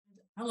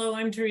Hello,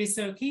 I'm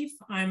Theresa O'Keefe.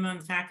 I'm on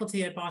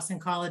faculty at Boston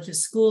College's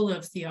School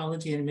of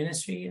Theology and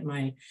Ministry. And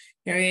my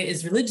area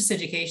is religious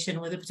education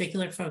with a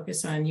particular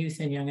focus on youth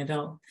and young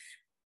adult.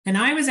 And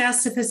I was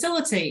asked to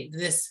facilitate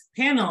this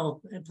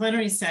panel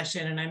plenary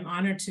session, and I'm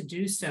honored to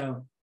do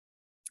so.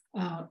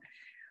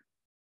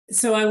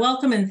 So I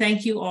welcome and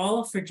thank you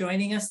all for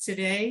joining us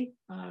today.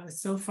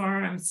 So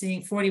far, I'm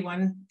seeing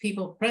 41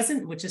 people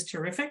present, which is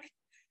terrific.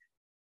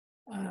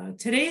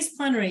 Today's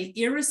plenary,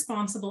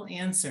 Irresponsible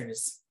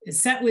Answers, is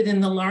set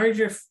within the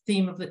larger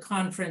theme of the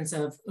conference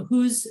of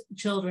whose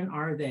children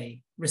are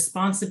they?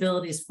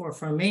 Responsibilities for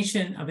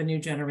formation of a new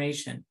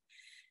generation.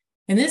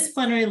 And this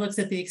plenary looks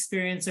at the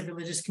experience of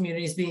religious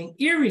communities being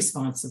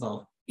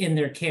irresponsible in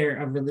their care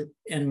of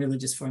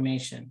religious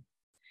formation.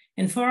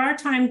 And for our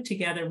time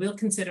together, we'll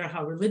consider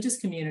how religious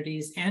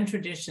communities and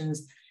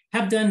traditions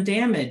have done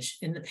damage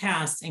in the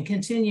past and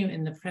continue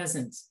in the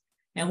present.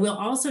 And we'll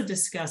also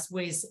discuss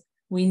ways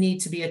we need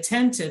to be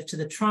attentive to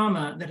the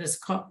trauma that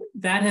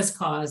has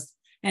caused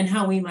and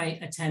how we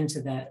might attend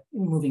to that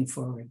moving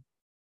forward.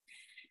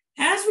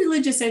 As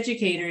religious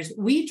educators,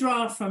 we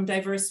draw from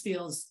diverse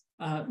fields,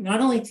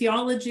 not only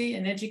theology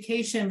and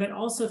education, but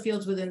also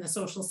fields within the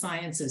social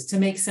sciences to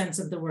make sense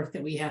of the work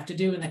that we have to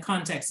do in the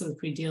context which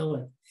we deal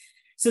with.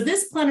 So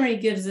this plenary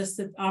gives us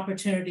the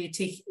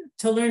opportunity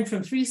to learn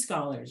from three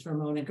scholars,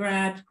 Ramona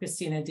Grad,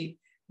 Christina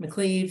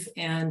McCleave,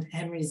 and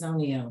Henry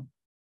Zonio.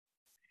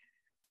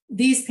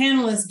 These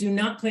panelists do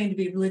not claim to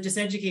be religious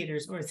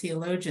educators or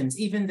theologians,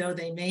 even though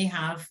they may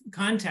have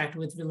contact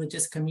with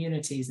religious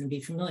communities and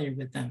be familiar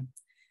with them.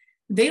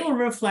 They will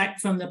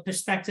reflect from the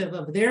perspective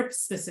of their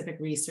specific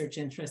research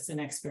interests and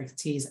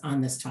expertise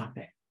on this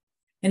topic.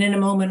 And in a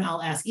moment,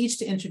 I'll ask each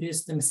to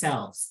introduce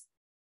themselves.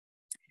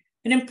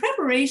 And in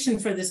preparation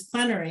for this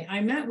plenary,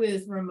 I met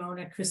with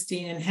Ramona,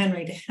 Christine, and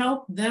Henry to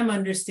help them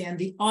understand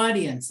the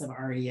audience of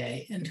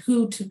REA and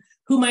who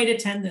might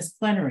attend this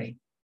plenary.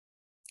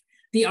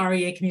 The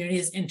REA community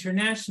is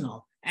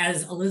international,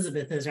 as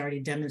Elizabeth has already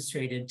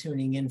demonstrated,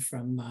 tuning in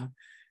from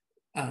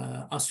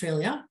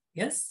Australia.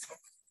 Yes?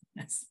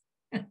 Yes.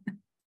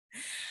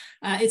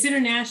 It's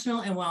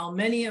international, and while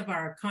many of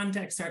our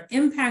contexts are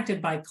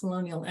impacted by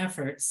colonial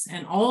efforts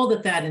and all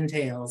that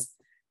entails,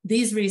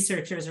 these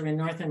researchers are in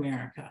North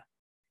America.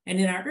 And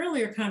in our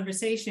earlier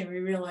conversation,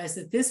 we realized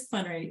that this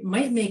plenary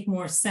might make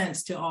more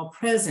sense to all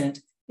present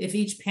if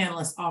each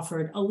panelist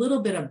offered a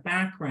little bit of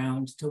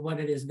background to what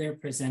it is they're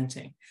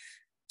presenting.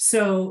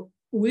 So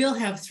we'll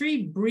have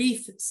three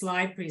brief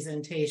slide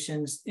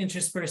presentations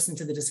interspersed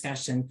into the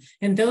discussion.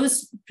 And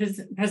those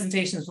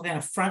presentations will kind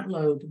of front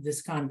load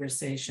this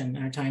conversation,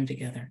 our time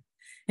together.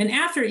 And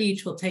after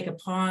each, we'll take a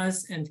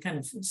pause and kind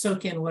of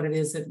soak in what it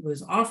is that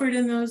was offered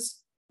in those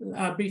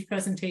brief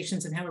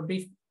presentations and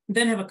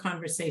then have a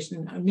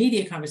conversation, a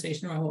immediate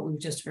conversation around what we've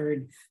just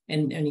heard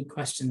and any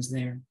questions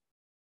there.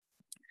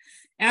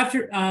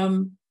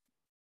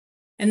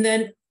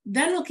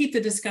 Then we'll keep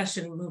the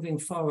discussion moving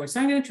forward. So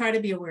I'm going to try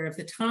to be aware of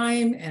the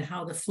time and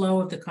how the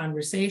flow of the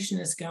conversation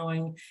is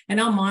going,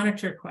 and I'll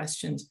monitor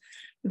questions.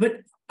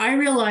 But I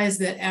realize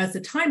that as the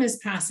time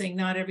is passing,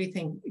 not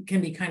everything can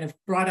be kind of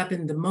brought up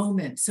in the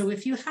moment. So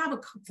if you have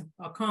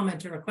a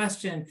comment or a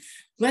question,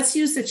 let's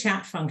use the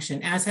chat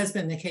function, as has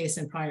been the case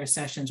in prior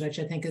sessions, which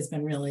I think has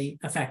been really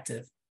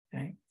effective.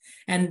 Okay?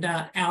 And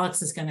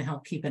Alex is going to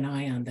help keep an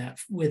eye on that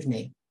with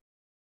me.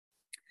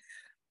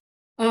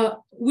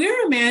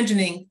 We're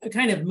imagining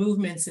kind of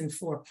movements in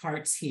four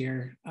parts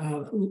here,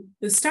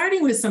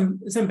 starting with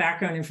some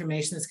background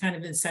information that's kind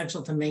of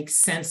essential to make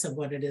sense of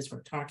what it is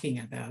we're talking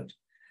about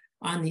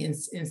on the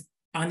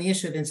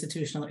issue of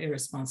institutional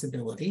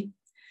irresponsibility,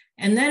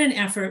 and then an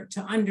effort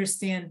to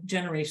understand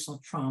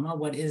generational trauma.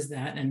 What is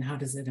that and how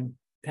does it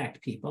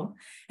impact people?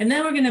 And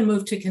then we're going to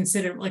move to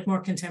consider like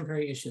more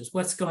contemporary issues,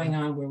 what's going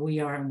on where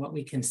we are and what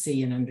we can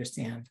see and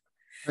understand.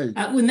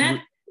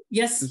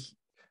 Yes?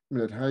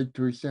 Hi,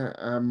 Theresa.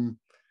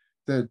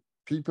 The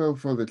people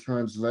for the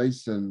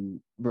translation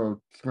were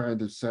trying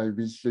to say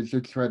we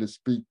should try to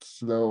speak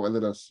a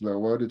little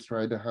slower to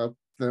try to help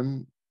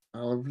them,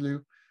 all of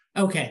you.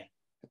 Okay.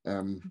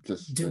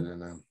 Just I don't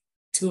know.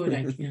 Do it,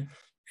 I can.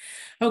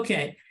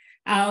 Okay.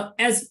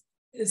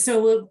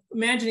 So we're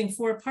imagining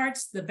four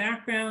parts: the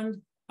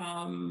background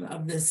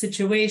of the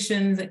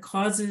situation that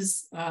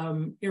causes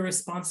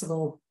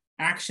irresponsible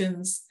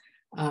actions,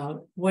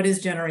 what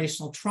is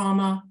generational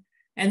trauma,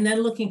 and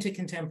then looking to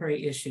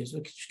contemporary issues,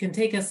 which can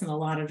take us in a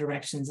lot of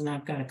directions. And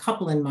I've got a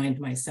couple in mind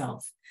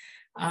myself.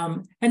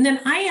 And then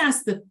I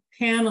asked the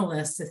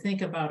panelists to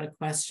think about a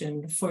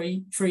question for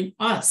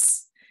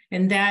us.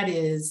 And that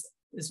is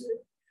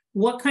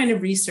what kind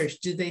of research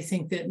do they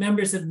think that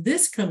members of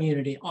this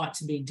community ought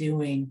to be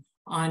doing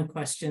on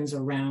questions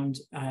around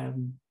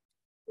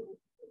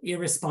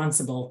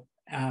irresponsible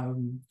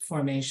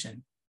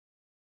formation?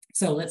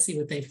 So let's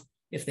see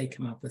if they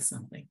come up with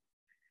something.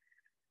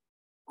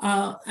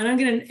 And I'm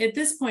going to, at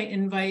this point,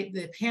 invite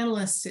the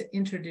panelists to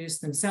introduce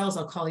themselves.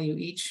 I'll call you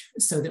each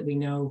so that we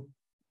know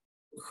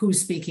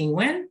who's speaking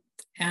when,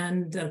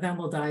 and then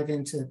we'll dive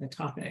into the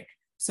topic.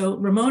 So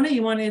Ramona,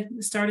 you want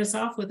to start us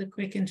off with a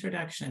quick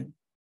introduction?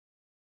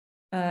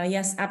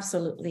 Yes,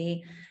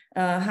 absolutely.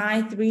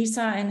 Hi,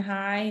 Theresa, and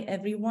hi,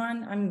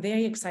 everyone. I'm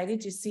very excited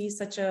to see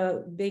such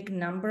a big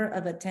number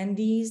of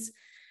attendees.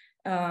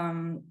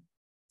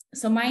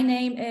 So my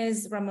name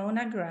is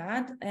Ramona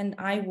Grad, and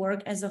I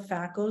work as a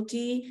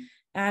faculty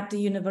at the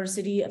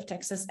University of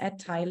Texas at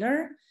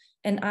Tyler,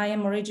 and I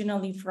am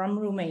originally from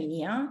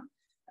Romania.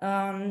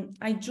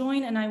 I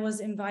joined and I was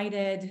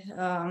invited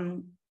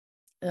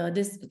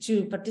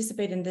to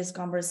participate in this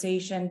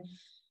conversation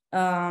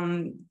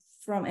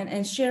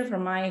and share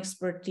from my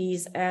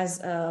expertise as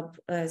a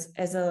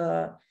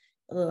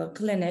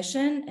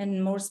clinician,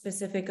 and more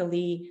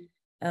specifically,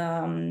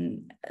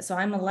 so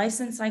I'm a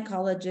licensed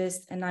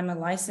psychologist and I'm a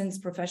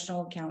licensed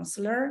professional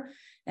counselor.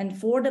 And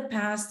for the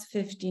past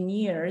 15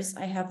 years,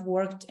 I have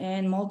worked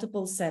in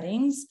multiple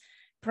settings,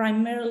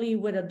 primarily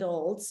with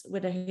adults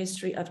with a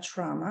history of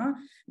trauma,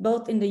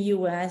 both in the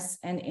US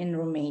and in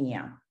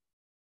Romania.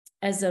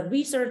 As a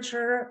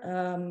researcher,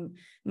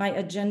 my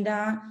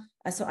agenda,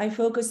 so I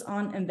focus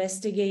on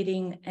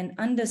investigating and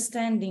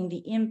understanding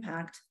the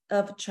impact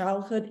of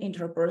childhood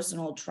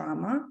interpersonal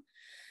trauma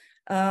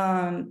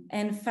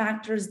and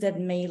factors that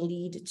may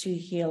lead to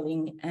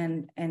healing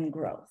and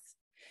growth.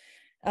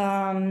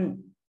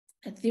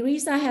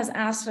 Theresa has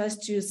asked us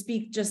to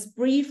speak just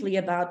briefly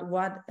about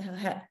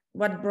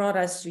what brought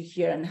us to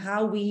here and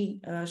how we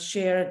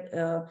shared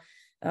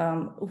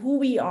who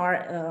we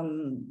are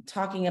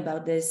talking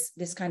about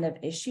this kind of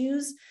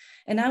issues.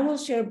 And I will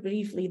share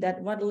briefly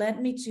that what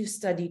led me to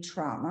study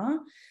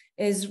trauma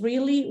is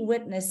really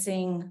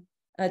witnessing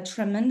a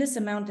tremendous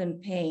amount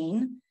of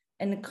pain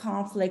and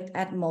conflict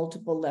at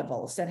multiple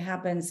levels that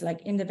happens,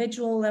 like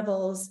individual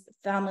levels,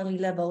 family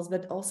levels,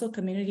 but also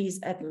communities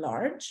at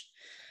large,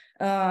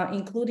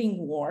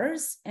 including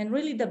wars. And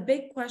really the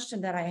big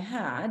question that I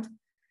had,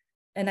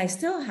 and I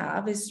still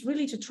have, is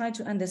really to try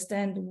to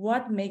understand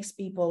what makes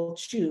people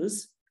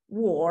choose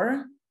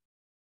war,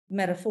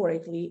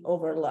 metaphorically,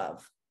 over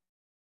love.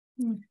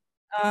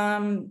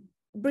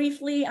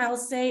 Briefly, I'll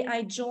say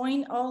I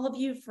joined all of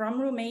you from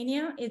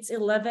Romania. It's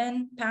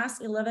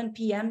past 11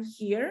 p.m.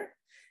 here.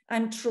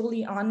 I'm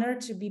truly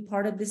honored to be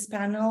part of this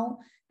panel.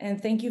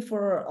 And thank you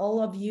for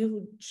all of you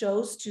who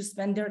chose to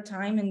spend their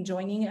time in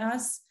joining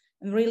us.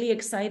 I'm really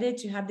excited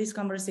to have these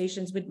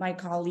conversations with my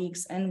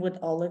colleagues and with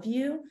all of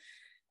you.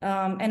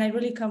 And I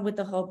really come with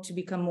the hope to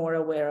become more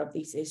aware of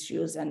these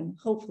issues and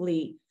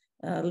hopefully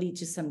lead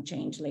to some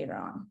change later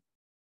on.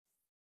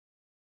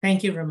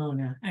 Thank you,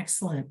 Ramona.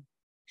 Excellent.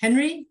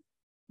 Henry,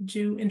 would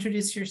you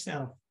introduce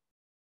yourself?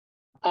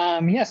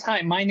 Yes,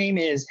 hi, my name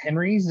is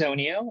Henry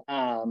Zonio,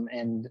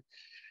 and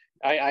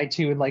I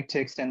too would like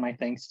to extend my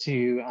thanks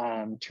to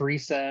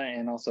Theresa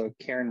and also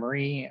Karen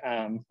Marie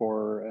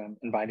for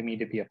inviting me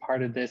to be a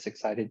part of this.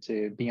 Excited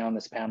to be on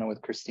this panel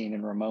with Christine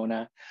and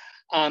Ramona.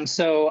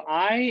 So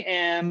I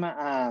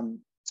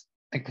am,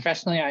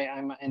 professionally,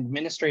 I'm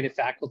administrative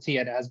faculty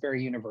at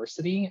Asbury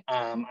University.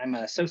 I'm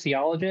a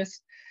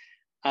sociologist.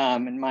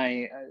 And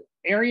my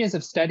areas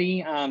of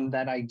study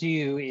that I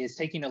do is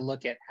taking a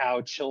look at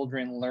how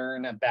children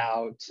learn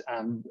about,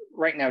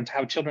 right now,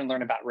 how children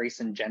learn about race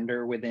and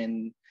gender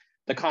within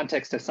the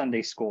context of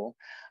Sunday school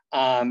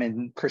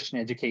and Christian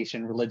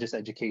education, religious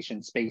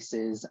education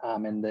spaces,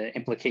 and the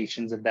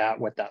implications of that,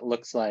 what that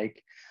looks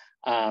like.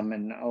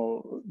 And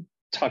I'll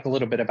talk a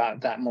little bit about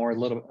that more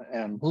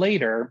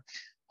later.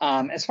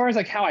 As far as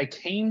like how I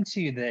came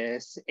to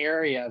this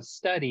area of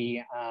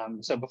study,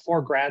 so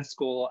before grad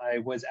school, I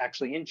was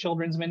actually in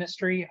children's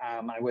ministry.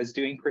 I was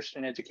doing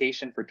Christian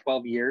education for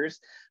 12 years.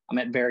 I'm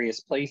at various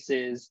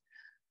places.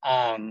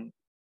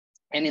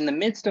 And in the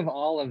midst of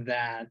all of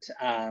that,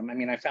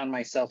 I found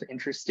myself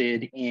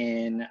interested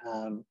in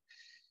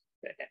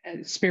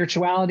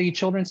spirituality,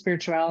 children's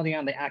spirituality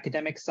on the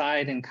academic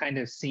side, and kind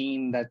of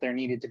seeing that there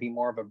needed to be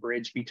more of a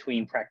bridge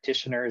between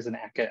practitioners and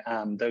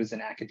those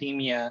in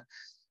academia.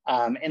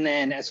 And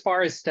then as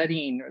far as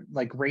studying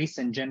like race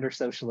and gender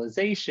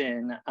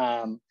socialization,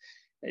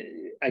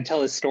 I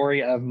tell a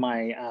story of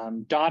my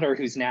daughter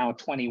who's now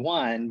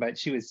 21, but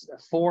she was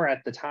 4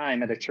 at the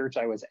time at a church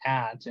I was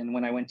at. And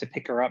when I went to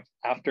pick her up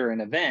after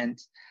an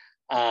event,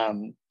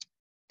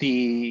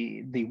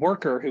 the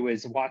worker who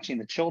was watching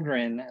the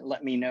children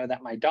let me know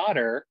that my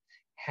daughter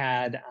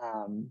had,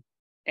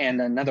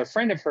 and another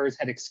friend of hers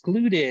had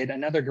excluded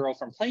another girl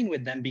from playing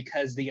with them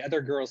because the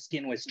other girl's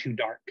skin was too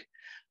dark.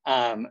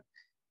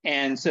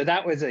 And so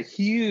that was a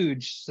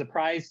huge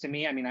surprise to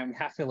me. I mean, I'm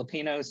half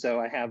Filipino, so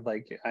I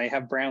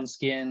have brown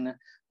skin.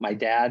 My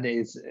dad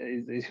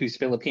who's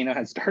Filipino,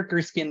 has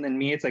darker skin than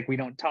me. It's like, we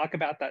don't talk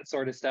about that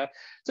sort of stuff.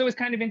 So it was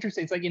kind of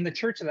interesting. It's like in the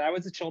church that I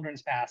was a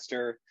children's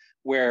pastor,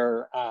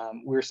 where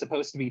we're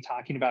supposed to be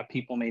talking about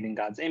people made in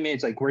God's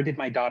image. Like, where did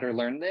my daughter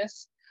learn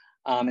this?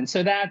 And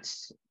so that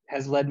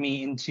has led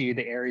me into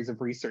the areas of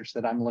research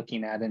that I'm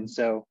looking at. And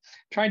so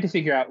trying to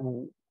figure out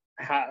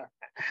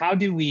how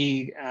do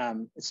we,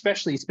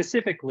 especially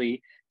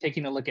specifically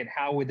taking a look at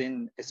how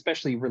within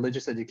especially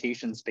religious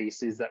education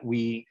spaces that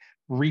we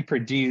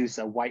reproduce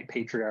a white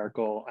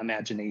patriarchal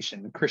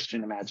imagination,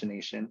 Christian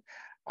imagination.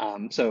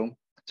 So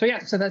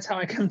that's how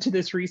I come to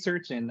this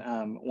research, and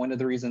one of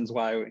the reasons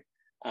why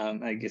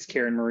I guess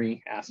Karen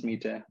Marie asked me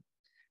to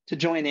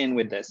join in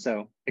with this.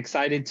 So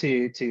excited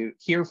to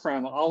hear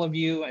from all of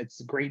you. It's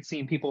great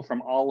seeing people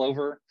from all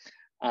over.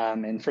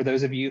 And for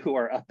those of you who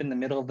are up in the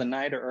middle of the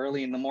night or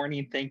early in the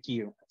morning, thank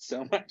you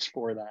so much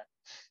for that.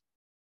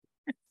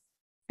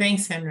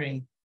 Thanks,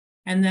 Henry.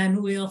 And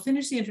then we'll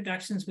finish the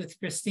introductions with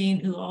Christine,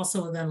 who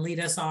also will then lead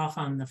us off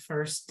on the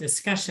first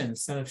discussion.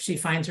 So if she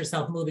finds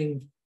herself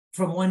moving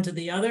from one to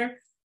the other,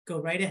 go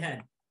right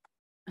ahead.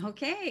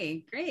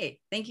 Okay, great.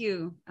 Thank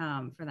you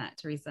for that,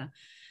 Theresa.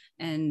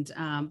 And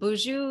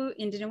Bonjour,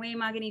 Indinwe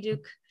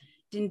Maganiduk,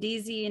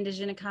 Diindiisi,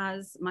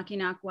 Indigenicas,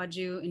 Makinak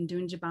Waju,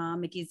 Indunjaba,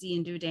 Mikizi,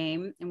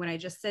 Indudame. And what I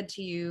just said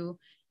to you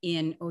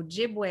in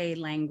Ojibwe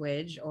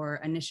language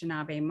or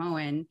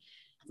Anishinaabe-Moan,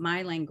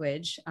 my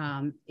language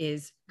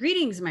is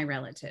greetings, my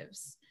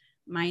relatives.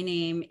 My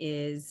name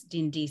is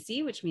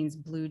Diindiisi, which means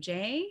blue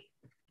jay.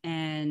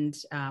 And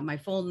my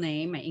full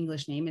name, my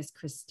English name is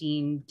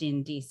Christine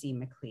Diindiisi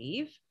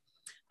McCleave.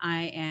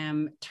 I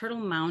am Turtle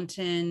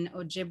Mountain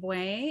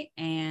Ojibwe,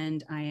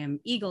 and I am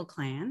Eagle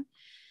Clan.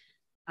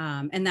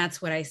 And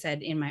that's what I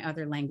said in my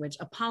other language.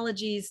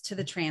 Apologies to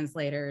the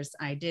translators.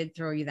 I did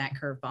throw you that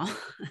curveball.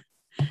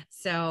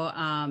 So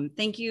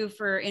thank you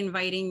for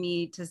inviting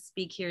me to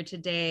speak here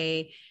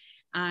today.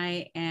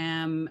 I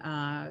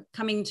am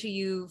coming to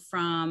you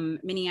from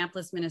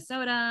Minneapolis,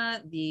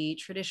 Minnesota, the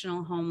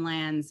traditional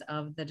homelands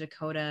of the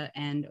Dakota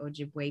and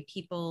Ojibwe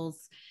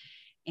peoples.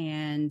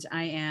 And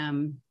I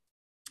am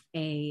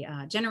a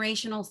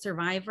generational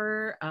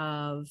survivor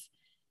of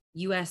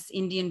U.S.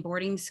 Indian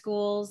boarding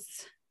schools.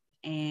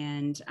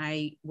 And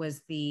I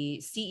was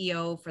the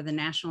CEO for the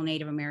National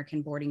Native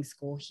American Boarding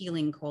School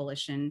Healing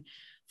Coalition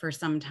for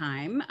some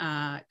time.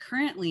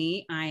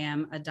 Currently, I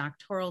am a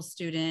doctoral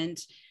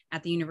student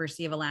at the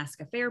University of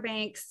Alaska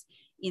Fairbanks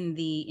in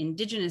the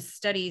Indigenous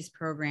Studies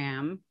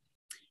program.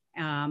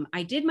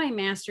 I did my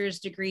master's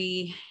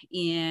degree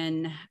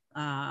in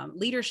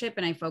leadership,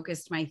 and I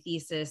focused my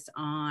thesis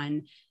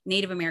on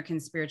Native American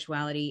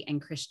spirituality and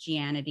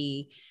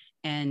Christianity,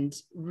 and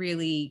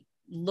really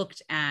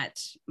looked at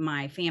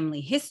my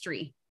family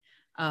history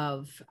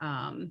of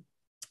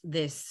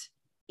this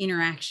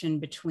interaction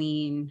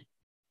between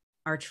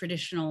our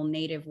traditional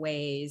Native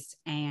ways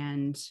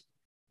and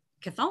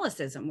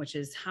Catholicism, which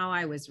is how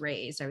I was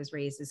raised. I was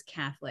raised as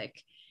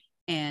Catholic,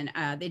 and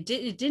it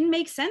didn't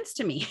make sense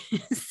to me.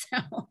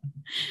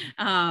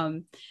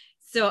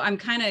 So I'm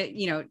kind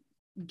of,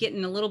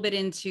 getting a little bit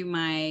into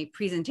my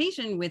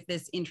presentation with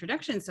this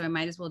introduction. So I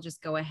might as well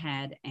just go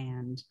ahead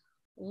and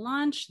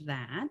launch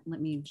that.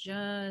 Let me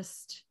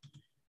just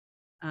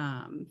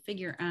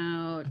figure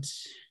out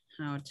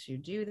how to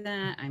do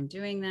that. I'm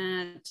doing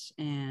that.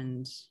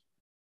 And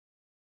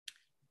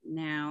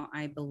now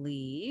I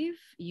believe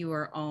you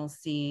are all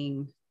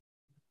seeing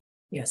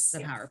the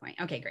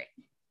PowerPoint. Okay, great.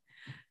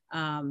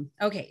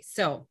 Okay,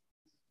 so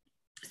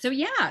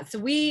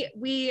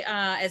we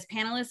as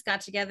panelists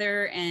got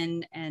together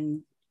and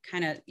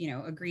kind of,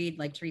 agreed,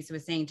 like Theresa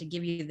was saying, to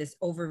give you this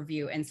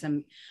overview and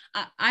some,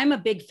 I'm a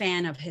big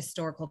fan of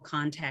historical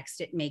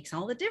context. It makes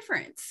all the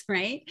difference,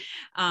 right?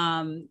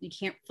 You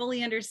can't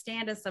fully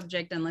understand a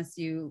subject unless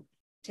you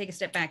take a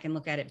step back and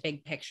look at it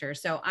big picture.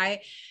 So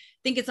I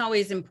think it's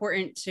always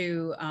important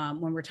to,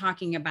 when we're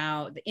talking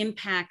about the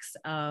impacts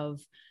of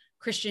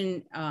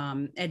Christian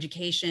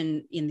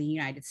education in the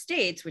United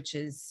States, which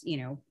is,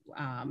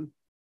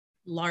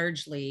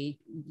 largely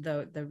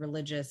the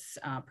religious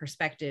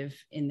perspective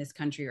in this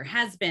country, or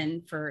has been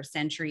for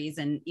centuries,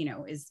 and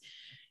is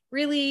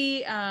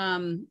really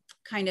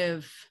kind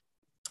of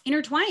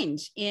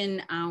intertwined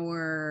in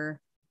our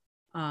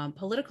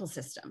political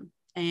system.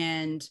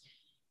 And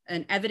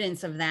an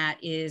evidence of that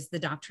is the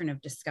doctrine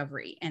of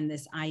discovery, and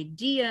this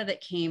idea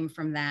that came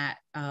from that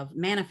of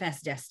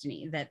manifest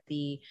destiny, that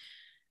the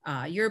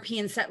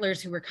European settlers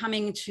who were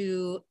coming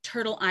to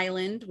Turtle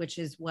Island, which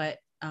is what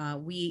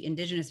we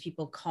indigenous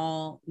people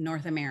call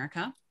North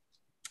America,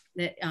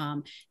 that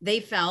they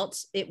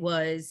felt it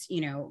was,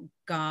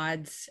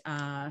 God's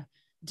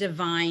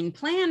divine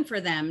plan for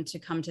them to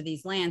come to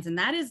these lands. And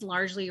that is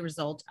largely a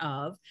result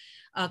of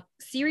a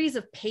series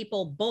of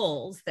papal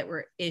bulls that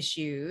were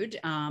issued,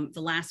 the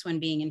last one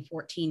being in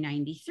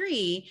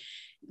 1493,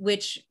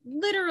 which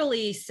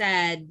literally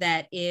said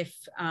that if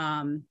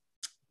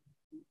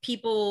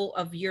people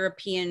of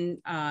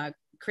European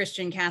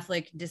Christian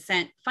Catholic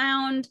descent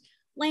found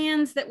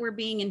lands that were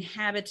being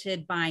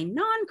inhabited by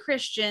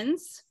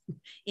non-Christians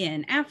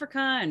in Africa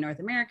and North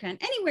America and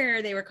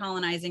anywhere they were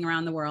colonizing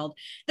around the world,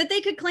 that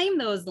they could claim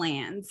those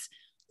lands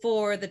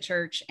for the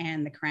church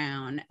and the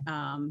crown.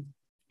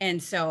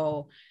 And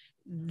so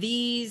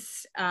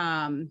these,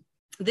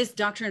 this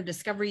doctrine of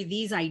discovery,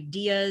 these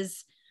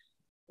ideas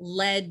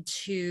led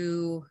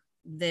to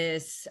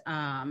this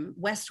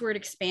westward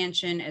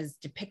expansion as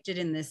depicted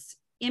in this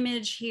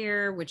image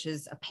here, which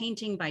is a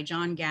painting by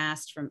John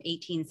Gast from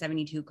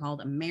 1872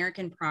 called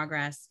American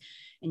Progress.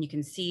 And you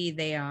can see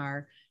they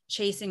are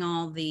chasing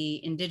all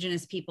the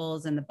indigenous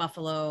peoples and the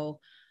buffalo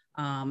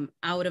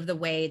out of the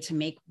way to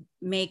make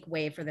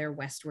way for their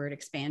westward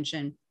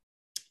expansion.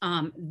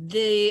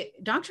 The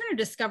doctrine of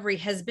discovery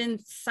has been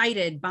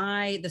cited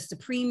by the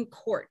Supreme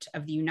Court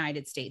of the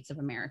United States of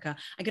America.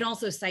 I could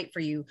also cite for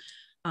you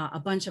a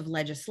bunch of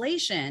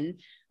legislation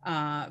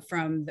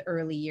from the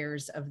early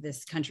years of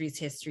this country's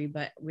history,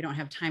 but we don't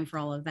have time for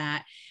all of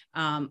that.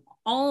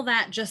 All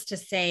that just to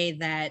say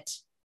that,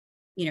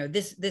 you know,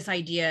 this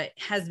idea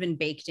has been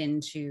baked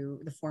into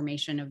the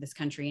formation of this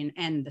country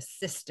and the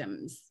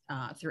systems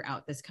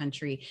throughout this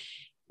country.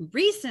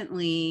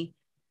 Recently,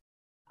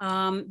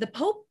 the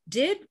Pope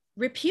did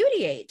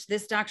repudiate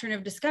this doctrine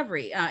of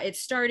discovery. It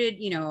started,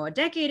 you know, a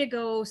decade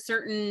ago.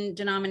 Certain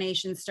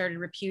denominations started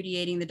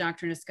repudiating the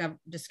doctrine of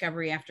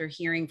discovery after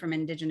hearing from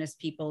indigenous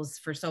peoples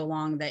for so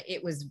long that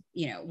it was,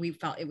 you know, we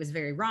felt it was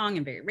very wrong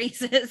and very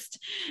racist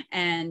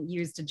and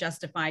used to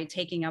justify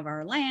taking of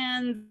our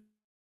land,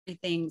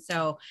 everything.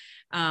 So,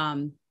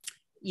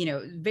 you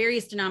know,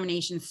 various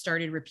denominations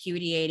started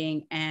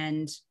repudiating,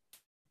 and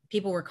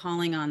people were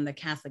calling on the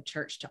Catholic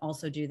Church to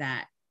also do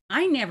that.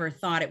 I never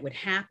thought it would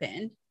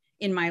happen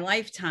in my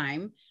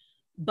lifetime,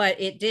 but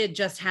it did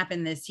just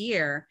happen this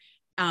year.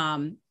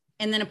 And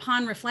then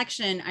upon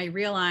reflection, I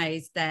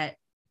realized that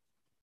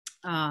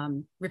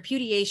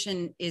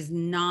repudiation is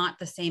not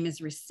the same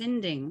as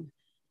rescinding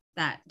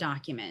that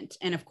document.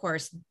 And of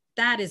course,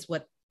 that is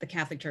what the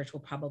Catholic Church will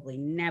probably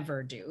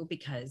never do,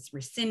 because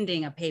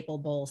rescinding a papal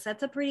bull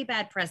sets a pretty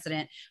bad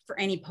precedent for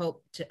any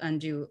pope to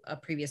undo a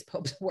previous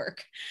pope's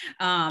work.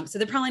 So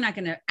they're probably not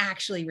going to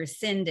actually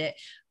rescind it.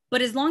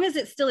 But as long as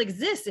it still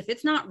exists, if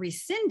it's not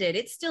rescinded,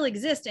 it still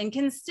exists and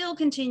can still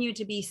continue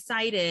to be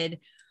cited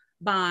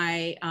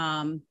by,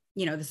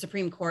 you know, the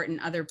Supreme Court and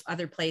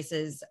other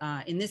places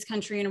in this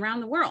country and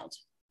around the world.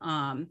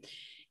 And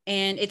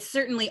it's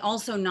certainly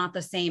also not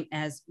the same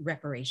as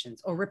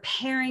reparations or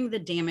repairing the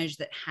damage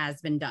that has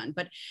been done.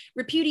 But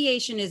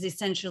repudiation is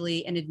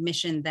essentially an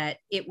admission that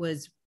it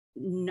was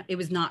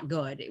not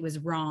good, it was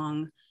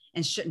wrong,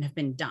 and shouldn't have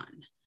been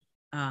done.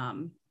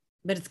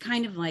 But it's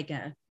kind of like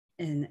an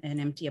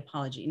empty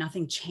apology.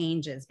 Nothing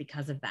changes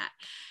because of that.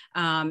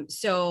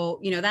 So,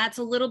 you know, that's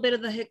a little bit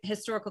of the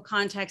historical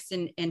context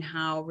and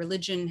how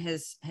religion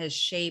has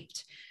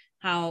shaped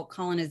how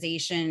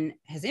colonization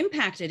has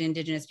impacted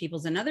indigenous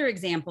peoples. Another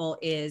example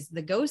is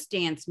the ghost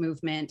dance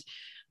movement,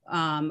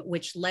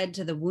 which led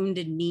to the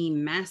Wounded Knee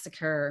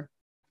massacre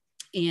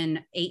in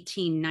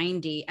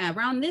 1890.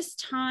 Around this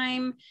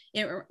time,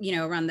 you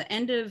know, around the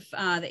end of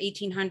the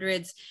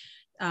 1800s,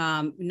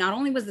 not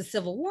only was the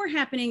Civil War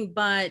happening,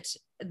 but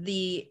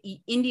the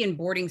Indian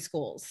boarding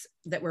schools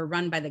that were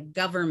run by the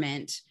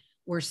government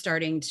were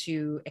starting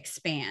to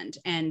expand.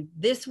 And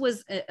this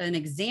was an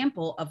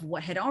example of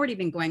what had already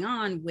been going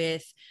on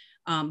with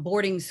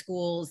boarding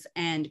schools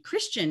and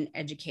Christian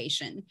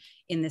education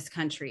in this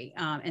country.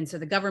 And so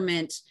the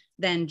government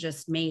then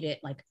just made it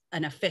like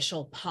an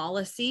official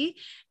policy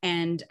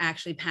and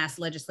actually passed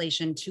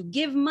legislation to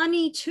give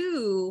money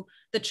to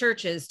the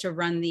churches to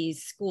run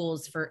these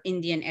schools for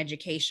Indian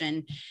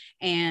education.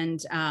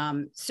 And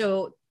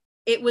so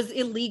it was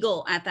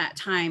illegal at that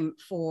time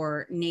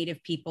for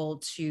Native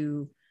people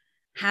to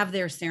have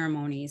their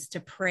ceremonies, to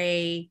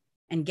pray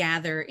and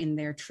gather in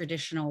their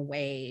traditional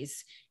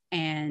ways.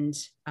 And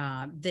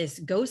this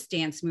ghost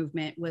dance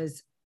movement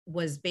was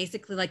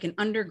basically like an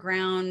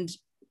underground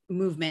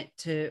movement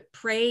to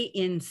pray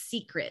in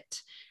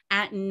secret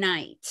at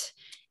night.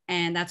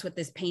 And that's what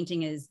this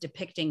painting is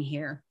depicting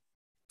here.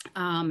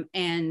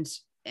 And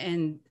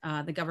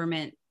the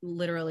government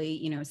literally,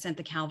 you know, sent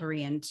the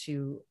cavalry in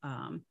to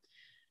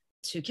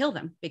kill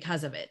them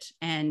because of it.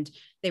 And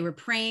they were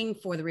praying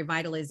for the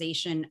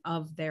revitalization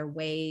of their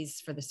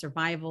ways, for the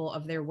survival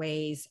of their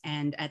ways,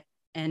 and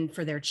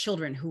for their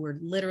children who were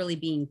literally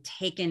being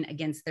taken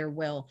against their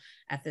will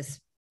at this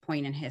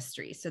point in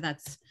history. So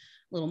that's a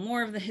little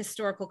more of the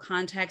historical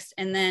context.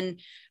 And then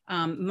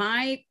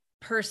my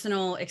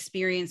personal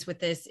experience with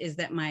this is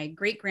that my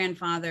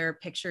great-grandfather,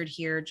 pictured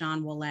here,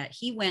 John Willett,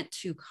 he went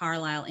to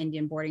Carlisle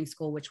Indian Boarding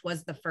School, which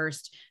was the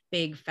first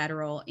big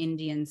federal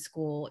Indian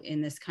school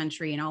in this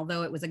country. And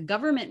although it was a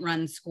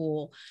government-run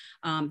school,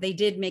 they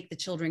did make the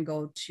children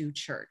go to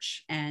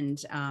church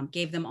and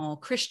gave them all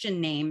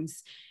Christian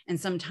names, and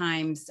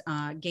sometimes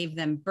gave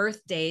them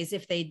birthdays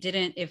if they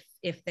didn't,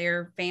 if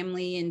their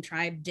family and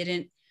tribe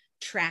didn't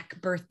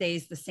track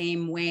birthdays the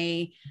same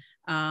way.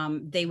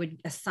 They would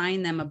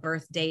assign them a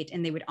birth date,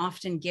 and they would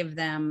often give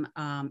them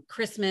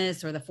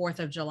Christmas or the 4th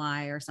of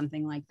July or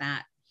something like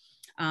that.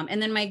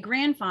 And then my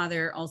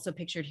grandfather, also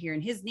pictured here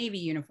in his Navy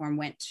uniform,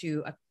 went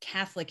to a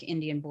Catholic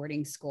Indian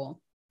boarding school.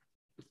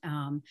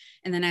 And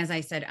then, as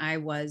I said, I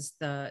was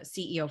the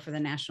CEO for the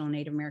National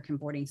Native American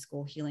Boarding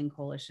School Healing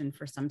Coalition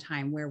for some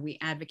time, where we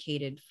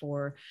advocated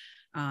for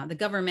the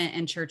government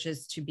and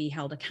churches to be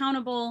held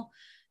accountable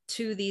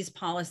to these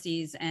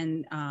policies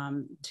and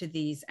to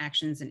these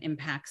actions and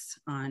impacts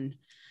on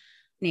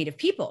Native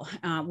people,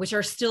 which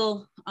are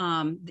still,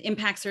 the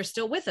impacts are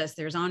still with us.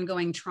 There's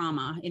ongoing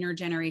trauma,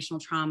 intergenerational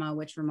trauma,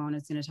 which Ramona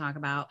is going to talk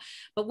about.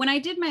 But when I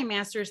did my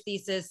master's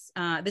thesis,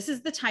 this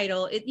is the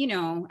title. You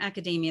know,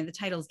 academia, the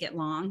titles get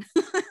long.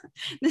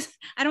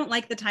 I don't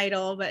like the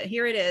title, but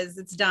here it is.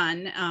 It's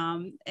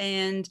done.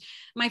 And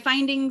my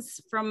findings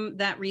from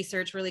that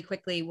research really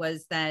quickly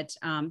was that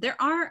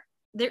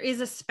there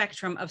is a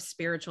spectrum of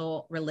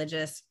spiritual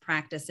religious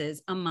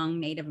practices among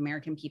Native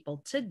American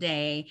people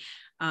today.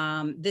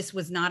 This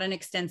was not an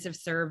extensive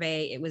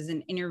survey. It was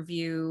an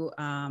interview,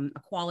 a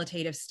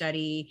qualitative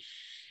study,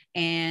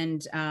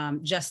 and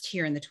just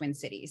here in the Twin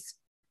Cities.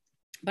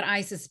 But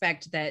I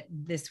suspect that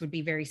this would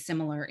be very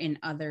similar in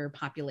other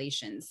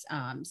populations.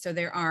 So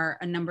there are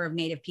a number of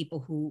Native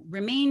people who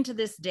remain to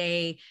this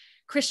day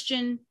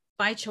Christian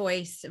by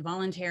choice,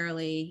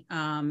 voluntarily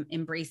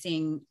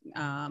embracing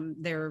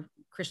their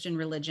Christian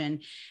religion.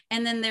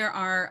 And then there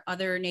are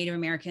other Native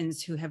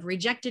Americans who have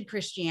rejected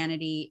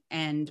Christianity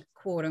and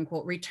quote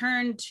unquote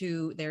returned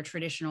to their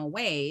traditional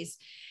ways.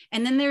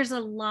 And then there's a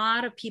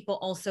lot of people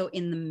also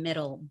in the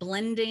middle,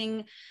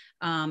 blending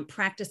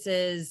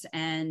practices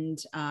and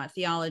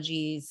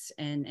theologies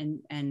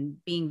and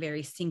being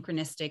very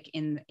synchronistic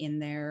in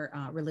their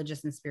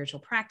religious and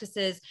spiritual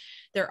practices.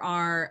 There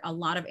are a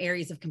lot of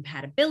areas of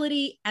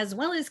compatibility as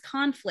well as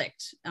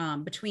conflict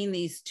between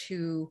these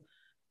two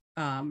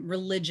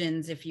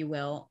religions, if you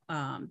will,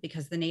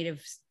 because the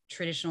Native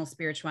traditional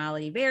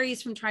spirituality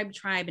varies from tribe to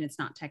tribe, and it's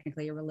not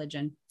technically a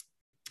religion.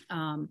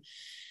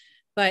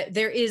 But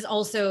there is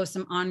also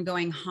some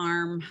ongoing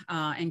harm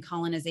and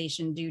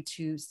colonization due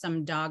to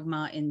some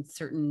dogma in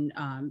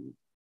certain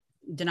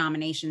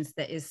denominations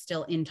that is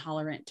still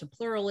intolerant to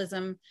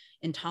pluralism,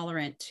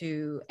 intolerant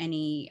to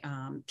any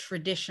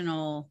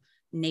traditional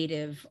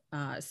Native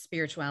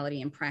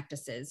spirituality and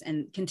practices,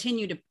 and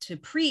continue to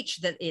preach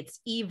that it's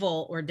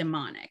evil or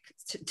demonic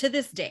to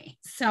this day.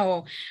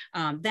 So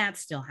that's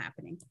still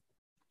happening.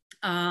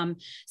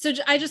 So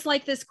I just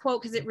like this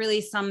quote because it really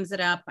sums it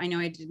up. I know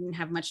I didn't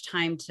have much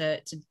time to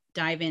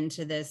dive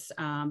into this,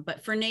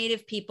 but for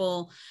Native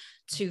people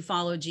to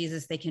follow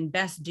Jesus, they can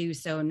best do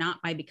so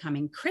not by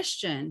becoming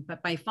Christian,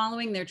 but by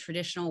following their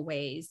traditional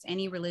ways.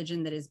 Any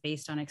religion that is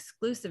based on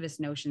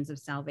exclusivist notions of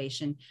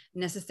salvation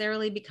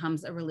necessarily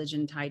becomes a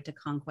religion tied to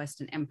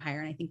conquest and empire.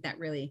 And I think that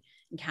really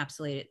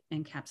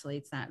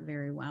encapsulates that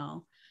very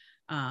well.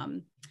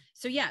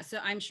 So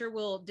I'm sure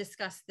we'll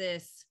discuss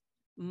this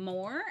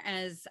more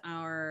as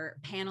our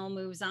panel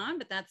moves on,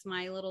 but that's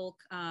my little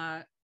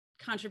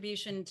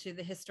contribution to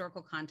the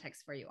historical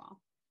context for you all.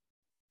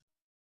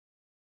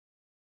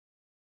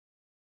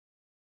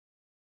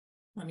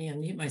 Let me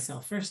unmute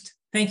myself first.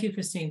 Thank you,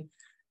 Christine.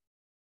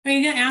 Are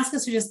you going to ask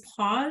us to just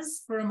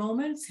pause for a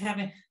moment, have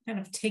a kind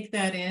of take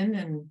that in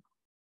and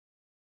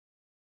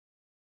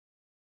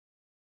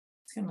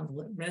it's kind of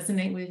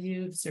resonate with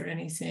you? Is there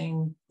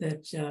anything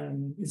that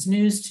is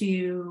news to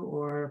you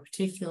or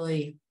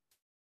particularly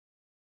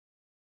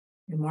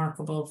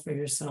remarkable for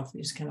yourself that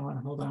you just kind of want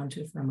to hold on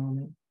to for a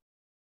moment?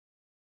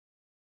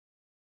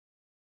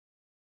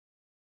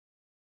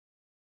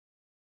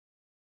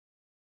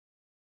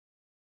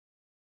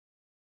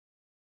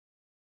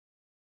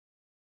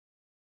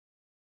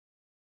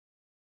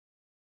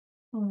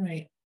 All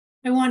right.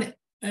 I want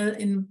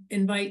to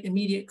invite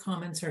immediate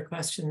comments or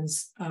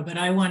questions, but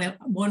I want to,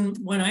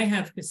 one I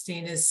have,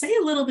 Christine, is say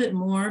a little bit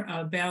more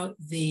about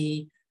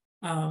the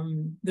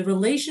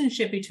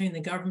relationship between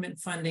the government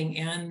funding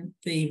and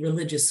the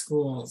religious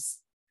schools.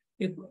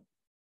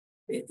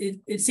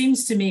 It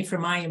seems to me,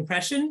 from my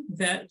impression,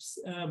 that,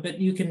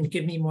 but you can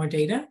give me more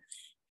data,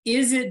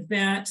 is it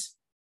that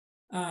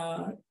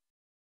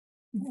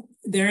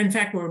there in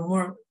fact were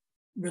more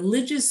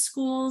religious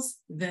schools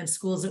than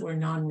schools that were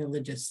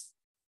non-religious?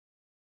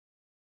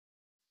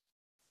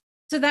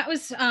 So that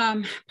was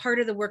part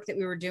of the work that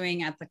we were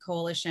doing at the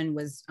coalition,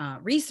 was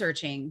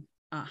researching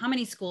how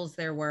many schools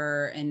there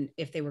were and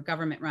if they were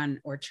government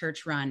run or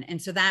church run.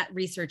 And so that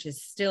research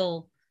is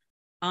still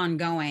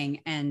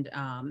ongoing. And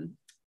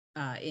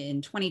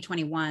in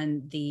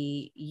 2021,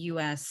 the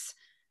US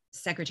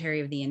Secretary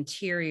of the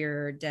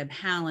Interior, Deb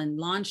Haaland,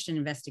 launched an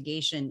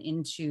investigation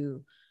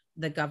into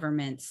the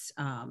government's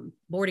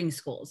boarding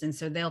schools. And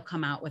so they'll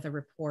come out with a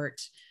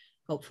report,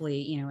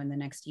 hopefully, in the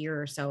next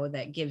year or so,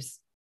 that gives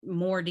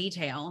more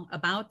detail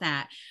about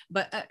that.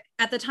 But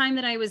at the time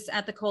that I was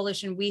at the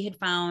coalition, we had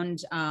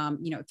found,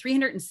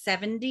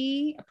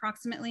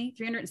 approximately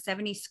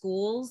 370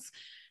 schools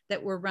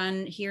that were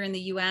run here in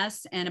the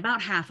US, and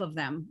about half of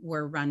them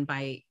were run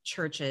by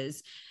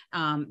churches.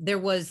 There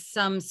was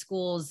some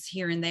schools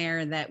here and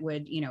there that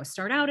would,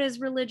 start out as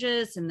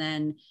religious and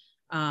then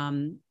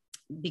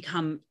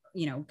become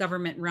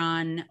government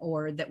run,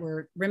 or that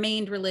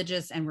remained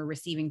religious and were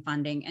receiving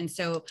funding. And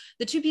so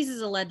the two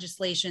pieces of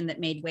legislation that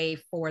made way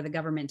for the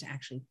government to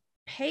actually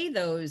pay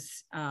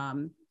those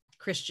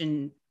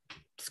Christian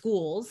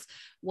schools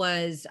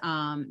was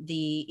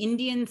the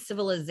Indian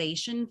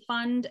Civilization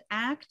Fund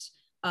Act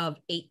of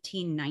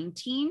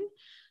 1819.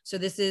 So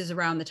this is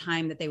around the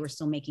time that they were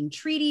still making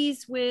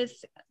treaties with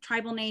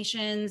tribal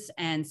nations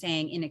and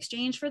saying, in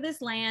exchange for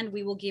this land,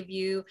 we will give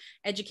you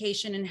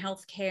education and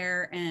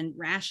healthcare and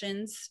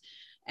rations.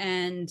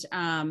 And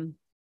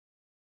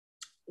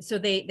so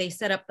they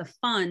set up the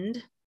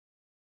fund,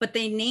 but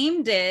they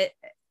named it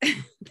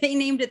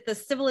the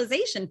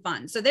Civilization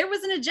Fund. So there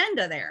was an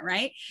agenda there,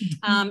 right?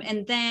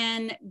 And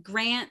then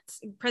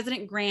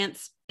President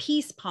Grant's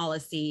peace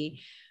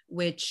policy,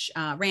 which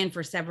ran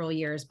for several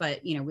years, but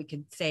we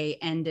could say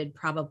ended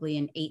probably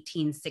in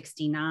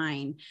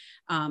 1869.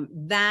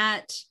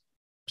 That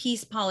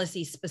peace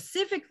policy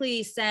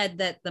specifically said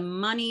that the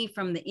money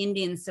from the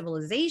Indian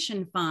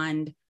Civilization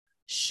Fund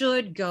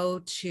should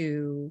go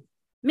to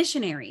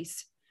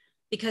missionaries,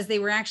 because they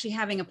were actually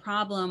having a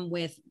problem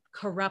with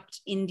corrupt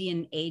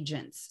Indian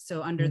agents.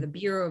 So under the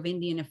Bureau of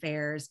Indian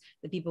Affairs,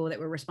 the people that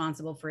were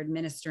responsible for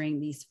administering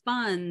these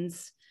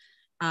funds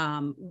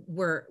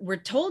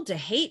were told to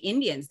hate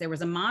Indians. There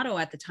was a motto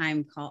at the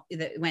time called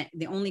that went,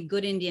 "The only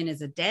good Indian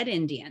is a dead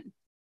Indian."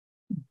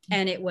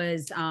 And it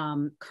was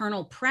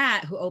Colonel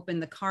Pratt, who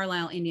opened the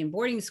Carlisle Indian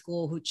Boarding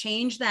School, who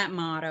changed that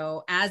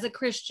motto as a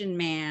Christian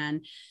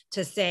man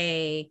to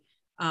say,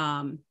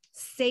 kill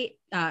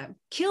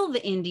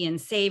the Indian,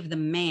 save the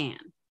man.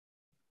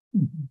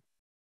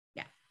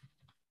 Yeah.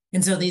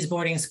 And so these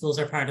boarding schools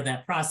are part of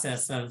that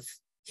process of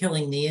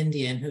killing the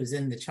Indian who's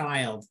in the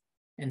child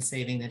and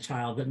saving the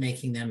child, but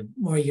making them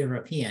more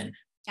European.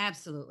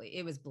 Absolutely.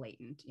 It was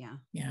blatant. Yeah.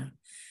 Yeah.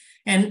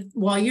 And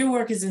while your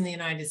work is in the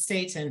United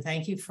States, and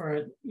thank you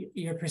for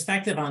your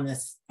perspective on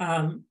this,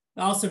 I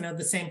also know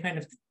the same kind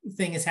of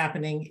thing is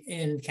happening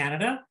in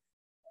Canada.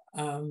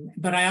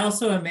 But I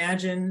also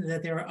imagine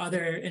that there are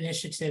other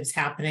initiatives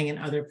happening in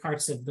other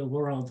parts of the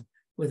world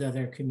with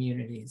other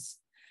communities.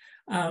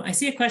 I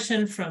see a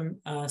question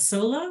from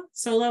Sola.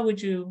 Sola, would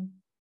you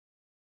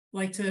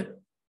like to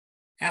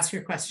ask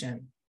your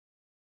question?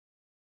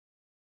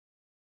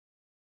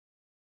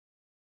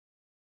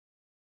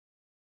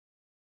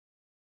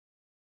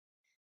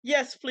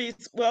 Yes,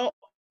 please. Well,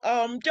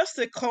 just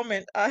a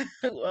comment.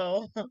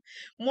 Well,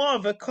 more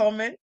of a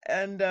comment,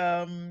 and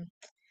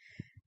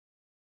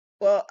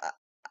well,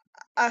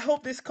 I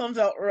hope this comes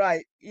out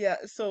right. Yeah.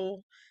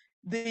 So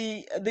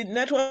the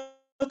network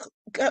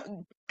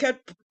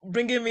kept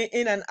bringing me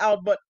in and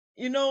out, but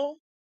hearing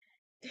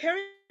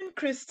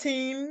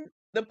Christine,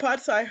 the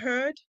parts I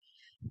heard,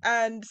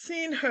 and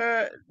seeing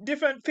her,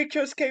 different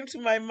pictures came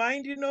to my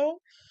mind.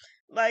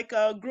 Like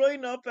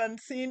growing up and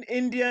seeing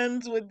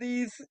Indians with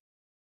these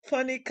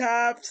funny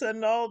caps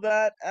and all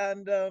that,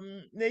 and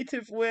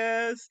native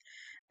wears,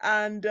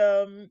 and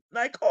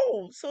like,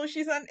 oh, so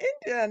she's an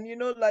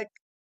Indian, like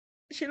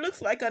she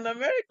looks like an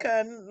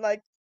American,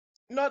 like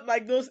not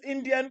like those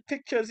Indian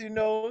pictures,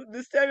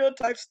 the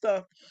stereotype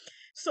stuff.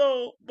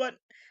 So, but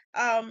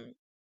um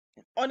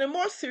on a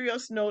more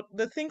serious note,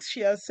 the things she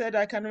has said,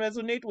 I can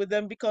resonate with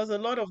them, because a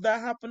lot of that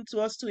happened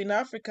to us too in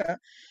Africa,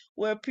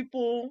 where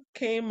people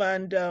came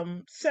and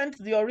sent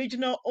the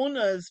original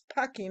owners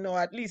packing, or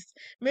at least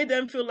made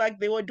them feel like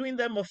they were doing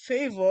them a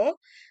favor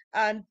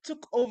and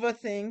took over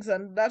things.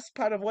 And that's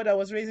part of what I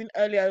was raising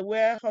earlier,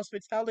 where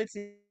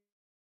hospitality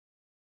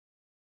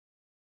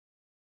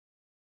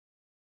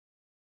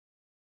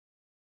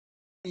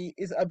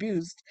is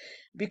abused,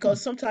 because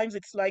sometimes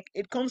it's like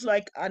it comes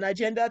like an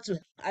agenda to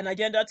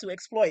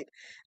exploit.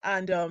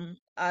 And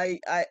I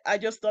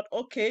just thought,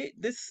 okay,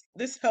 this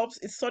helps.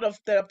 It's sort of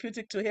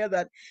therapeutic to hear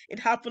that it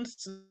happens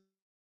to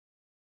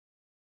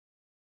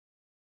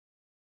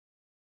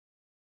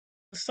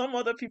some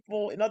other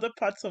people in other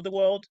parts of the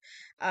world.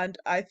 And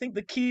I think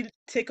the key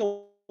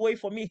takeaway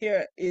for me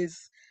here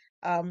is,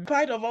 in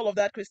spite of all of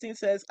that, Christine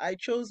says, I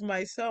chose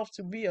myself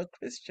to be a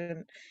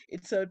Christian.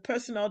 It's a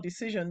personal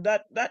decision.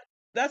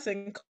 That's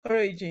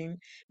encouraging,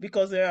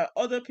 because there are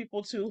other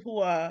people too who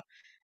are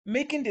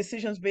making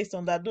decisions based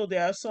on that, though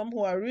there are some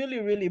who are really,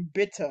 really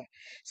bitter.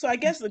 So I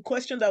guess the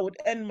question that would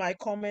end my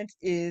comment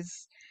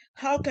is,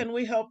 how can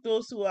we help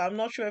those who are, I'm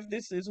not sure if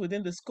this is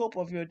within the scope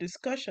of your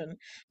discussion,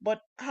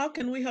 but how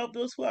can we help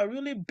those who are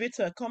really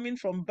bitter, coming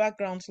from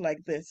backgrounds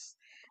like this?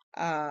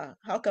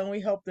 How can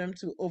we help them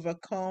to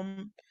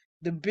overcome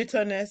the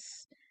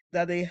bitterness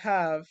that they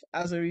have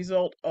as a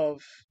result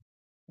of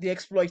the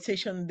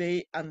exploitation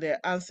they and their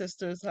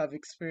ancestors have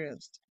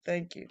experienced?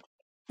 Thank you.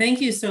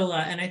 Thank you, Sola.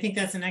 And I think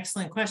that's an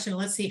excellent question.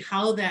 Let's see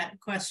how that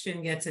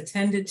question gets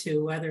attended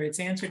to, whether it's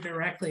answered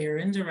directly or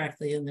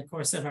indirectly in the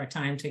course of our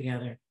time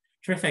together.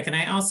 Terrific. And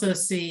I also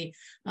see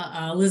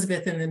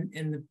Elizabeth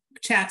in the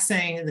chat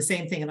saying the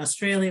same thing in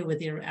Australia with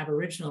the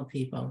Aboriginal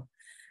people.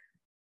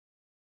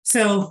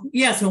 So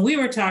yes, when we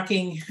were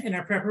talking in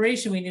our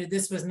preparation, we knew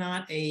this was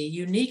not a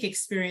unique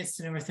experience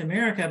to North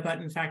America,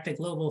 but in fact, a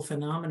global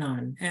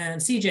phenomenon. And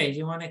CJ, do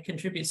you want to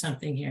contribute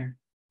something here?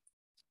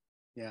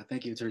 Yeah,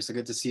 thank you, Theresa.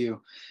 Good to see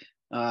you.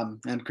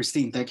 And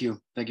Christine, thank you.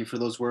 Thank you for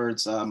those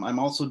words. I'm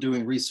also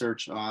doing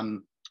research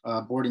on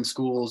boarding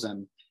schools,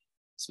 and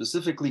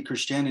specifically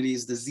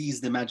Christianity's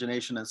diseased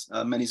imagination, as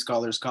many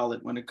scholars call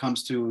it, when it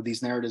comes to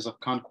these narratives of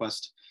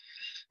conquest.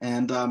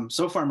 And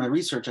so far, my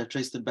research, I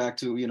traced it back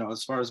to,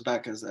 as far as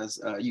back as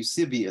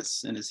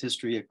Eusebius in his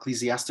history,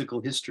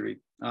 ecclesiastical history,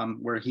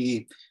 where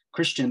he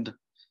Christianed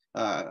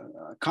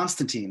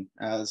Constantine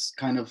as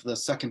kind of the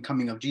second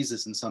coming of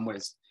Jesus in some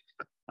ways.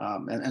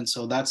 And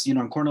so that's,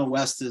 and Cornel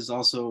West is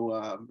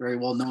also very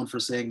well known for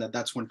saying that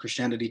that's when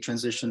Christianity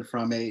transitioned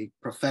from a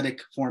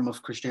prophetic form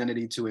of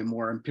Christianity to a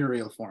more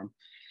imperial form.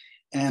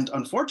 And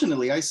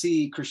unfortunately, I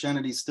see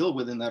Christianity still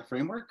within that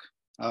framework.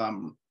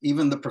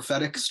 Even the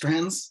prophetic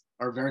strands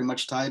are very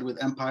much tied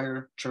with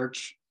empire,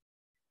 church.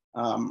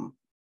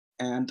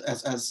 And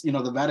as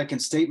the Vatican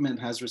statement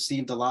has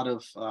received a lot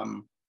of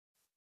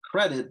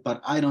credit,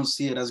 but I don't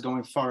see it as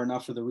going far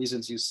enough for the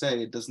reasons you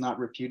say. It does not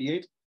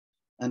repudiate.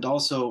 And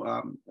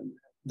also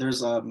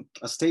there's a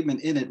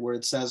statement in it where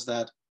it says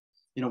that,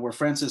 where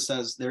Francis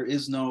says there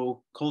is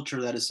no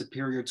culture that is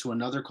superior to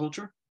another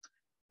culture,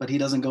 but he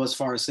doesn't go as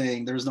far as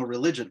saying there's no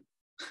religion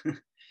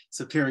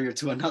superior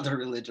to another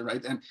religion,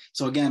 right? And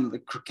so again, the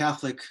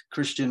Catholic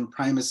Christian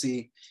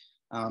primacy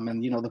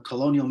and the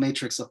colonial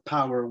matrix of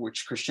power,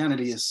 which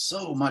Christianity is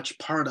so much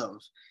part of,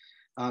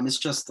 it's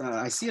just,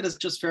 I see it as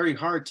just very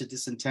hard to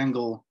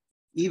disentangle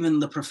even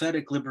the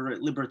prophetic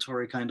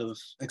liberatory kind of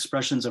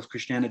expressions of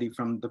Christianity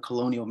from the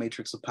colonial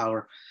matrix of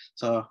power.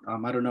 So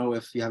I don't know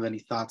if you have any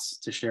thoughts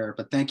to share,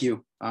 but thank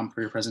you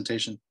for your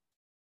presentation.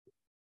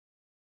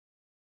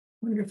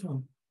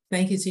 Wonderful.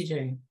 Thank you,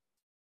 CJ.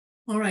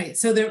 All right,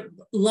 so there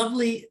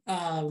lovely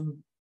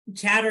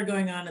chatter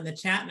going on in the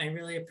chat, and I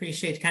really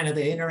appreciate kind of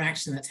the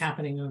interaction that's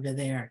happening over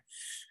there.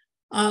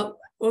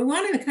 We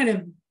wanted to kind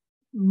of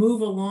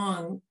move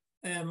along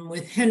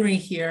with Henry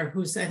here,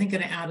 who's I think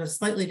going to add a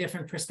slightly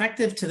different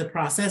perspective to the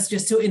process,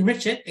 just to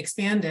enrich it,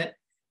 expand it.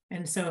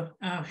 And so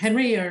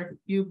Henry, are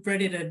you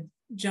ready to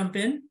jump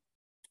in?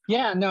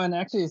 Yeah, no, and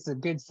actually it's a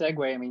good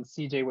segue. I mean,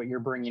 CJ, what you're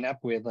bringing up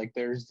with, like,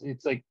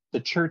 it's like the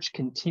church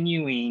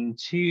continuing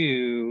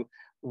to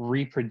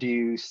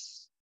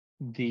reproduce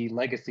the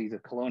legacies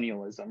of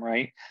colonialism,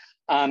 right?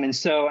 And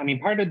so, I mean,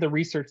 part of the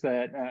research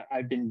that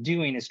I've been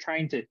doing is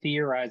trying to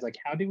theorize, like,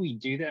 how do we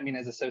do that? I mean,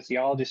 as a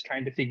sociologist,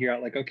 trying to figure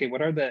out, like, okay,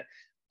 what are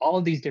all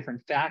of these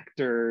different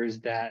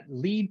factors that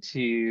lead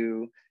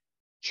to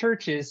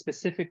churches,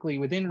 specifically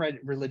within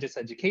religious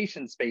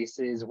education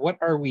spaces, what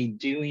are we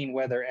doing,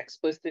 whether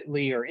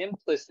explicitly or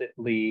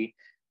implicitly,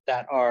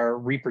 that are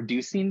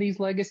reproducing these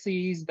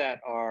legacies,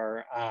 that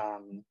are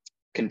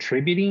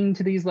contributing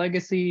to these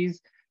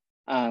legacies?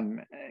 I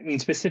mean,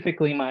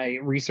 specifically, my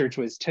research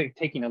was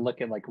taking a look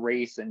at like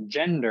race and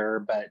gender,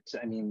 but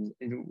I mean,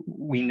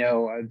 we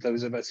know,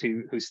 those of us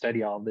who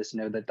study all of this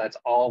know that that's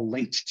all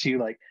linked to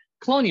like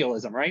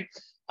colonialism, right?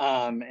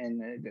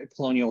 And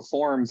colonial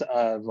forms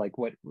of like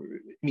what, I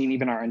mean,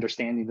 even our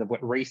understandings of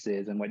what race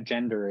is and what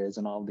gender is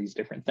and all of these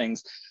different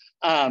things.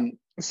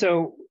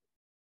 So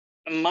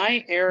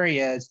my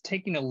area is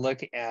taking a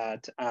look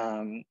at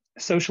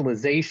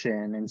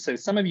socialization. And so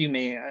some of you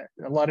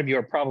a lot of you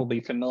are probably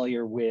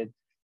familiar with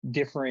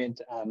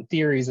different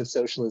theories of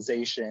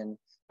socialization.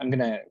 I'm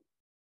gonna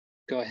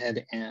go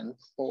ahead and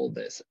pull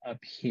this up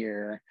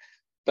here,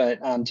 but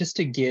just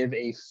to give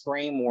a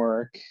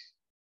framework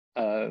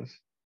of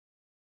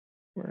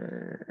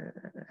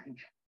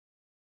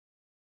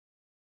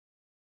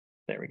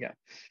there we go.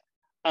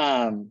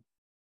 And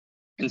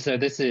so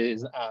this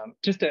is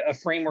just a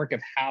framework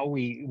of how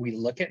we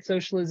look at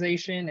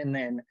socialization, and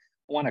then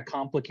want to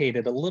complicate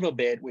it a little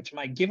bit, which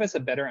might give us a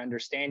better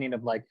understanding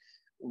of like,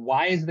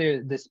 why is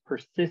there this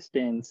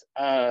persistence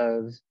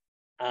of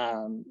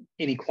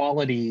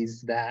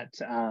inequalities that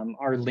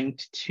are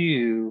linked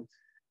to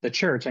the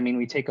church? I mean,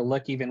 we take a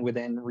look even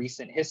within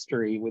recent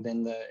history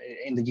in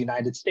the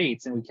United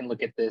States, and we can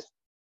look at this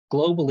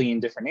globally in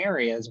different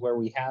areas where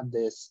we have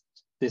this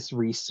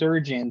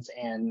resurgence,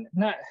 and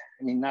not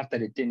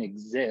that it didn't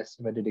exist,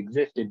 but it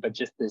existed, but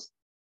just this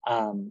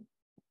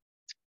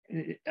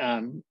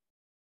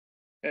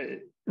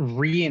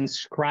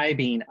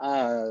reinscribing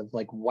of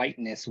like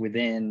whiteness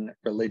within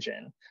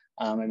religion.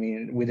 I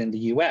mean, within the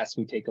US,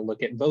 we take a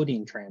look at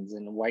voting trends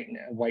and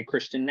white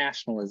Christian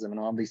nationalism and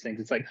all these things.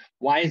 It's like,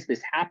 why is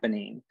this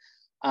happening?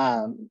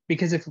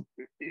 Because if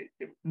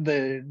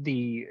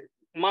the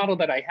model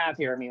that I have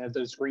here, I mean,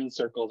 those green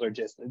circles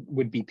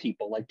would be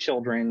people like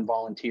children,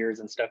 volunteers,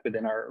 and stuff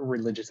within our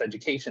religious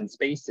education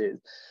spaces.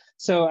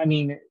 So, I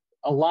mean,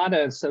 a lot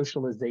of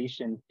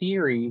socialization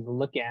theories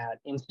look at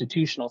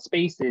institutional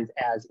spaces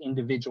as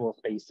individual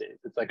spaces.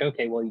 It's like,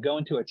 okay, well, you go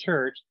into a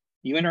church,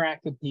 you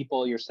interact with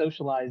people, you're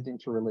socialized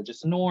into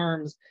religious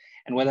norms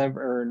and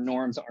whatever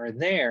norms are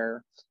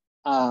there.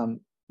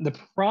 The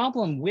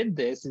problem with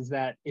this is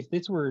that if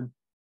this were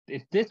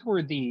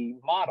the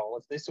model,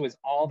 if this was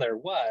all there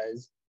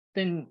was,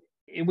 then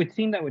it would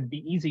seem that would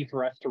be easy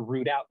for us to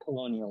root out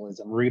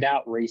colonialism, root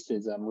out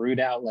racism, root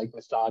out like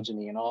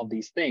misogyny and all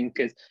these things,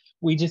 because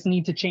we just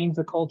need to change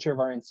the culture of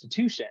our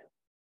institution,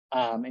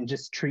 and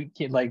just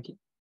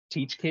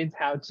teach kids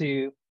how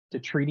to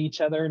treat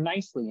each other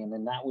nicely, and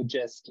then that would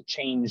just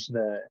change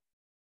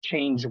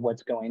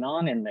what's going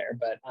on in there.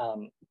 But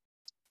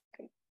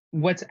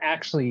what's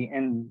actually,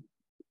 and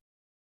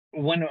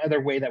one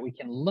other way that we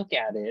can look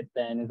at it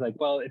then is like,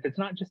 well, if it's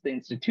not just the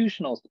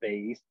institutional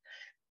space,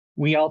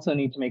 we also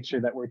need to make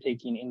sure that we're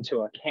taking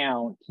into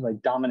account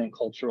like dominant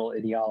cultural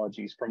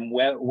ideologies from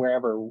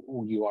wherever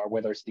you are,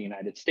 whether it's the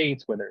United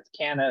States, whether it's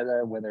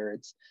Canada, whether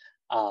it's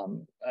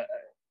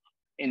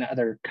in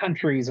other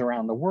countries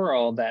around the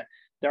world, that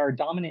there are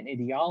dominant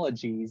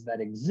ideologies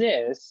that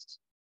exist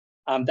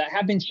that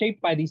have been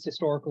shaped by these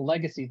historical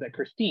legacies that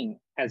Christine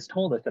has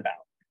told us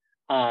about.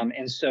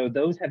 And so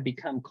those have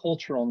become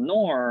cultural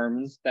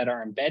norms that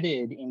are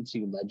embedded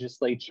into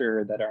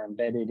legislature, that are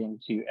embedded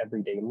into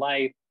everyday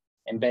life,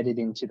 embedded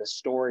into the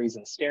stories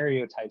and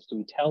stereotypes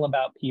we tell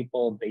about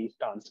people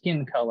based on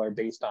skin color,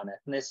 based on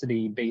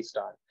ethnicity, based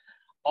on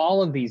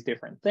all of these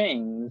different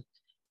things.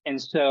 And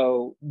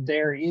so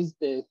there is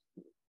this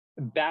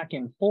back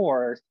and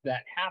forth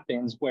that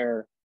happens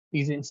where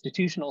these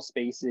institutional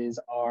spaces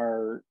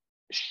are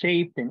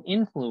shaped and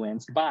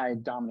influenced by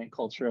dominant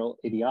cultural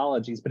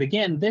ideologies. But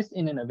again, this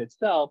in and of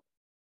itself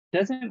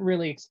doesn't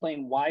really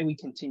explain why we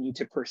continue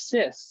to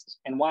persist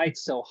and why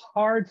it's so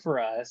hard for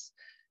us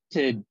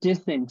to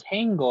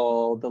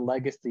disentangle the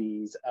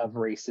legacies of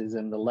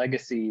racism, the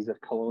legacies of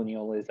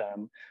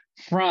colonialism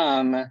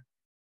from,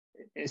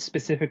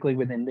 specifically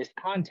within this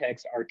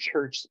context, our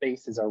church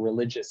spaces, our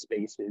religious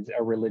spaces,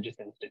 our religious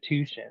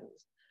institutions.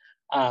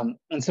 And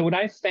so what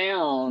I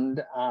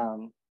found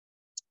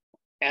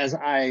as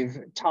I've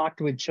talked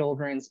with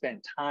children,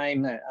 spent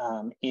time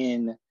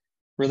in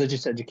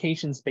religious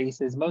education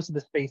spaces, most of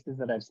the spaces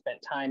that I've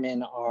spent time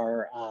in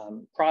are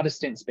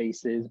Protestant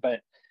spaces, but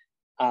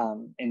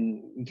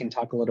and we can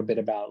talk a little bit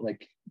about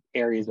like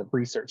areas of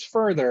research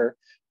further,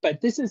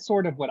 but this is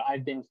sort of what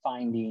I've been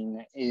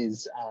finding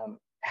is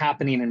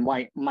happening and why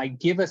it might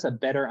give us a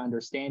better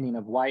understanding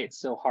of why it's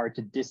so hard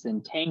to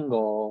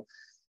disentangle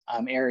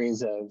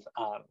areas of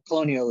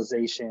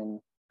colonialization,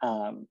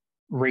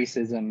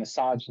 racism,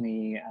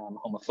 misogyny,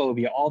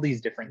 homophobia, all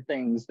these different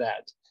things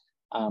that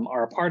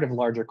are a part of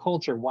larger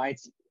culture, why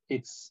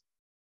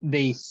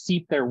they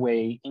seep their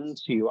way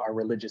into our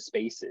religious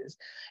spaces,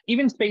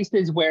 even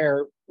spaces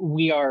where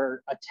we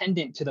are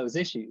attendant to those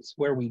issues,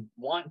 where we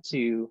want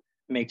to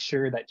make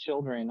sure that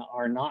children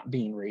are not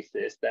being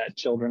racist, that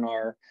children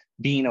are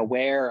being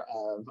aware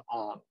of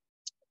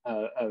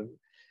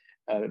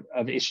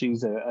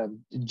issues of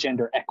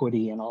gender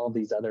equity and all of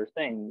these other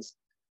things.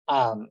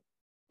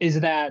 Is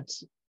that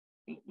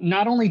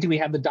not only do we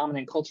have the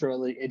dominant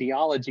cultural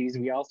ideologies,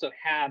 we also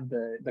have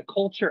the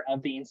culture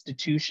of the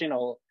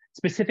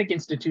specific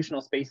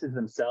institutional spaces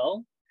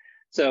themselves.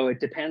 So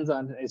it depends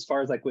on, as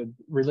far as like with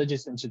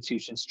religious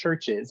institutions,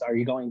 churches, are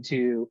you going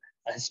to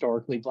a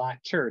historically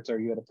Black church?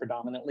 Are you at a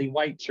predominantly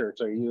white church?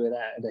 Are you at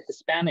a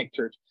Hispanic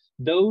church?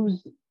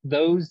 Those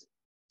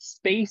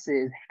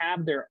spaces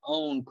have their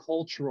own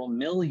cultural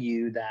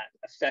milieu that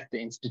affect the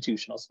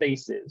institutional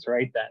spaces,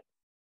 right? That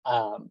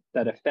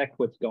affect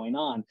what's going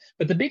on.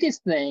 But the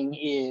biggest thing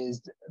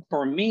is,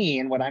 for me,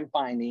 and what I'm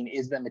finding,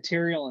 is the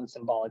material and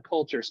symbolic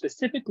culture,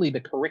 specifically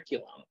the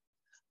curriculum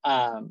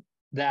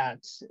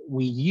that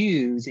we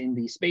use in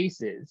these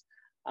spaces.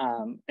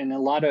 And a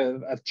lot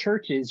of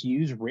churches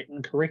use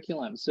written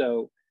curriculum.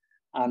 So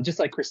just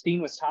like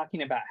Christine was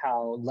talking about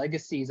how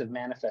legacies of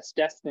manifest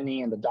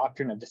destiny and the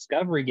doctrine of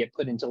discovery get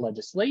put into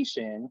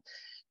legislation,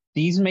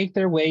 these make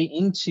their way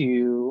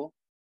into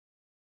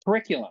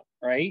curriculum,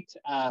 right?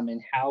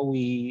 And how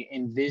we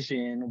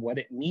envision what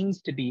it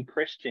means to be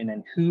Christian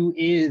and who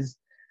is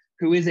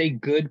a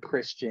good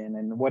Christian,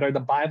 and what are the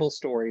Bible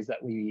stories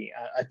that we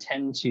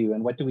attend to,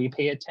 and what do we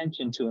pay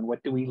attention to, and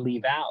what do we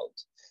leave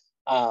out?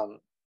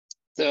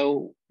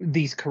 So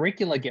these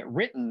curricula get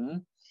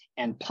written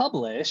and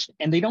published,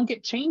 and they don't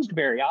get changed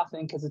very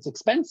often because it's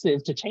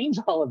expensive to change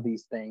all of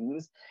these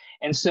things.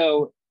 And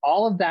so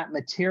all of that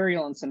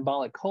material and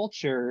symbolic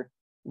culture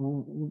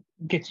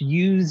gets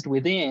used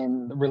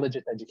within the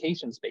religious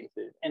education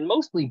spaces, and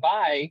mostly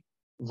by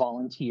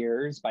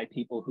volunteers, by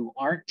people who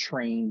aren't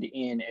trained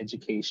in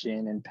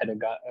education and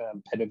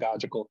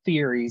pedagogical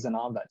theories and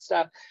all that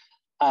stuff,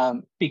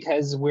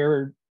 because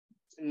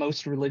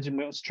most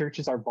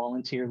churches are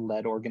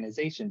volunteer-led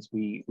organizations.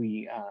 We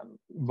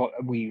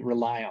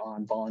rely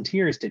on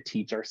volunteers to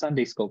teach our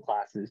Sunday school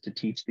classes, to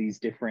teach these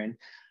different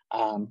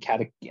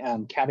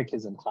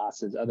catechism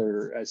classes,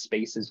 other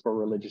spaces for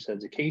religious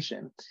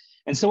education.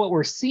 And so what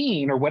we're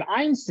seeing, or what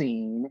I'm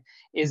seeing,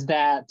 is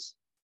that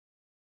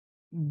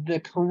the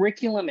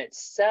curriculum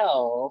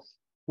itself,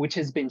 which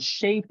has been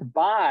shaped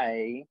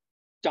by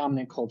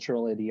dominant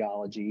cultural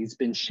ideologies,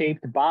 been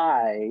shaped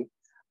by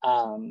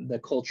the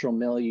cultural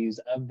milieus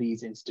of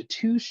these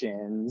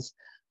institutions,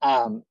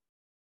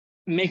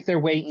 make their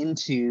way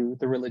into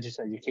the religious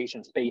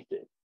education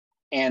spaces.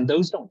 And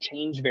those don't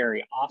change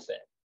very often.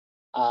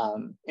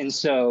 And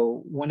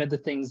so one of the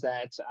things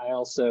that I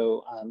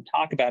also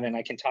talk about, and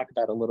I can talk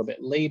about a little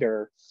bit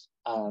later,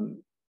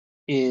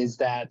 is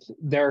that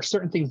there are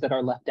certain things that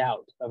are left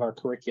out of our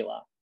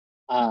curricula.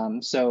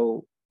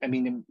 So, I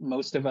mean,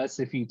 most of us,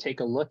 if you take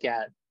a look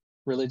at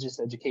religious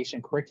education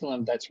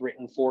curriculum that's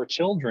written for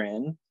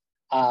children,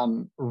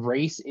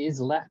 race is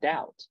left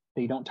out.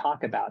 They don't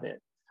talk about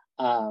it.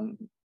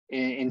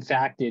 In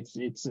fact,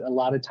 it's a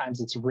lot of times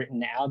it's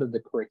written out of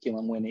the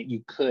curriculum when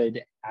you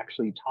could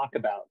actually talk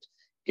about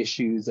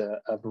issues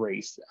of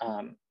race.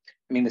 I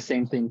mean, the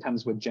same thing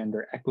comes with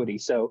gender equity.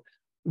 So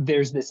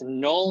there's this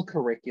null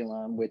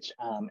curriculum, which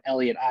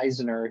Elliot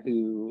Eisner,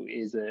 who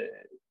is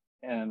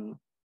in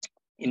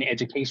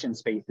education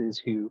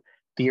spaces, who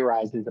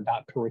theorizes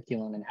about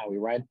curriculum and how we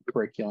write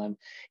curriculum,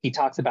 he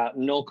talks about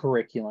null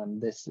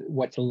curriculum,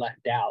 what's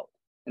left out.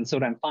 And so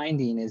what I'm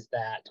finding is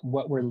that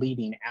what we're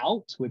leaving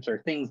out, which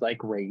are things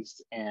like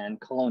race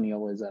and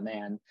colonialism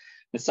and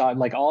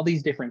like all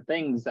these different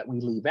things that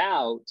we leave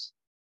out,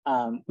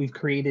 we've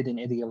created an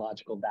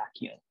ideological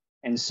vacuum.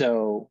 And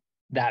so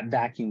that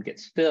vacuum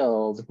gets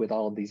filled with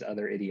all of these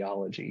other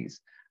ideologies.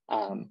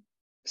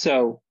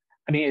 So,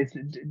 I mean,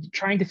 it's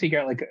trying to figure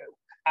out, like,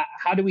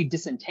 how do we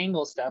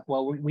disentangle stuff?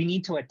 Well, we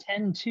need to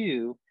attend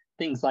to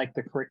things like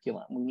the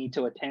curriculum. We need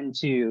to attend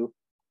to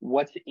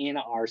what's in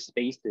our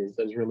spaces,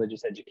 those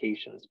religious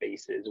education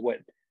spaces.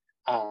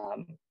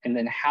 And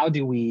then how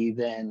do we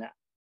then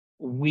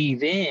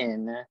weave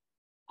in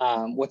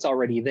what's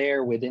already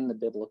there within the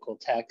biblical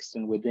text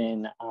and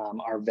within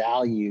our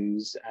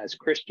values as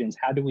Christians?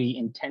 How do we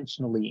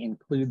intentionally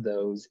include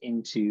those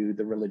into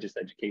the religious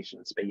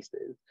education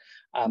spaces?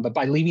 But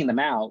by leaving them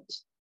out,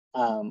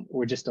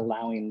 we're just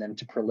allowing them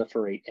to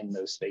proliferate in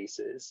those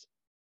spaces.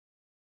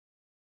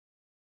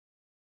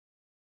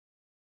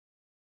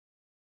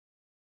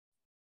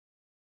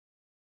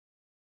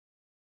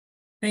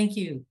 Thank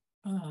you.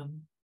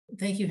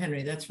 Thank you,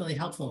 Henry. That's really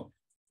helpful.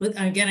 But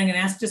again, I'm going to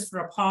ask just for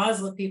a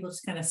pause, let people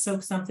just kind of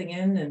soak something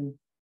in and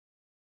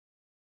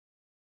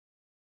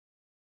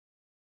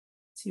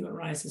see what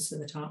rises to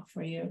the top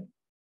for you.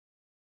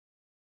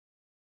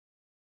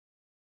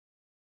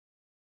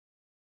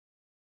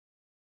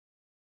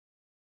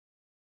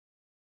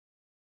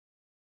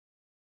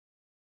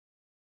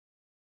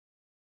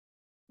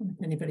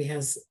 If anybody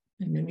has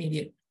an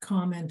immediate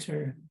comment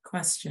or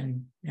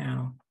question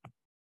now.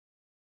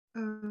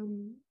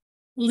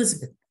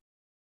 Elizabeth,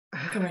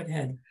 go right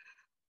ahead.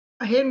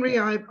 Henry,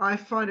 I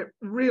find it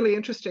really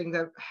interesting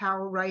that how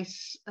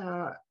race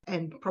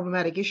and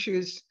problematic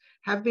issues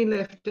have been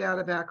left out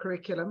of our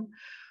curriculum.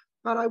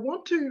 But I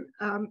want to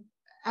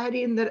add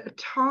in that at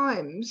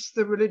times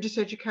the religious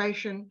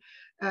education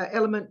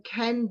element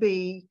can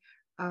be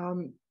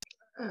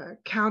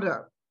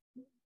counter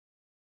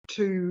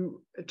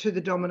to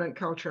the dominant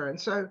culture. And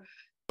so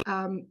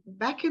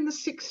back in the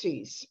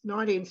 60s,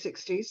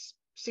 1960s,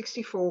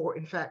 64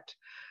 in fact,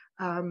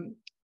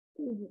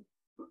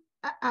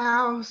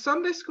 our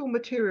Sunday school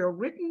material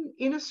written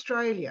in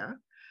Australia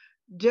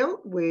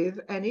dealt with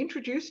and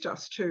introduced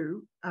us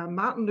to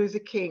Martin Luther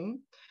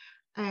King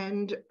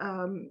and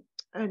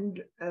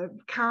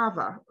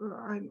Carver.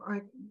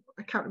 I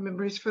can't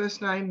remember his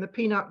first name, the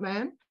Peanut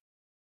Man.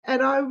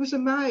 And I was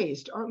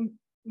amazed. You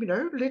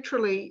know,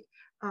 literally,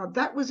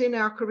 that was in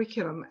our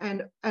curriculum,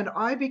 and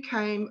I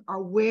became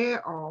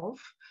aware of,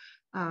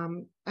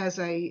 as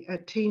a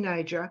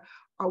teenager,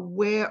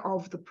 aware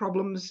of the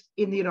problems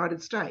in the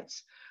United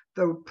States.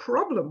 The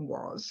problem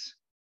was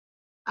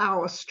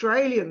our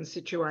Australian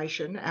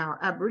situation, our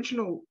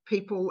Aboriginal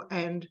people,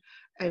 and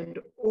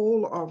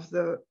all of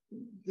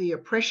the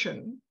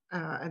oppression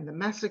and the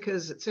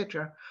massacres,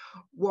 etc.,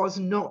 was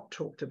not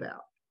talked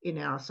about in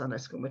our Sunday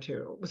school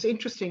material. It was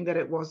interesting that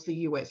it was the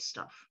US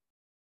stuff.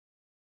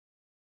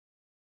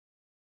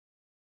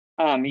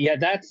 Yeah,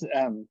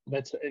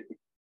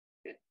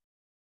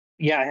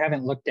 yeah, I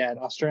haven't looked at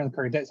Australian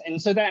curriculum,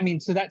 and so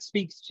that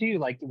speaks to,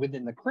 like,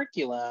 within the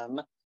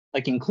curriculum,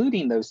 like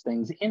including those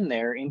things in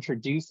there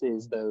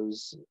introduces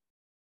those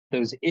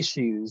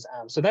issues.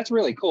 So that's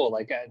really cool.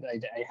 Like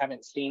I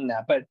haven't seen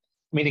that, but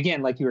I mean,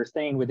 again, like you were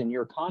saying, within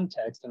your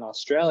context in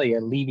Australia,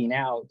 leaving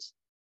out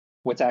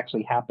what's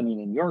actually happening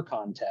in your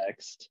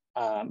context,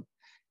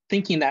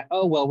 thinking that,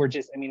 oh, well, we're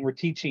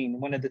teaching.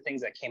 One of the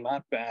things that came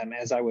up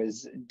as I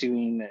was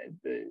doing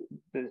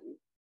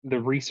the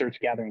research,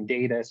 gathering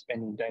data,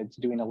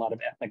 doing a lot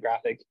of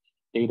ethnographic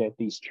data at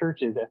these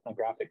churches,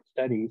 ethnographic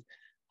studies.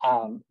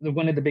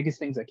 One of the biggest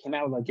things that came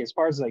out, like as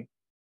far as like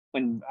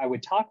when I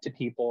would talk to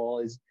people,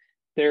 is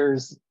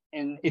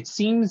and it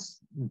seems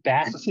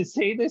bad to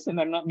say this, and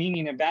I'm not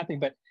meaning a bad thing,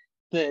 but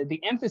the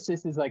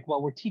emphasis is like,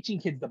 well, we're teaching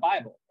kids the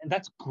Bible, and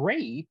that's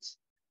great,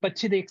 but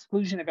to the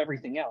exclusion of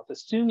everything else,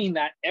 assuming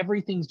that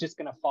everything's just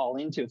going to fall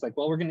into, it's like,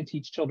 well, we're going to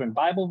teach children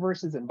Bible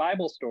verses and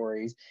Bible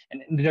stories,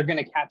 and they're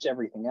going to catch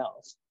everything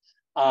else.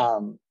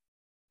 And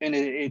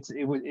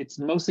it's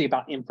mostly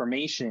about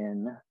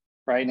information,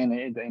 right?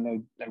 And I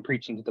know I'm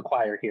preaching to the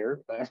choir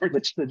here,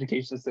 Religious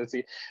Education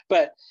Associate,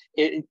 but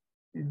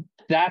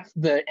that's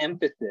the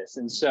emphasis.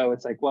 And so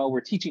it's like, well, we're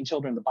teaching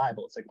children the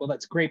Bible. It's like, well,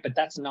 that's great, but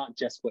that's not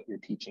just what you're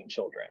teaching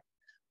children.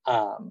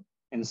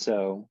 And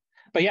so,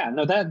 but yeah,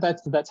 no,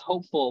 that's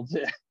hopeful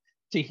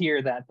to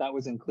hear that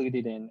was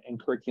included in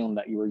curriculum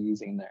that you were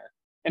using there.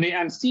 And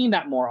I'm seeing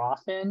that more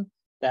often,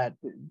 that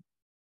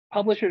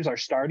publishers are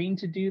starting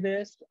to do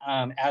this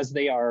as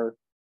they are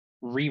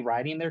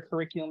rewriting their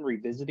curriculum,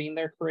 revisiting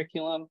their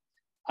curriculum.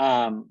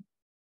 And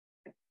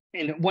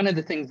one of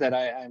the things that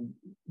I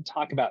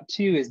talk about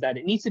too is that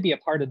it needs to be a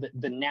part of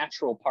the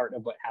natural part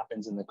of what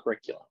happens in the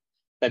curriculum.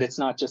 That it's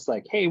not just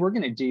like, hey, we're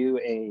going to do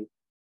a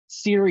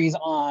series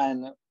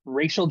on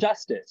racial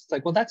justice. It's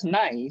like, well, that's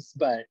nice,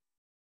 but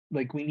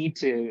like it needs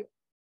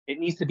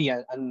to be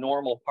a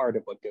normal part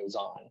of what goes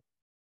on.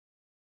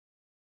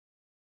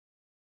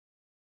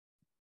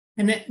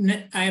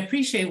 And I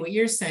appreciate what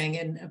you're saying,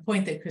 and a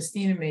point that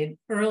Christina made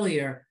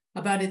earlier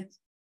about it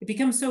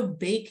becomes so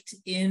baked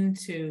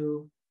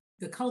into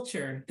the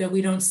culture that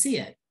we don't see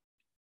it.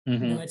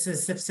 Mm-hmm. You know, it's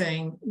as if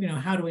saying, you know,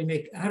 how do we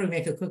make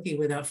a cookie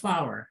without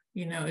flour?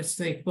 You know, it's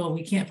like, well,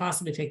 we can't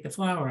possibly take the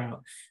flour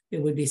out.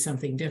 It would be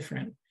something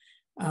different.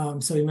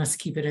 So we must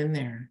keep it in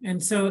there.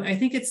 And so I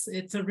think it's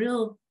a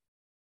real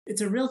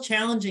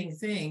challenging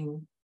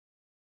thing,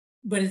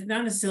 but it's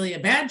not necessarily a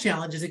bad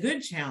challenge, it's a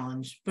good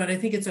challenge. But I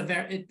think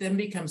it then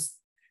becomes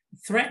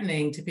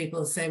threatening to people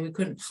to say we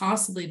couldn't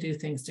possibly do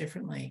things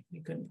differently. We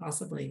couldn't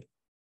possibly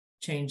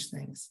change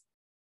things.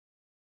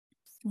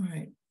 All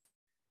right.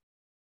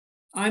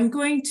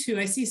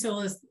 I see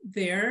Sola's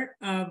there,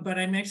 but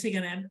I'm actually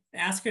going to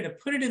ask her to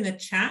put it in the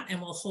chat, and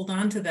we'll hold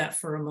on to that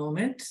for a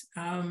moment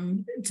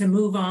to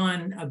move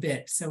on a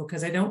bit. So,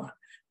 because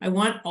I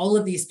want all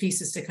of these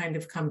pieces to kind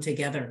of come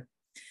together.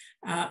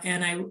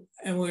 And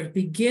we're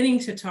beginning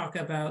to talk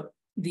about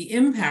the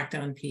impact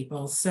on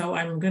people. So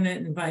I'm going to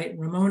invite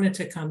Ramona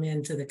to come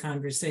into the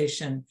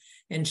conversation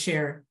and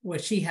share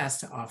what she has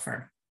to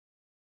offer.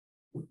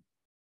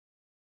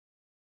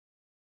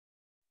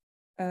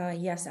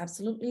 Yes,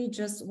 absolutely.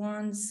 Just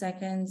 1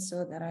 second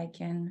so that I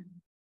can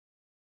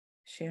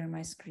share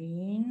my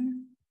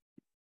screen.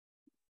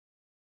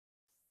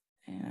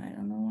 And I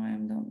don't know why I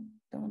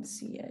don't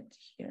see it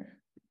here.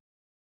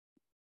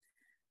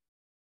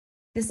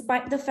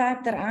 Despite the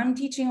fact that I'm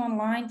teaching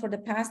online for the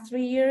past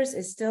 3 years,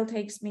 it still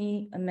takes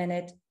me a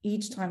minute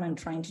each time I'm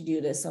trying to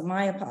do this. So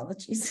my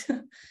apologies.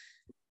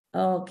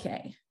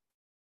 Okay.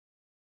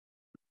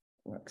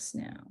 Works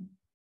now.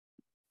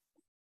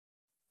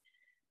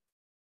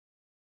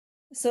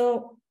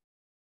 So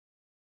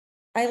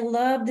I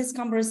love these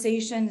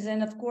conversations,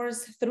 and of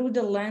course, through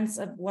the lens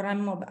of what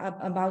I'm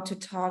about to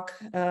talk,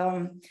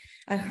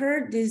 I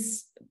heard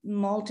these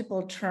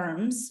multiple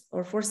terms,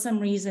 or for some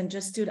reason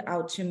just stood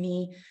out to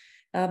me,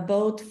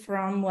 both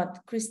from what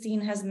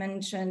Christine has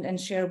mentioned and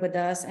shared with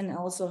us, and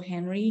also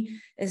Henry,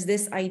 is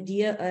this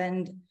idea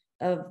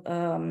of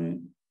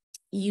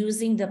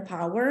using the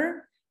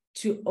power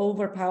to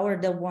overpower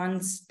the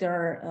ones that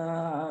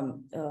are,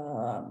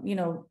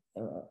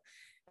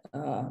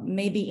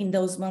 maybe in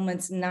those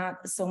moments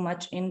not so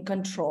much in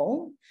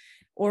control,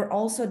 or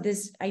also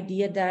this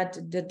idea that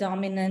the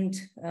dominant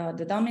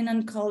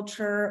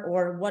culture,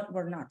 or what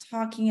we're not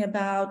talking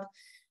about.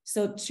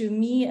 So to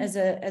me, as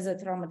a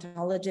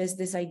traumatologist,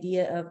 this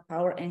idea of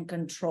power and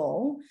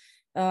control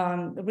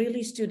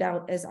really stood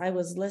out as I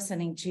was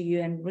listening to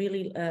you, and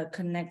really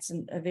connects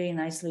very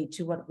nicely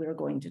to what we're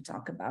going to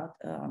talk about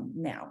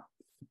now.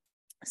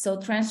 So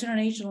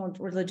transgenerational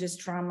religious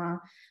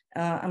trauma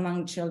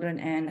among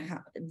children, and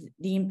how,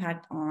 the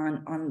impact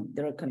on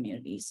their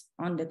communities,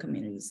 on the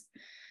communities.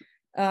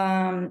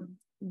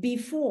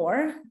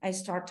 Before I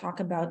start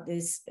talking about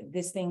these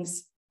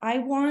things, I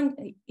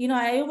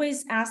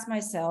always ask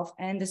myself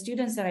and the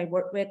students that I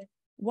work with,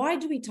 why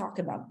do we talk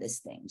about these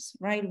things,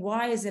 right?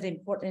 Why is it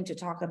important to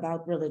talk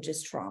about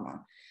religious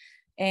trauma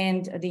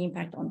and the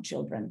impact on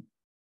children?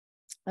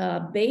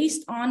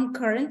 Based on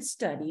current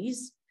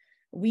studies,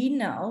 we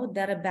know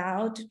that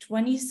about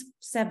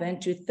 27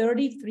 to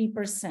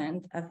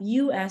 33% of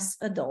US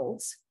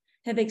adults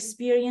have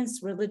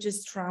experienced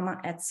religious trauma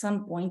at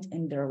some point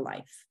in their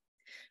life,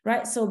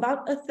 right? So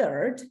about a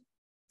third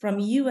from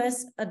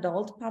US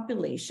adult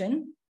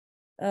population,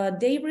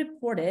 they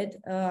reported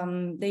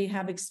they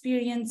have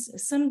experienced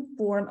some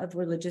form of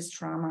religious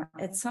trauma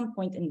at some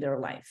point in their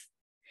life.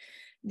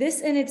 This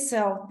in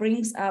itself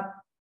brings up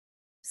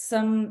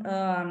some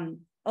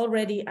we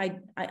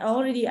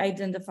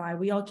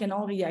all can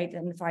already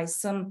identify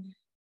some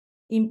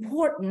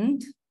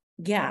important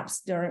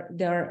gaps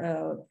that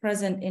are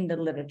present in the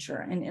literature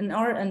and in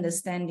our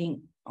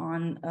understanding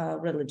on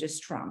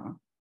religious trauma.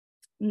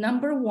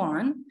 Number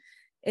one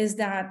is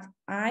that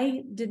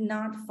I did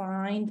not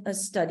find a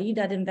study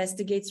that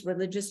investigates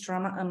religious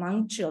trauma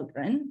among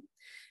children.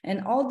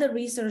 And all the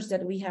research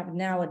that we have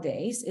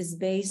nowadays is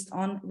based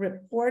on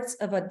reports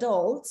of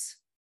adults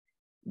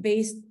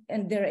based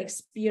on their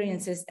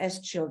experiences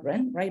as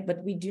children, right?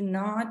 But we do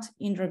not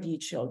interview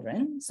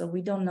children, so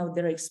we don't know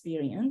their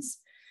experience.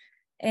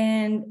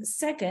 And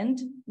second,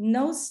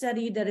 no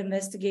study that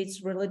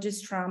investigates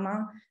religious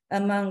trauma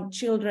among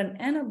children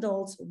and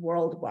adults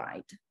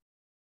worldwide,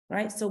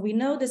 right? So we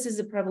know this is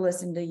a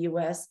prevalence in the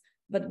US,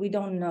 but we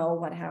don't know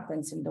what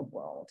happens in the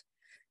world.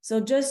 So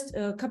just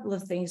a couple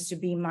of things to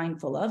be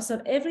mindful of.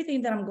 So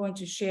everything that I'm going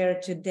to share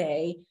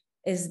today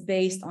is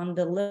based on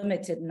the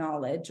limited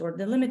knowledge or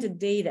the limited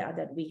data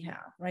that we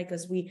have, right?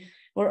 Because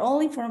we're all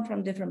informed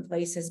from different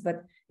places,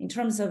 but in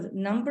terms of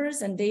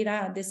numbers and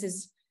data, this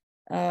is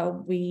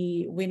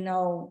we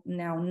know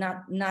now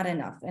not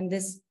enough. And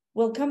this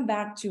will come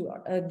back to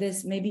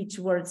this maybe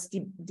towards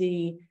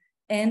the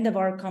end of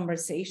our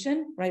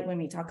conversation, right? When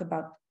we talk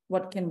about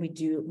what can we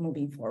do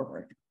moving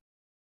forward.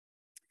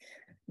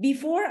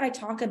 Before I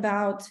talk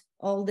about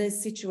all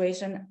this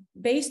situation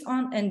based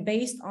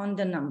on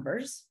the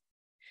numbers,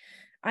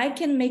 I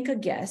can make a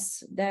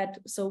guess that,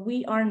 so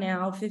we are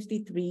now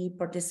 53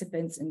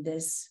 participants in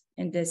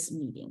this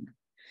meeting.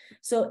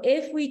 So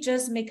if we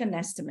just make an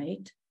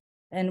estimate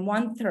and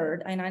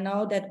 1/3, and I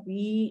know that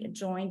we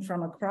joined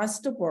from across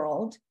the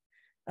world,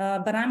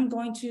 but I'm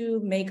going to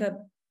make a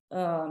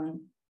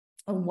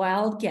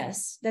wild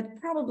guess that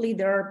probably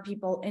there are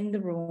people in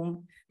the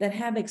room that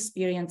have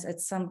experienced at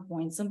some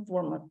point some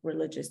form of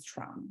religious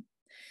trauma.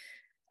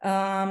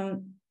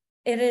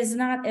 It is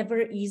not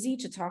ever easy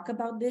to talk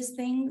about these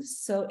things.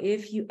 So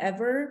if you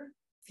ever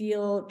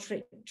feel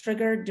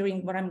triggered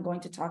during what I'm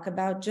going to talk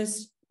about,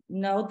 just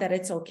know that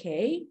it's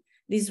okay.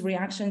 These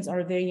reactions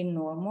are very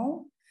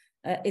normal.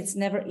 It's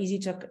never easy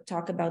to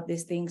talk about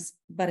these things,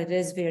 but it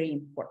is very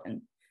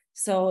important.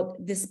 So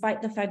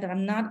despite the fact that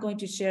I'm not going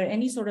to share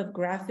any sort of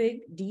graphic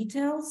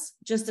details,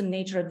 just the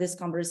nature of this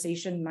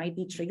conversation might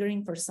be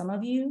triggering for some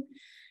of you.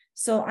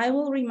 So I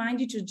will remind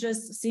you to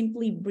just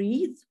simply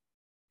breathe.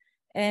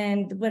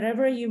 And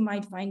wherever you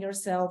might find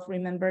yourself,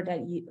 remember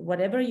that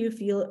whatever you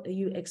feel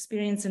you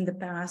experienced in the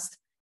past,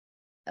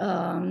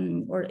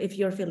 or if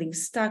you're feeling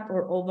stuck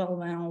or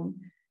overwhelmed,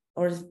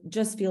 or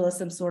just feel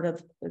some sort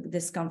of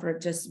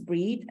discomfort, just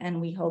breathe.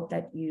 And we hope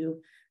that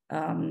you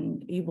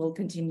will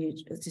continue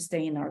to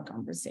stay in our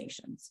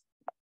conversations.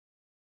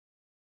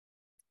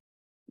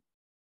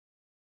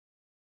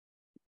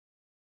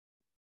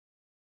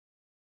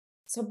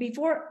 So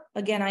before,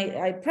 again,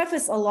 I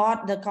preface a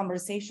lot the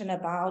conversation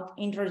about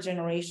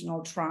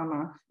intergenerational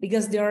trauma,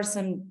 because there are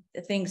some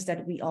things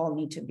that we all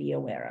need to be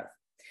aware of.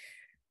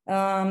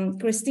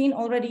 Christine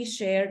already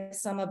shared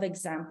some of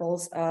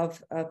examples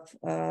of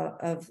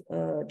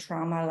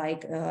trauma,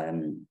 like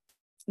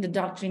the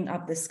doctrine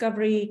of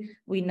discovery.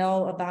 We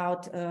know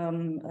about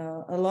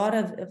a lot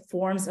of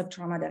forms of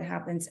trauma that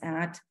happens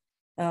at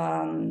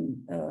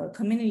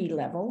community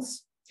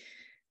levels.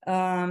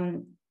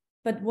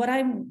 But what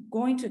I'm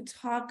going to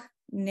talk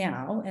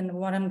now, and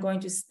what I'm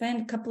going to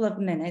spend a couple of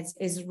minutes,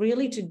 is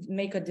really to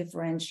make a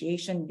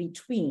differentiation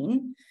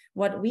between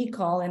what we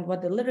call and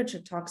what the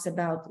literature talks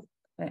about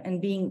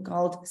and being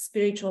called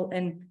spiritual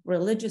and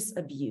religious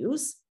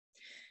abuse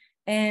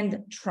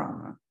and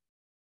trauma.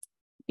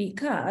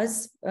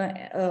 Because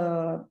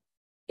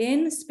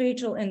in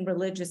spiritual and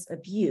religious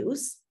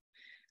abuse,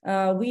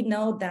 we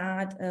know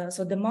that,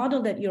 so the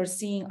model that you're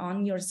seeing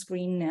on your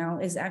screen now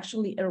is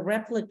actually a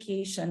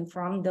replication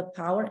from the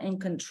power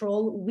and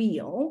control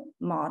wheel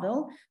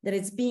model that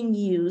is being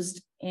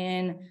used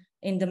in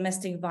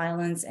domestic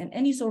violence and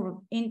any sort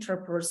of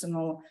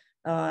interpersonal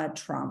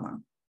trauma.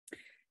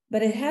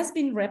 But it has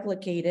been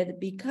replicated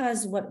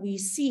because what we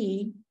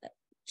see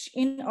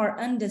in our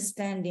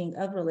understanding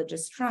of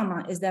religious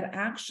trauma is that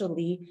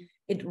actually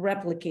it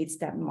replicates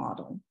that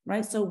model,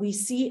 right? So we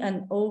see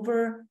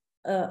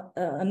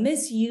a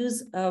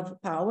misuse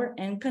of power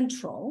and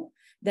control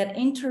that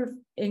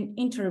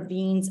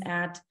intervenes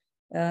at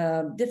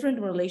different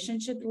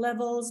relationship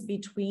levels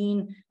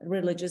between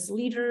religious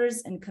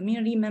leaders and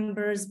community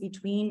members,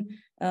 between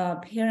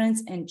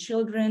parents and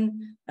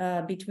children,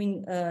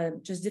 between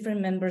just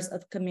different members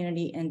of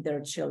community and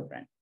their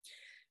children.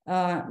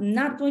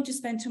 Not going to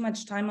spend too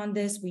much time on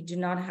this, we do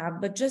not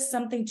have, but just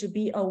something to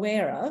be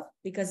aware of,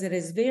 because it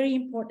is very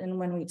important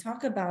when we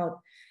talk about,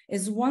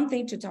 is one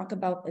thing to talk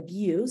about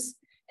abuse,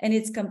 and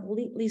it's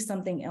completely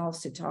something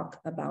else to talk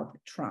about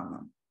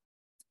trauma.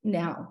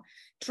 Now,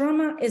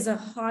 trauma is a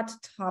hot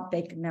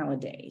topic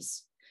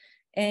nowadays,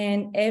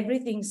 and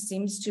everything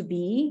seems to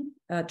be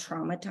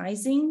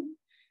traumatizing.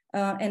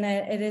 And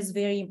it is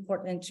very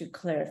important to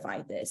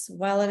clarify this.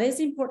 While it is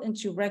important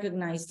to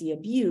recognize the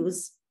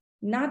abuse,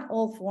 not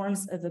all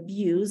forms of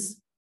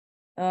abuse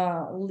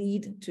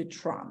lead to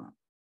trauma,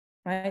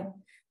 right?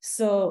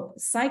 So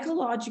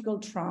psychological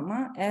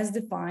trauma, as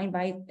defined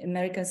by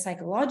American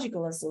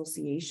Psychological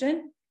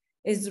Association,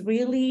 is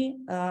really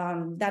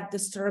that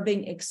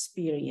disturbing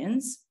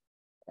experience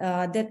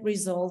that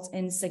results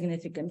in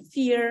significant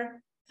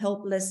fear,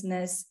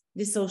 helplessness,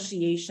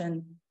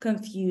 dissociation,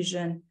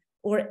 confusion,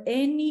 or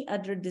any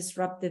other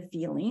disruptive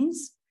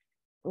feelings,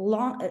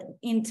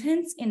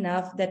 intense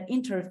enough that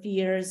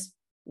interferes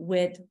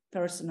with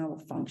personal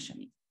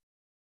functioning.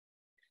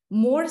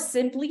 More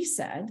simply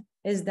said,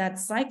 is that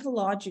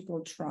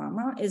psychological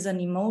trauma is an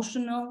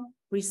emotional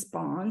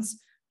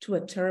response to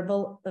a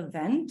terrible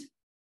event.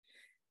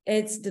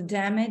 It's the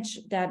damage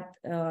that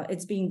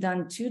it's being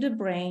done to the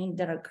brain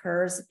that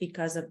occurs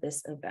because of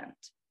this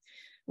event.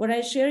 What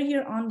I share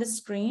here on the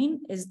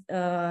screen is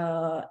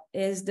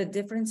the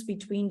difference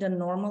between the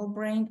normal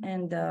brain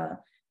and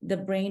the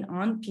brain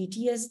on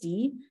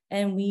PTSD,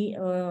 and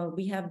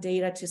we have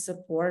data to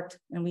support,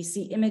 and we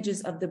see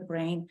images of the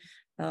brain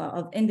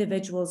of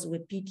individuals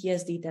with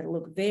PTSD that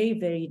look very,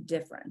 very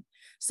different.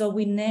 So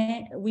we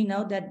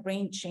know that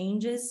brain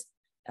changes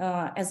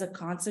as a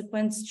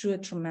consequence to a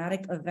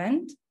traumatic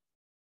event.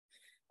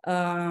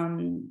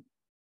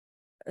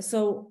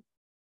 So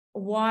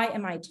why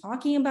am I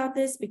talking about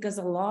this? Because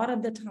a lot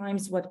of the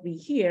times what we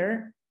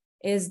hear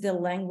is the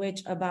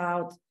language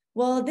about,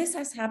 well, this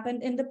has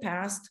happened in the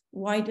past.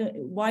 Why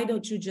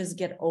don't you just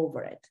get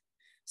over it?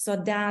 So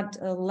that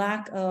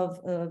lack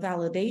of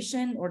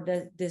validation or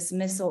the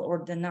dismissal or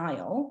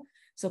denial.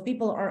 So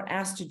people are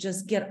asked to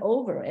just get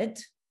over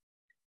it.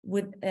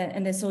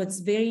 And so it's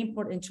very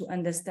important to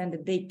understand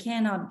that they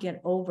cannot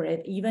get over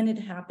it, even it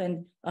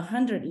happened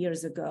 100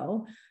 years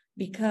ago,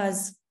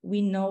 because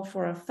we know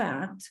for a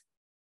fact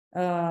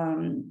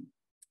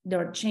there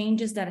are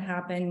changes that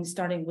happen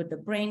starting with the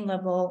brain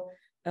level,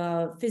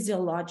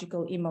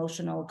 physiological,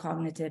 emotional,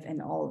 cognitive,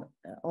 and all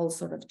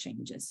sort of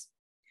changes.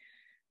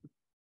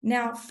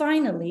 Now,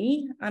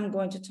 finally, I'm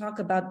going to talk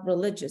about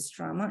religious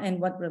trauma and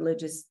what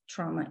religious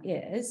trauma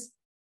is.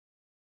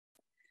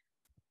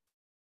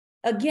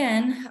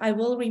 Again, I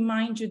will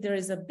remind you there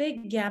is a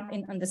big gap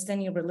in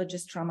understanding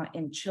religious trauma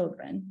in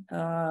children.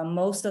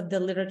 Most of the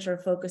literature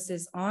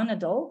focuses on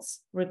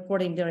adults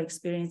reporting their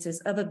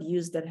experiences of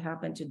abuse that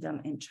happened to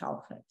them in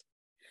childhood.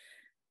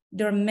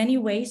 There are many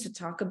ways to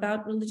talk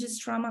about religious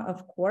trauma,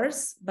 of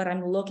course, but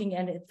I'm looking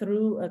at it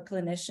through a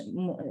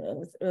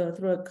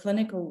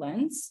clinical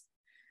lens.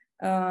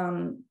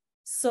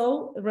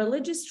 So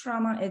religious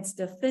trauma, it's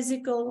the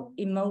physical,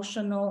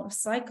 emotional,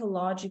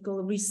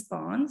 psychological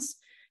response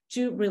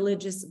to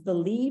religious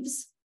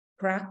beliefs,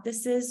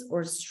 practices,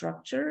 or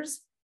structures,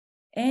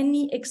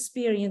 any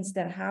experience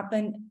that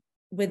happened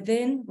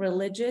within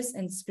religious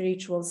and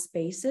spiritual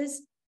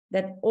spaces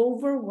that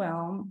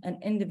overwhelm an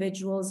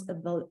individual's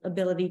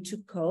ability to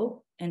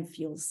cope and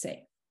feel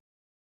safe,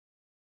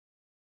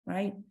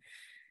 right?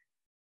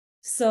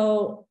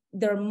 So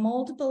there are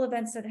multiple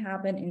events that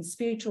happen in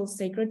spiritual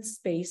sacred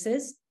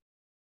spaces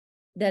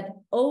that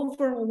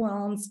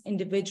overwhelms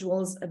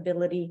individuals'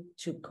 ability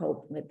to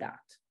cope with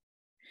that.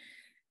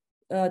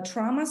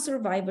 Trauma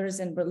survivors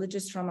and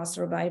religious trauma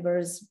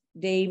survivors,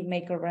 they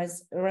make a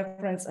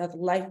reference of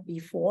life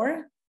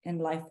before and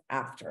life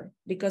after,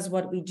 because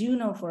what we do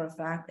know for a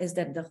fact is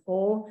that the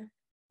whole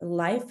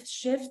life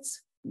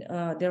shifts,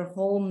 their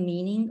whole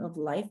meaning of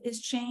life is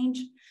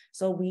changed.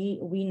 So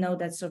we know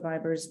that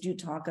survivors do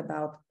talk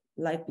about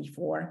life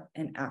before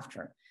and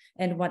after.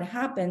 And what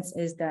happens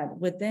is that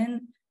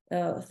within,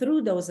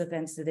 through those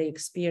events that they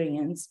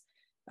experience,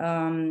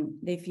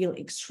 they feel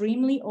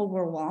extremely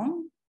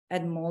overwhelmed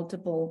at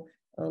multiple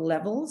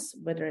levels,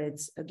 whether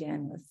it's,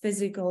 again,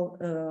 physical,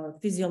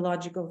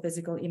 physiological,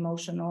 physical,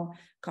 emotional,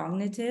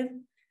 cognitive.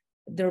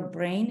 Their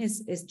brain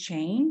is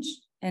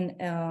changed, and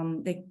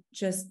they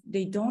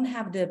don't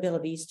have the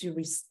abilities to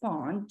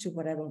respond to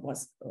whatever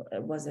was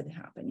it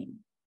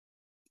happening.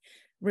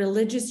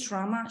 Religious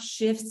trauma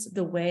shifts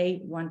the way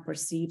one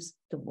perceives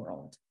the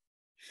world.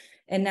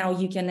 And now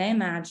you can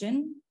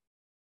imagine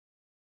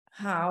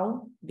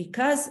how,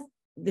 because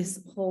this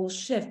whole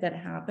shift that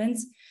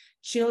happens,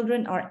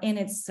 children are in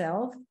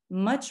itself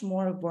much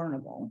more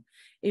vulnerable.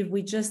 If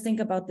we just think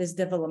about this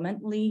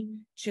developmentally,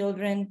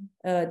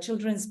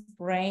 children's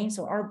brain,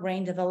 so our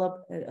brain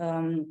develop,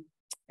 the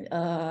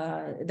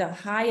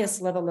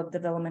highest level of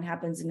development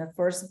happens in the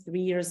first 3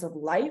 years of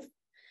life.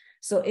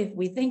 So if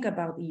we think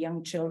about the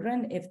young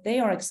children, if they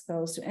are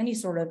exposed to any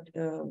sort of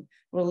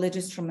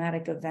religious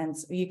traumatic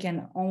events, you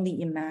can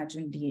only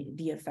imagine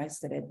the effects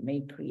that it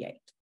may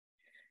create.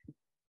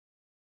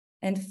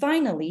 And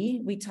finally,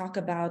 we talk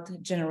about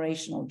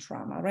generational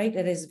trauma, right?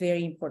 It is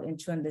very important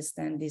to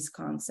understand these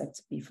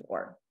concepts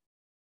before.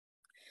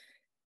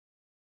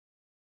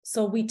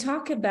 So we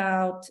talk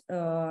about,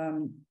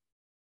 the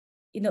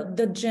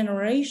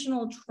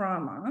generational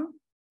trauma.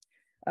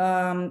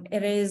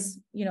 It is,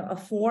 a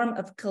form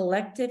of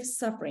collective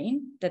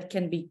suffering that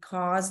can be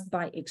caused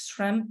by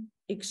extreme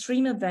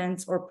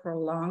events or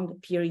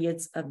prolonged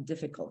periods of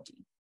difficulty.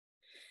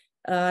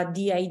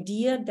 The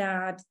idea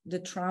that the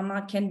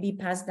trauma can be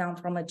passed down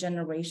from a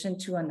generation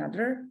to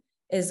another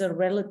is a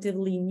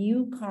relatively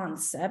new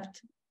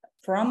concept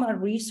from a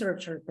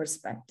researcher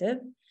perspective.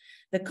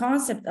 The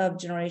concept of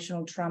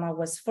generational trauma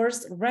was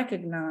first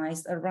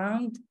recognized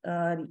around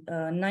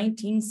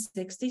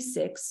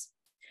 1966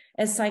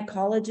 as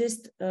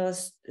psychologists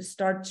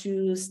start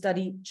to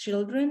study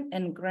children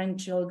and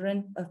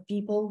grandchildren of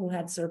people who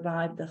had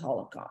survived the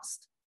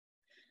Holocaust.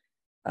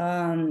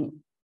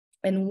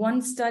 And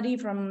one study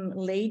from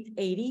late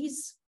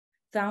 80s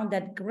found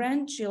that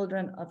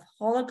grandchildren of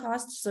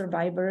Holocaust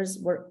survivors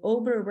were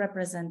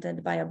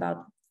overrepresented by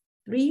about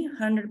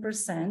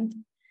 300%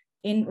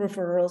 in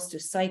referrals to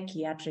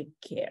psychiatric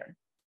care.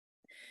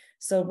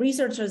 So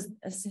researchers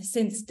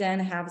since then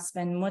have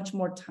spent much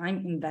more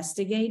time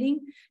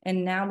investigating,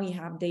 and now we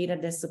have data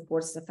that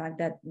supports the fact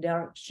that there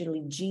are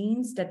actually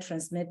genes that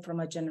transmit from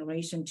a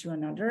generation to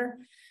another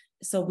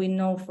so we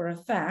know for a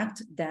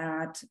fact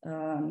that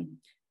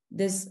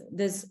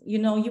this, you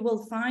know, you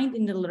will find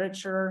in the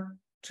literature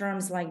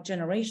terms like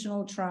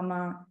generational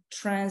trauma,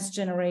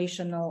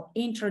 transgenerational,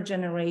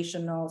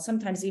 intergenerational,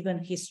 sometimes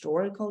even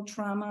historical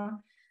trauma,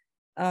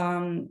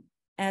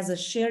 as a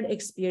shared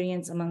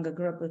experience among a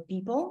group of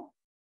people.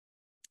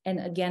 And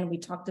again, we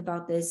talked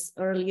about this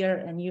earlier,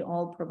 and you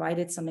all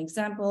provided some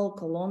example: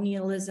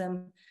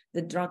 colonialism,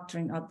 the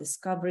doctrine of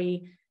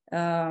discovery,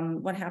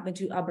 what happened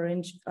to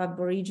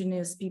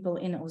Aborigines people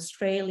in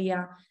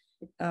Australia,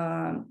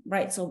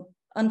 right? So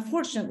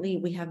unfortunately,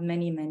 we have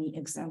many, many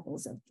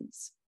examples of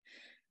these.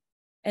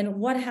 And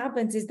what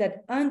happens is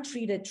that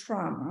untreated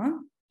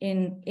trauma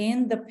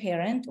in the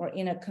parent or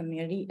in a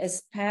community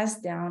is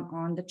passed down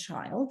on the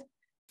child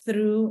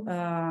through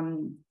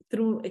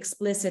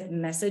explicit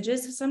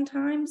messages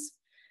sometimes,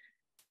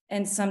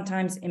 and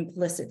sometimes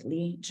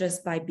implicitly,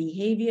 just by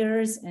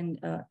behaviors and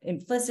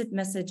implicit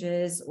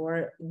messages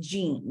or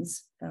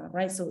genes,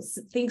 right? So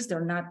things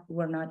we're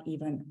not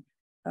even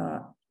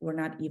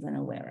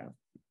aware of.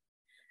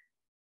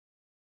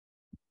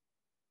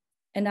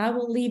 And I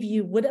will leave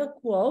you with a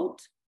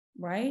quote,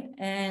 right?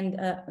 And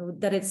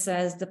that it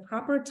says, the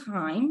proper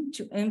time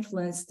to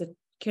influence the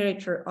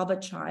character of a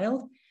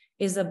child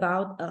is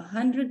about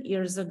 100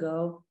 years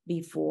ago,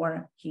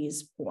 before he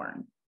is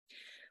born.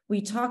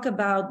 We talk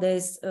about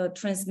this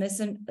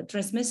transmission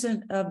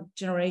of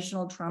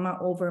generational trauma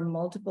over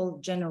multiple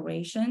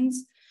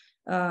generations,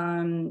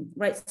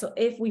 right? So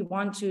if we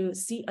want to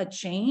see a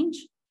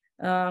change,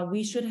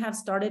 we should have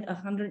started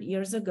 100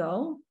 years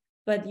ago.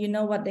 But you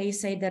know what they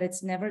say, that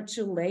it's never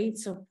too late.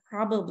 So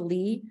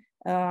probably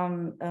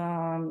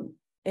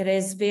it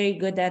is very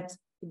good that,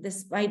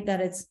 despite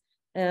that it's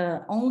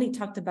only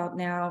talked about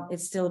now,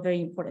 it's still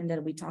very important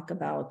that we talk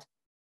about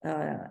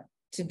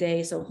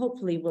today. So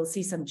hopefully we'll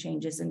see some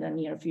changes in the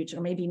near future,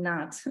 maybe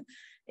not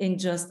in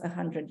just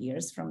 100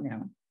 years from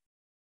now.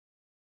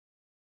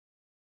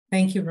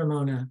 Thank you,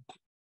 Ramona.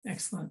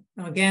 Excellent.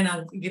 Now, again,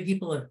 I'll give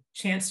people a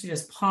chance to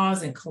just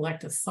pause and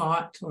collect a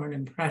thought or an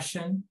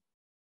impression.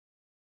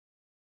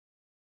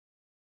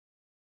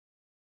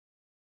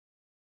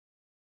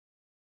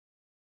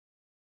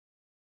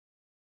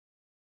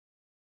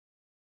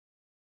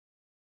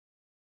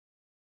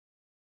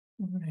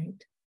 All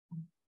right.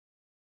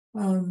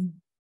 And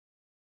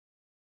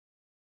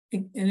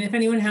if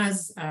anyone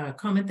has a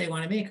comment they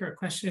want to make or a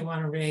question they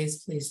want to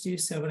raise, please do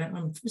so. But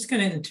I'm just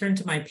going to turn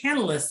to my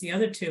panelists, the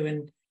other two,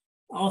 and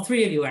all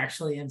three of you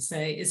actually, and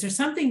say, is there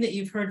something that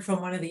you've heard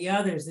from one of the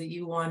others that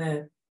you want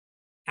to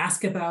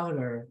ask about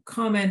or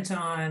comment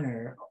on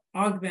or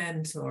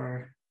augment?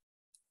 Or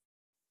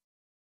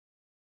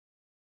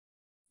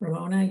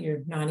Ramona,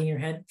 you're nodding your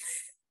head.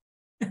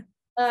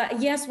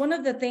 Yes, one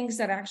of the things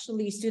that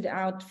actually stood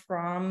out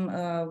from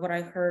what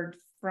I heard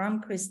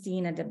from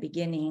Christine at the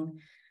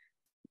beginning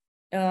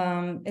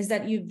is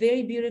that you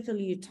very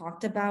beautifully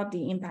talked about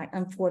the impact,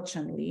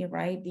 unfortunately,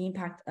 right? The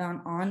impact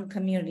on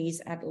communities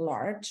at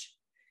large.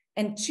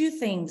 And two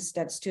things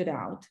that stood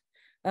out.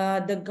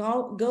 The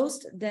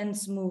ghost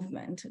dance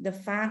movement, the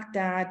fact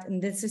that,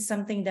 and this is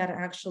something that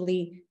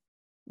actually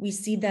we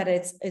see that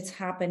it's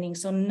happening.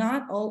 So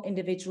not all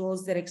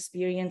individuals that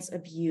experience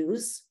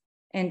abuse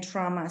and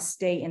trauma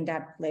stay in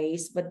that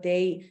place, but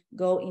they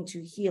go into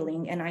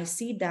healing. And I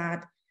see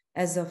that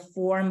as a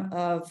form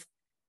of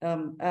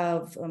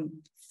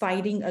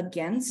fighting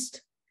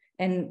against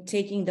and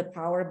taking the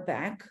power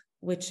back,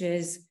 which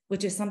is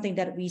something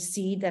that we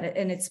see that,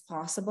 and it's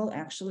possible,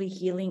 actually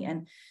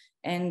healing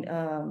and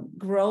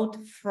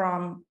growth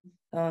from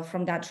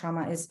that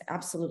trauma is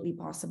absolutely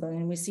possible.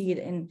 And we see it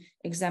in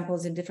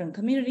examples in different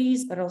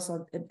communities, but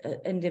also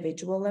at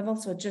individual level.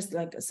 So just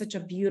like such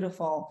a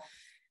beautiful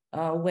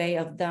way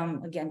of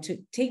them, again, to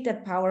take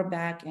that power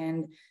back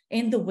and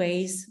in the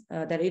ways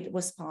that it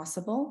was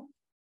possible.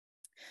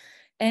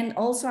 And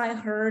also I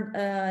heard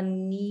a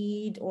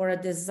need or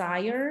a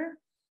desire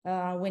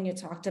when you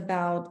talked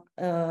about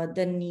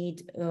the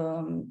need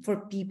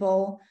for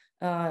people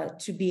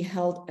to be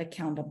held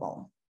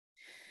accountable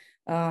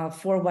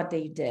for what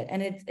they did.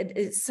 And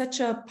it's such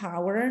a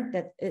power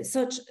that it's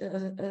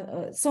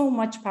so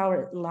much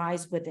power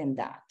lies within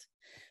that.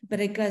 But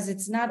because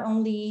it's not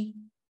only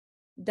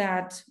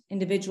that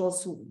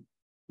individuals who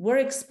were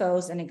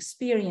exposed and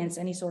experienced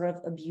any sort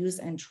of abuse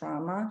and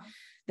trauma,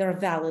 they're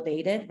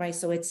validated, right?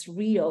 So it's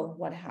real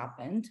what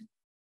happened.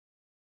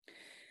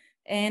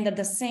 And at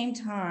the same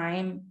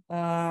time,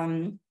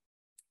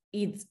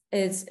 it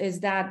is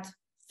that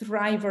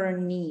thriver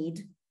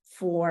need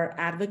for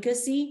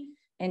advocacy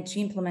and to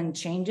implement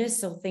changes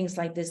so things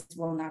like this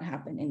will not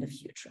happen in the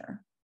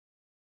future.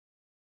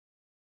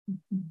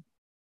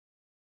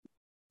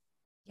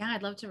 Yeah,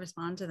 I'd love to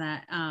respond to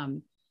that.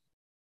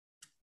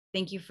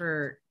 Thank you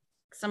for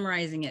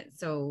summarizing it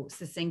so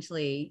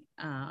succinctly.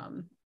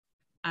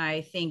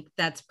 I think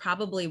that's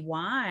probably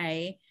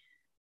why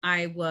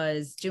I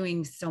was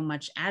doing so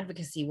much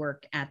advocacy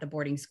work at the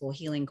Boarding School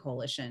Healing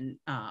Coalition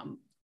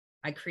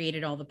I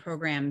created all the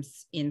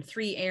programs in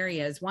 3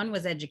 areas. One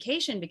was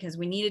education, because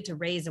we needed to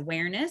raise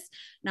awareness,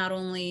 not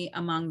only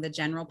among the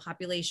general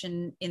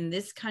population in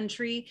this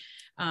country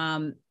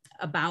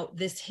about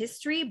this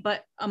history,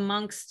 but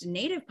amongst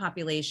Native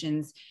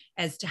populations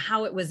as to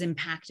how it was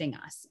impacting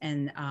us,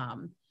 and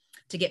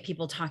to get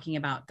people talking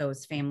about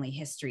those family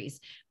histories.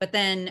 But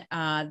then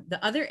the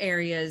other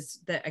areas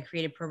that I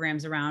created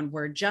programs around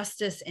were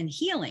justice and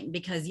healing,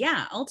 because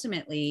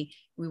ultimately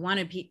we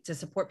wanted to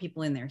support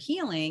people in their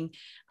healing,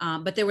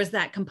 but there was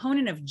that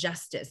component of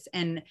justice.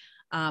 And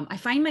I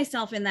find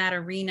myself in that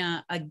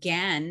arena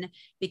again,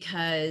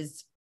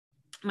 because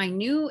my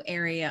new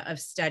area of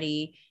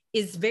study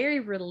is very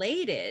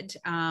related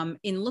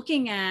in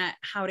looking at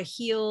how to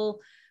heal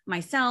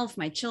myself,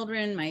 my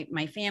children,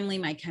 my family,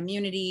 my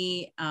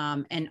community,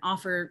 and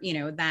offer,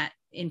 that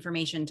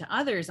information to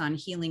others on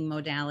healing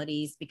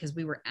modalities, because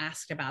we were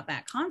asked about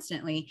that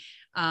constantly.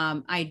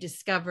 I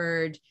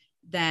discovered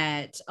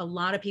that a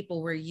lot of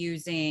people were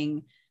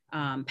using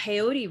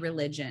peyote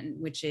religion,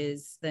 which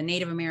is the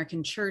Native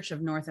American Church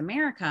of North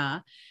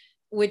America,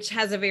 which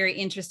has a very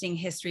interesting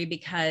history,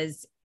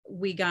 because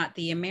we got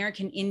the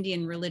American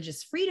Indian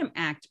Religious Freedom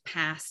Act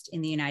passed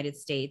in the United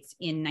States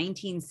in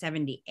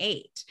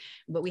 1978,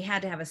 but we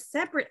had to have a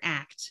separate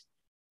act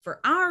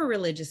for our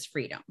religious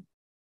freedom,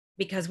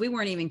 because we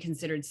weren't even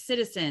considered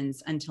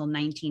citizens until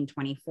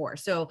 1924.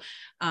 So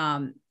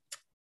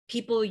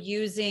people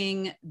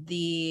using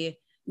the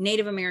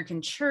Native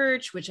American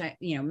Church, which I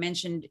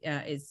mentioned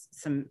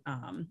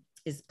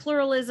is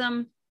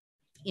pluralism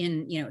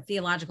in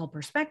theological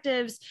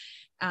perspectives,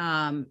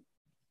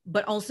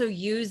 but also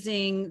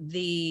using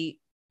the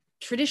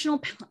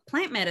traditional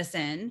plant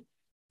medicine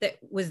that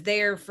was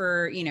there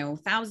for,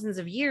 thousands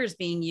of years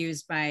being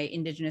used by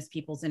indigenous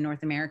peoples in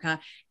North America,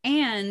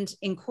 and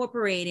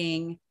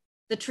incorporating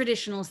the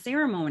traditional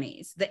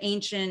ceremonies, the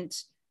ancient,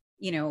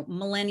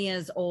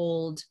 millennia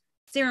old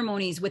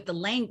ceremonies with the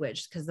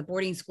language, because the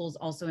boarding schools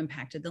also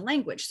impacted the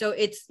language. So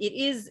it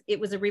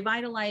was a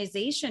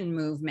revitalization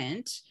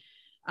movement,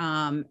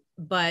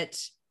 but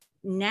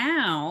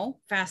now,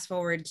 fast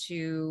forward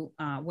to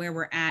where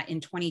we're at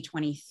in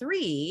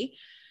 2023,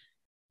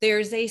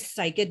 there's a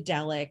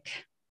psychedelic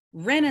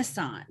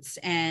renaissance,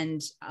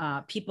 and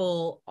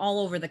people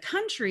all over the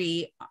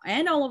country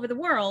and all over the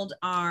world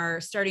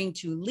are starting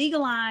to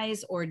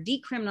legalize or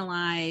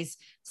decriminalize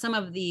some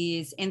of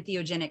these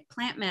entheogenic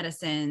plant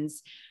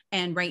medicines.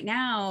 And right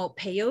now,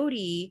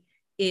 peyote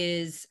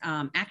is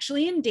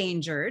actually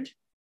endangered.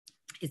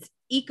 Its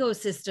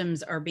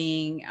ecosystems are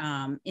being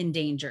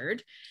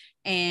endangered.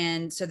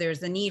 And so there's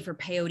the need for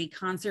peyote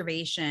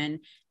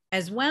conservation,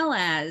 as well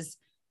as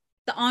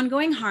the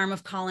ongoing harm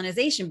of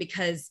colonization,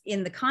 because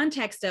in the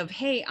context of,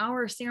 hey,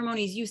 our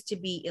ceremonies used to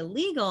be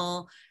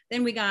illegal,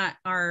 then we got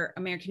our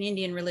American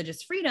Indian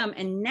religious freedom,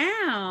 and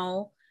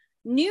now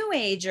New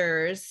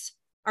Agers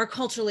are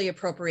culturally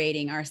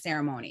appropriating our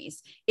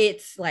ceremonies.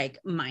 It's like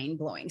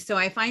mind-blowing. So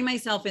I find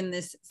myself in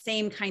this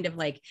same kind of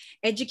like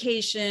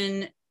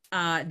education,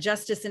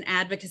 justice and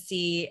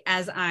advocacy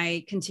as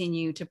I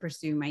continue to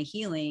pursue my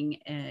healing,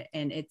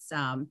 and it's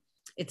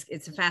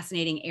a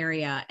fascinating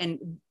area. And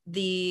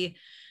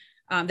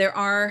there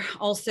are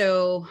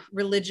also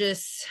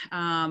religious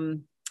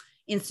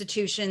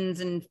institutions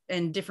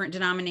and different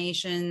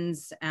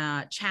denominations,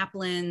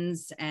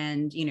 chaplains,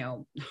 and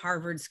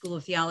Harvard School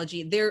of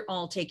Theology. They're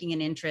all taking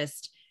an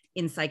interest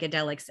in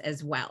psychedelics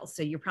as well.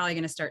 So you're probably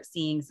going to start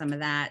seeing some of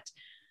that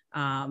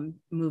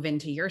move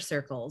into your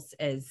circles,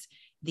 as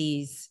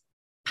these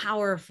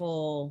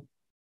powerful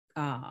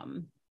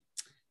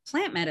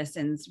plant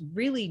medicines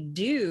really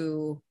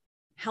do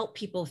help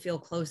people feel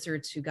closer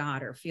to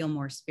God or feel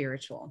more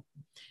spiritual.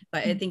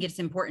 But I think it's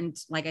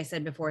important, like I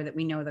said before, that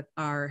we know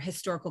our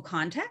historical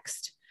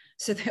context,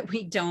 so that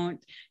we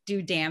don't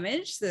do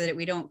damage, so that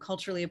we don't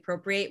culturally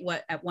appropriate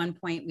what at one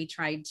point we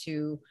tried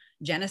to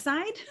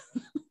genocide.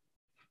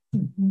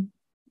 Mm-hmm.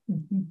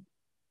 Mm-hmm.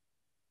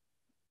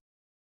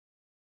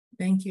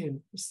 Thank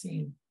you,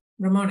 Christine.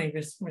 Ramona,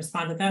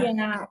 respond to that.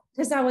 Yeah,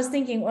 because I was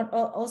thinking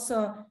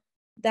also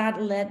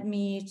that led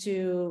me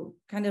to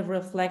kind of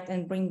reflect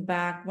and bring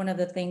back one of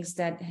the things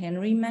that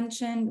Henry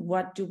mentioned.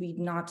 What do we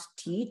not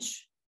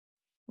teach,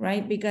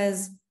 right?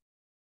 Because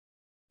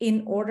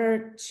in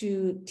order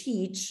to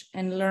teach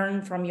and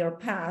learn from your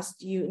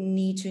past, you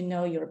need to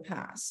know your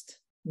past.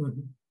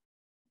 Mm-hmm.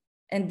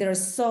 And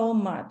there's so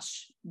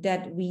much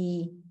that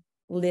we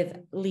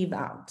leave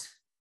out,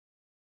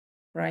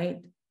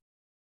 right?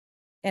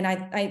 And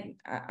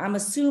I'm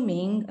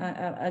assuming,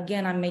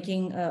 again, I'm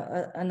making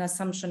an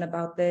assumption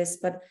about this,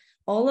 but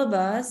all of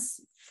us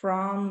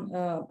from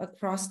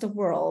across the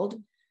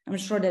world, I'm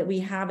sure that we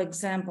have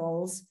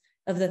examples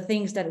of the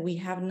things that we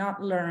have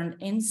not learned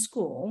in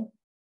school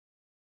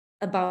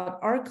about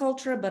our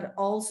culture, but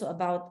also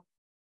about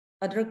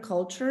other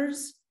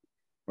cultures,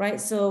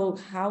 right? So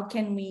how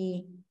can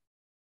we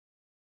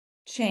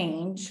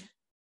change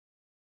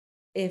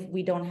if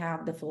we don't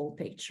have the full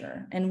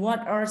picture? And what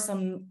are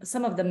some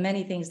of the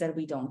many things that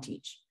we don't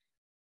teach?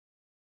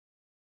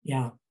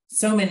 Yeah,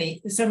 so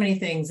many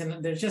things.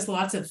 And there's just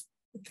lots of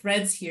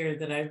threads here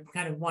that I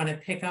kind of want to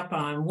pick up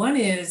on. One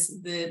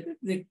is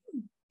the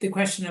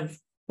question of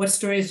what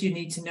stories you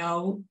need to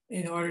know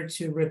in order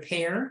to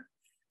repair,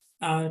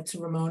 to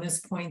Ramona's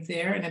point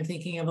there. And I'm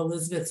thinking of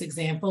Elizabeth's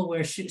example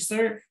where she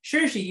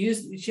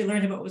she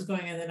learned about what was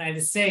going on in the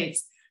United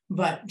States,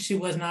 but she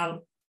was not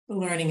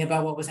learning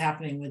about what was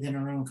happening within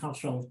her own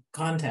cultural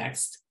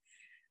context.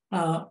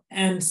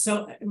 And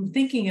so I'm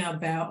thinking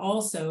about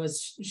also,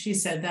 as she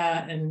said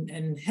that,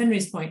 and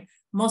Henry's point,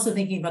 I'm also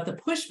thinking about the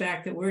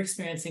pushback that we're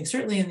experiencing,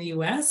 certainly in the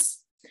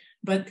US,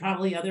 but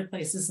probably other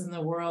places in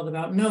the world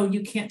about, no,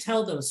 you can't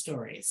tell those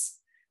stories.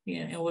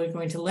 And we're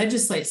going to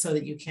legislate so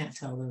that you can't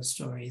tell those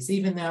stories,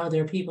 even though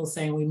there are people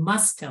saying we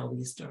must tell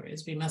these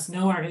stories. We must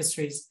know our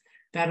histories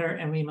better,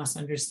 and we must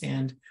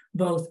understand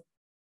both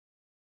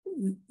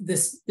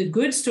the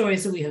good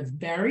stories that we have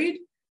buried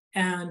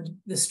and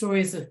the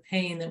stories of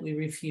pain that we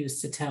refuse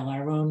to tell,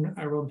 our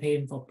own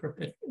painful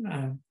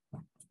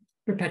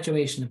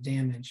perpetuation of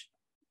damage.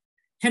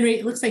 Henry,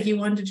 it looks like you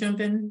wanted to jump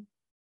in.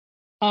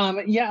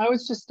 Yeah, I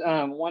was just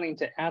wanting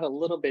to add a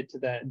little bit to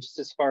that, just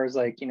as far as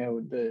like,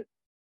 the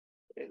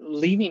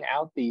leaving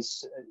out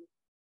these,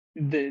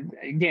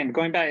 again,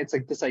 going back, it's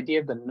like this idea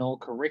of the null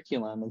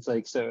curriculum. It's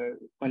like, so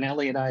when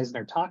Elliot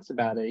Eisner talks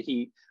about it,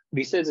 he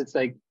says it's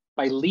like,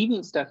 by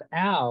leaving stuff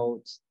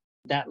out,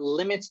 that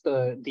limits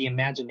the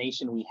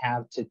imagination we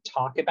have to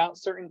talk about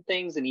certain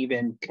things and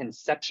even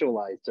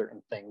conceptualize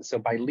certain things. So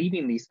by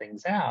leaving these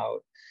things out,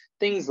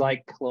 things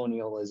like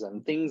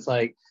colonialism, things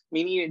like, I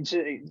mean, even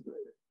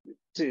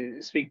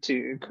to speak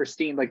to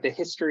Christine, like the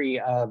history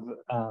of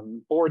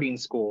boarding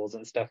schools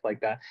and stuff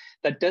like that,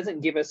 that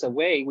doesn't give us a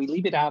way. We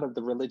leave it out of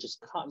the religious,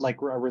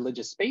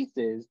 religious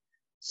spaces.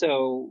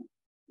 So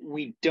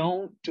we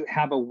don't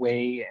have a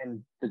way,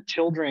 and the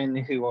children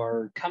who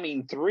are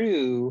coming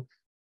through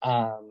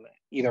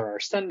either our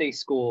Sunday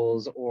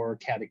schools or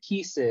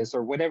catechesis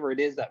or whatever it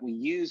is that we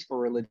use for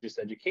religious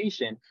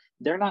education,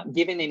 they're not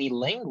given any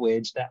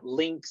language that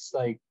links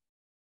like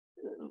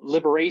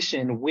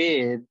liberation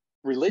with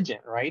religion,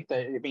 right?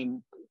 I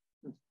mean,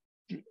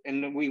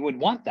 and we would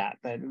want that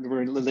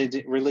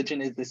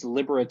religion is this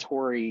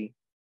liberatory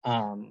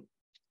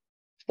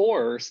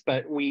force,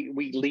 but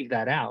we leave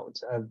that out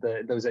of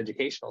those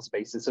educational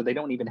spaces, so they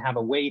don't even have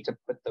a way to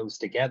put those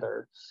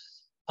together.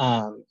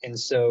 And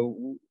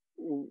so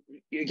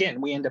again,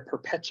 we end up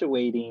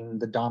perpetuating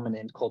the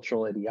dominant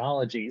cultural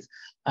ideologies.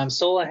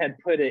 Sola had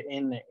put it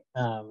in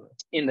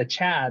the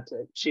chat.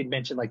 She'd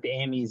mentioned like the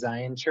AME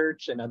Zion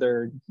Church and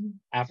other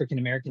African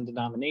American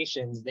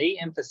denominations. They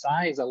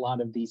emphasize a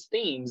lot of these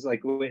themes,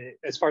 like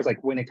as far as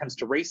like when it comes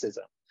to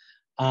racism.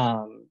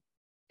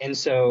 And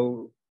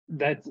so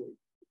that's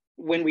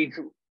when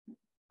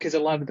because a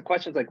lot of the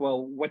questions like,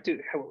 well,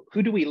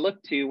 who do we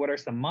look to? What are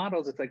some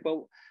models? It's like,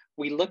 well,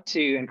 we look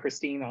to, and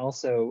Christine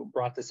also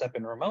brought this up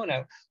in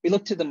Ramona, we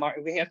have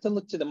to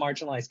look to the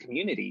marginalized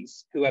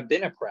communities who have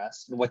been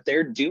oppressed and what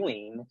they're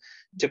doing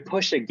to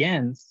push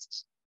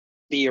against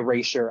the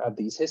erasure of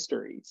these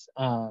histories.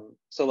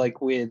 So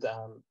like with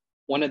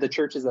one of the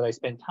churches that I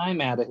spent time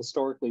at, a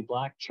historically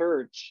Black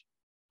church,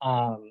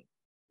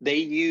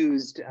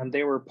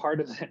 they were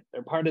part of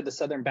the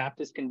Southern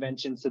Baptist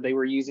Convention, so they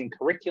were using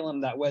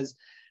curriculum that was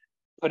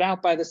put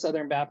out by the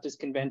Southern Baptist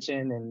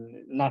Convention,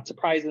 and not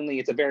surprisingly,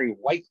 it's a very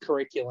white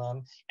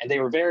curriculum, and they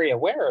were very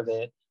aware of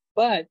it.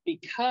 But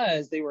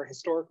because they were a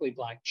historically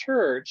Black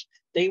church,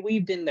 they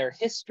weaved in their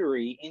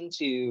history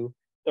into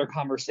their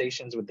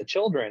conversations with the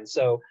children.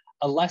 So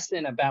a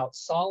lesson about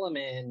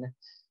Solomon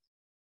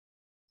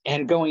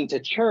and going to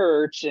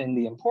church and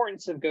the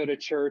importance of go to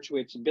church,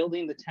 which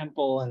building the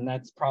temple, and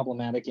that's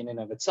problematic in and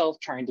of itself,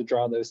 trying to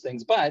draw those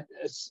things. But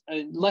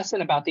a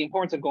lesson about the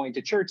importance of going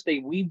to church, they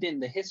weaved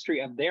in the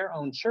history of their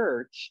own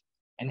church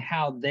and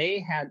how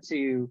they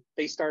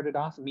started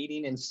off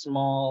meeting in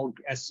small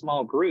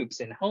groups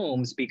in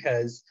homes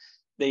because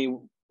they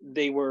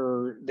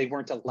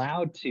weren't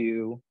allowed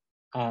to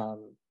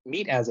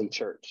meet as a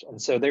church.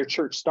 And so their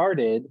church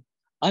started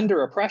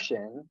under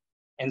oppression.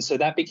 And so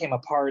that became a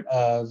part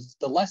of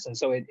the lesson.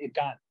 So it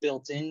got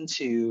built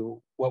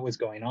into what was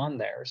going on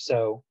there.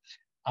 So,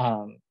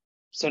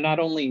 so not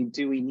only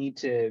do we need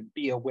to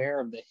be aware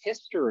of the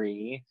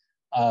history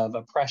of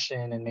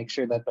oppression and make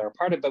sure that they're a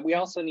part of it, but we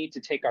also need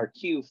to take our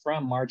cue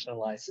from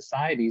marginalized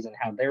societies and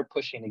how they're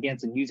pushing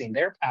against and using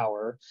their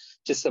power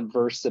to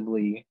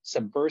subversively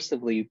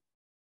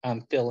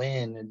fill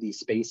in these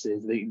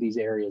spaces, these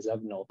areas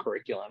of null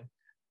curriculum.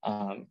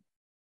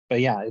 But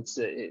yeah,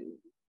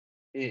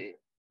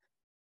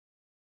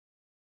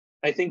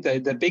 I think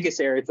the biggest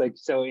area, it's like,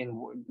 so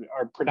in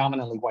our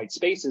predominantly white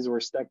spaces, we're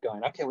stuck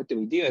going, okay, what do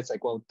we do? It's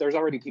like, well, there's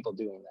already people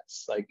doing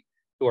this, like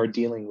who are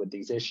dealing with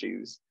these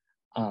issues.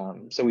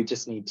 So we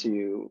just need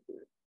to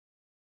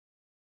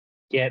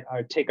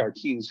take our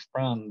cues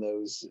from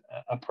those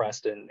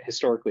oppressed and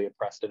historically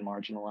oppressed and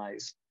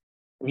marginalized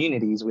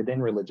communities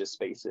within religious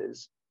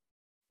spaces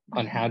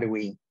on how do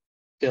we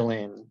fill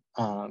in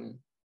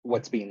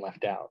what's being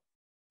left out.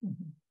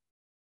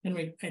 And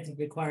I think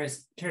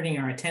requires turning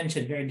our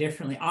attention very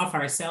differently off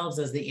ourselves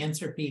as the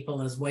answer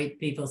people, as white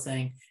people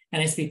saying,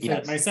 and I speak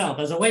for myself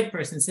as a white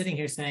person sitting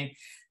here saying,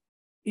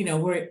 you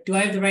know, do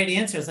I have the right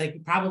answers?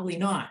 Like, probably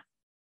not.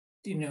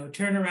 You know,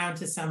 turn around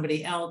to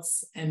somebody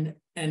else and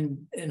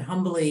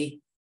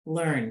humbly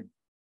learn,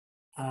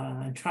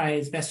 and try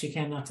as best you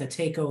can not to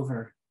take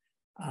over,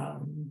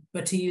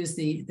 but to use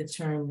the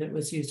term that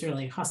was used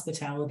earlier,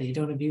 hospitality.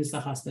 Don't abuse the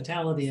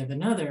hospitality of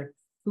another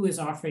who is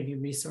offering you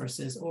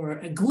resources or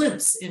a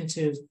glimpse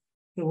into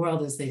the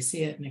world as they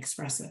see it and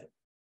express it.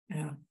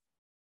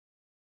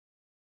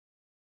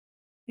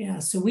 Yeah,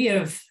 so we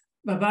have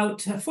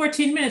about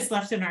 14 minutes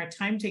left in our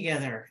time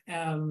together.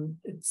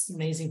 It's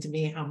amazing to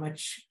me how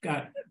much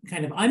got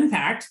kind of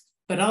unpacked,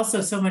 but also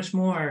so much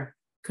more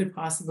could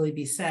possibly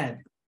be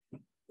said.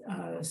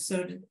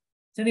 So does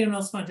anyone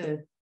else want to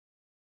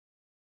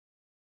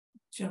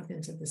jump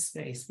into this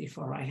space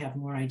before I have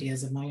more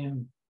ideas of my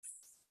own?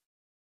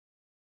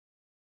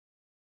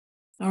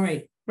 All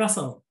right,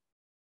 Russell.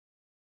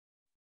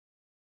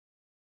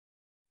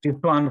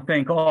 Just want to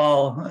thank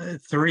all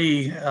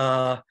three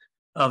of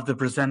the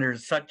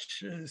presenters.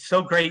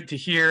 So great to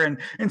hear,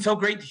 and so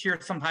great to hear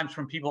sometimes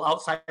from people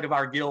outside of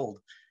our guild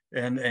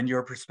and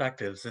your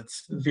perspectives.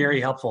 It's very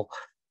helpful.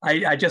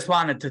 I just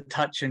wanted to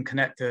touch and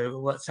connect to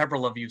what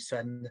several of you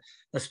said, and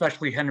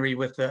especially Henry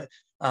with the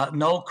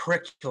no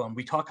curriculum.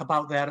 We talk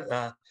about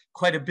that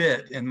quite a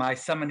bit in my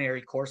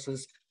seminary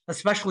courses,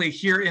 especially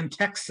here in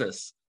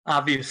Texas.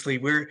 Obviously,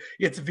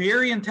 it's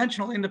very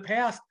intentional. In the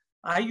past,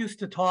 I used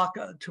to talk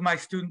to my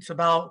students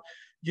about,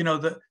 you know,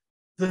 the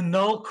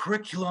no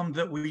curriculum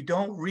that we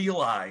don't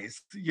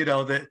realize, you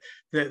know, that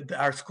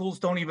our schools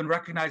don't even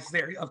recognize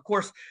there. Of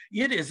course,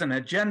 it is an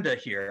agenda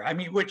here. I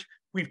mean, which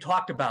we've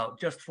talked about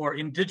just for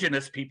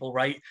Indigenous people,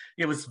 right?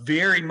 It was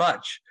very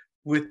much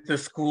with the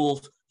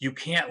schools. You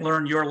can't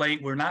learn your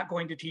language. We're not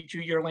going to teach you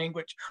your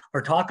language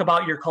or talk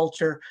about your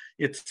culture.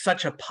 It's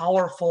such a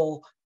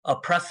powerful,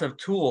 oppressive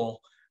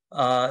tool,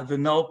 the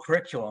no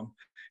curriculum.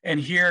 And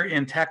here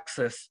in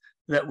Texas,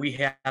 that we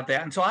have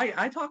that. And so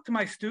I talk to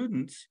my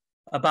students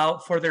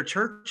about, for their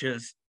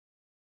churches,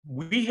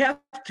 we have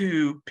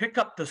to pick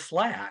up the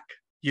slack,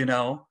 you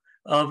know,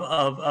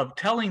 of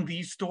telling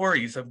these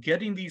stories, of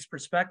getting these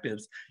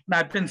perspectives. And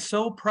I've been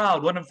so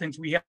proud. One of the things,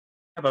 we have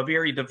a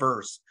very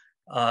diverse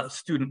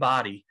student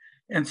body.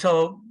 And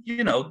so,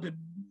 you know, the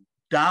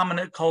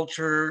dominant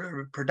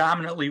culture,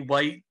 predominantly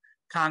white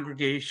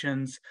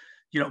congregations,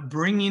 you know,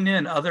 bringing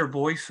in other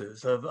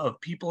voices of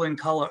people in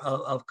color,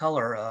 of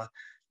color,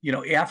 you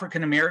know,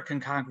 African-American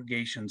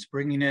congregations,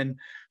 bringing in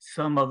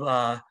some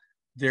of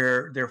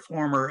their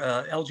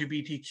former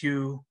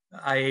LGBTQIA+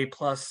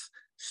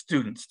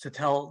 students to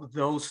tell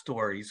those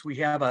stories. We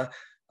have a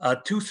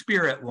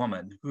Two-Spirit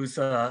woman who's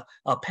a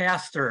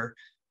pastor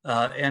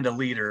and a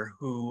leader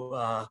who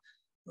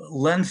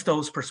lends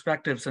those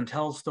perspectives and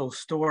tells those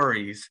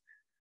stories,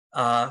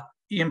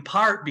 in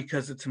part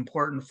because it's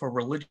important for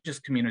religious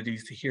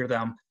communities to hear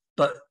them,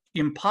 but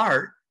in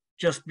part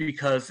just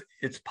because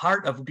it's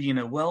part of being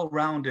a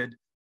well-rounded,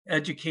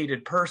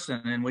 educated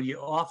person. And when you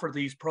offer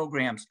these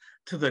programs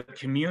to the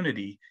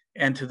community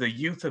and to the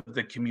youth of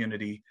the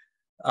community,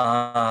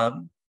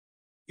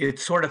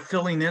 it's sort of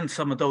filling in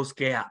some of those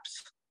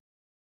gaps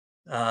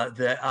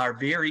that are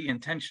very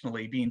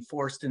intentionally being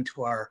forced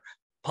into our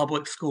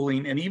public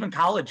schooling and even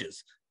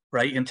colleges,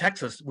 right? In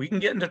Texas, we can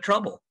get into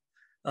trouble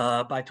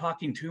by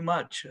talking too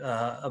much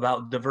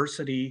about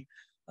diversity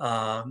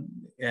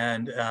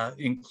and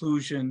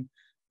inclusion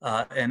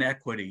and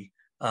equity,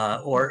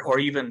 or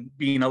even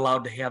being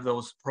allowed to have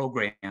those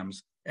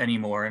programs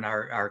anymore in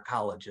our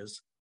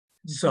colleges.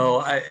 So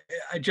I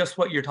just,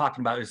 what you're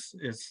talking about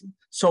is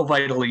so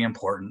vitally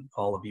important,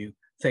 all of you.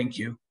 Thank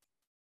you.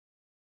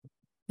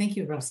 Thank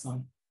you,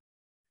 Russell.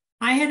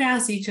 I had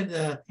asked each of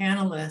the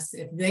panelists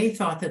if they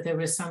thought that there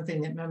was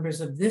something that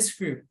members of this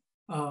group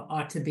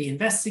ought to be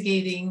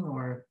investigating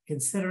or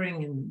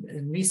considering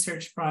in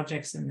research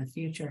projects in the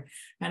future.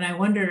 And I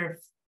wonder if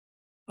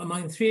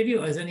among the three of you,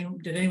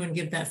 did anyone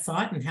give that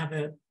thought and have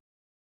a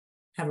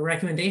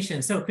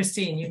recommendation? So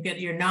Christine,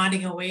 you're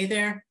nodding away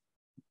there.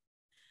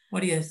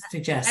 What do you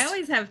suggest? I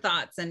always have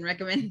thoughts and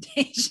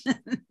recommendations.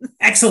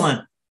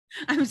 Excellent.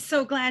 I'm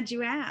so glad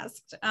you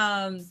asked.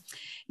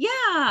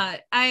 Yeah,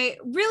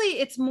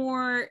 it's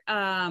more,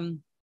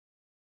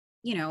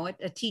 you know,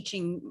 a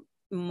teaching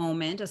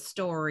moment, a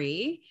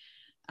story,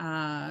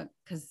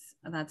 because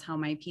that's how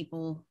my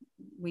people,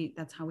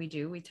 that's how we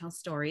do. We tell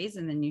stories,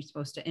 and then you're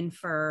supposed to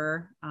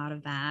infer out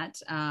of that.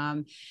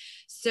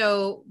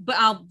 But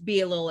I'll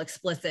be a little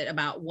explicit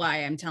about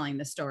why I'm telling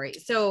the story.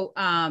 So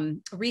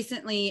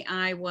recently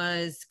I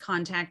was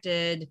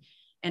contacted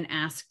and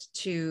asked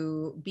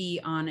to be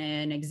on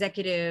an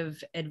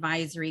executive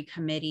advisory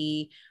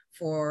committee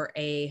for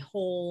a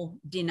whole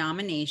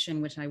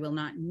denomination, which I will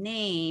not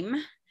name,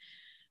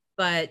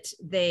 but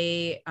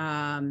they,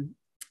 I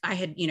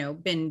had, you know,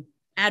 been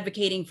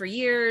advocating for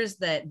years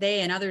that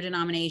they and other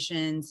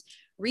denominations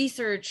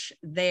research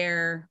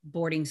their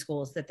boarding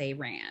schools that they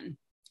ran,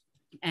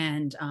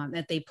 and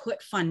that they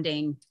put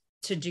funding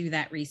to do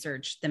that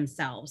research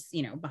themselves,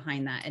 you know,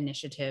 behind that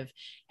initiative.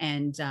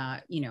 And,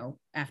 you know,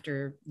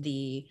 after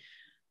the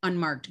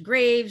unmarked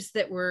graves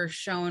that were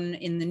shown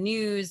in the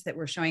news that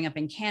were showing up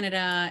in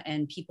Canada,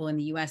 and people in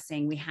the US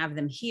saying we have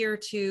them here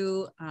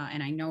too.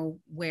 And I know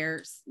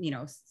where, you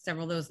know,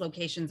 several of those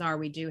locations are.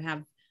 We do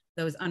have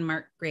those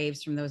unmarked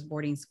graves from those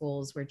boarding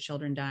schools where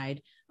children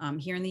died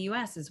here in the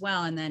US as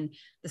well. And then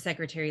the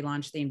secretary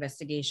launched the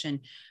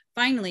investigation.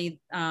 Finally,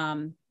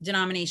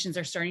 denominations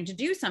are starting to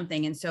do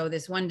something. And so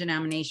this one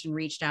denomination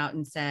reached out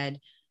and said,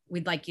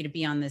 we'd like you to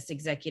be on this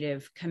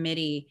executive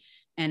committee.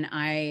 And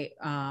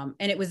and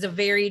it was a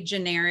very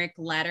generic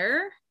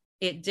letter.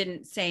 It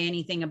didn't say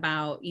anything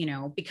about, you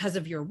know, because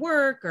of your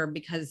work or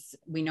because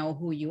we know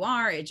who you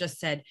are. It just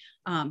said,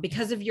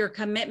 because of your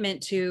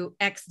commitment to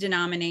X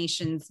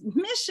denomination's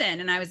mission.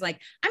 And I was like,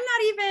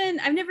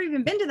 I've never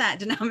even been to that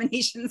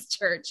denomination's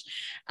church.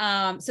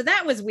 So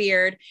that was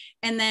weird.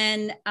 And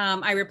then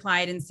I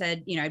replied and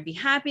said, you know, I'd be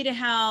happy to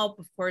help.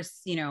 Of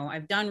course, you know,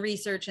 I've done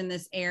research in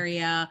this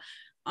area.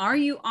 Are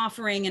you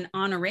offering an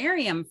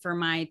honorarium for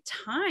my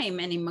time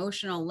and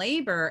emotional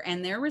labor?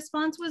 And their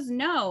response was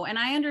no. And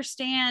I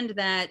understand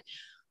that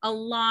a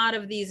lot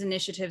of these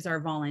initiatives are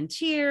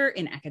volunteer.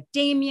 In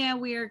academia,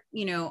 we're,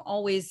 you know,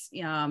 always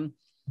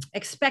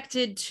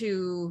expected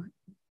to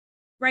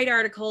write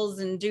articles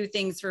and do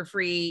things for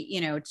free,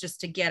 you know, just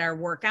to get our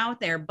work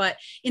out there. But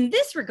in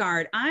this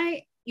regard,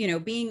 you know,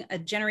 being a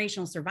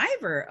generational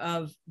survivor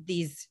of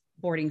these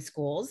boarding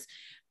schools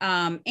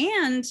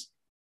and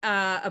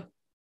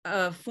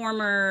a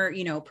former,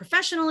 you know,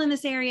 professional in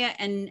this area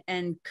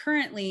and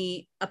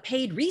currently a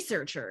paid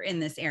researcher in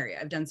this area.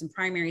 I've done some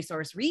primary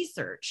source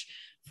research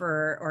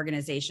for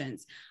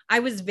organizations. I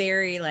was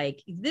very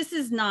like, this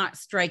is not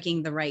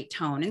striking the right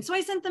tone. And so I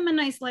sent them a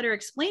nice letter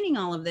explaining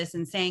all of this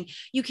and saying,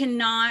 you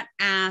cannot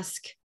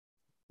ask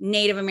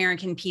Native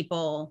American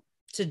people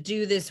to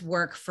do this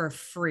work for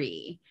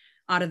free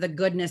out of the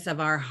goodness of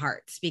our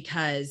hearts,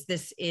 because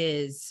this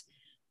is,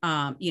 you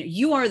know,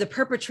 you are the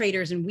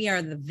perpetrators and we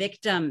are the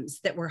victims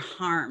that were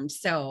harmed.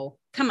 So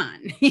come on,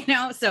 you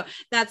know, so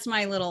that's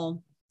my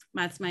little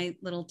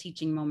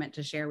teaching moment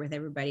to share with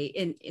everybody.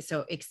 And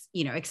so,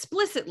 you know,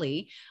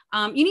 explicitly,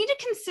 you need to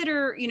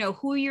consider, you know,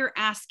 who you're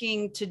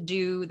asking to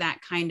do that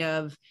kind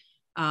of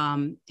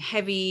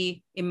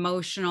heavy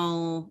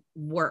emotional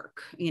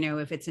work. You know,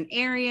 if it's an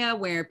area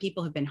where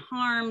people have been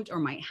harmed or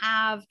might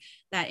have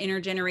that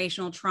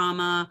intergenerational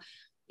trauma,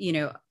 you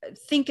know,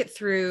 think it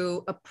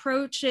through,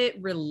 approach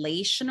it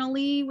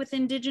relationally with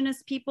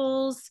Indigenous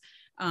peoples.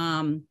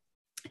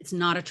 It's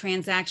not a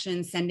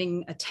transaction.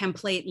 Sending a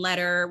template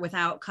letter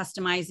without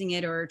customizing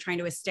it or trying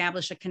to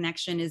establish a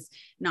connection is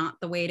not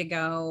the way to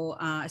go,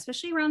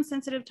 especially around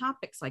sensitive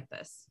topics like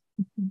this.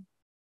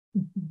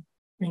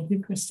 Thank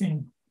you,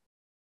 Christine.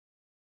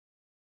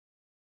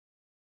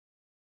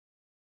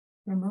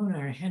 Ramona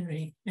or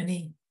Henry,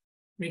 any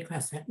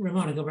requests?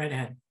 Ramona, go right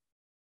ahead.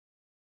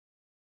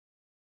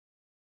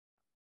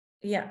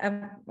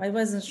 Yeah, I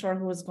wasn't sure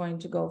who was going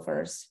to go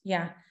first.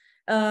 Yeah.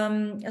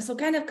 So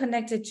kind of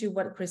connected to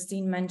what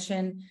Christine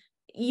mentioned,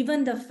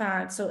 even the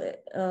fact, so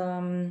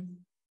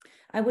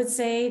I would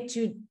say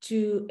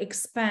to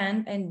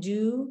expand and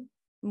do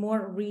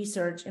more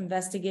research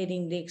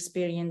investigating the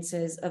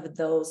experiences of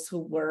those who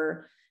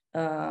were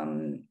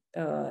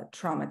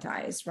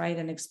traumatized, right,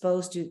 and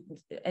exposed to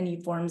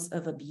any forms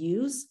of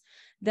abuse.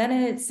 That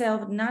in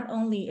itself, not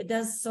only, it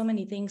does so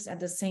many things at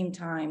the same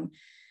time.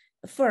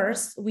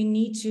 First, we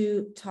need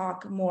to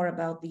talk more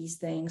about these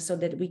things so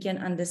that we can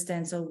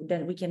understand, so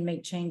that we can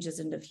make changes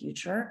in the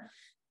future.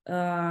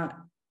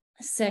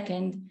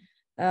 Second,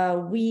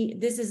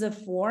 this is a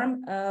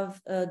form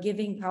of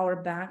giving power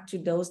back to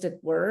those that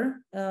were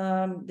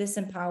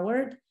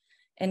disempowered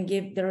and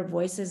give their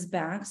voices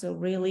back. So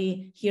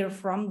really hear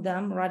from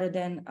them rather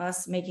than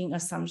us making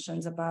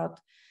assumptions about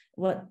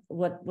what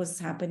was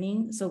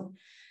happening.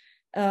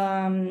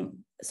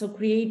 So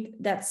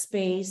create that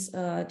space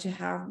to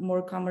have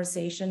more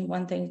conversation.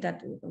 One thing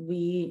that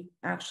we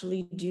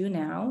actually do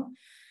now.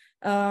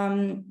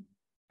 And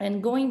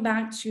going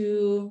back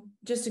to,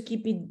 just to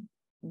keep it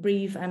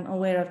brief, I'm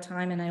aware of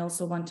time and I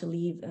also want to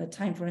leave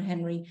time for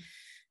Henry,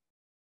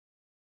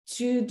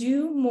 to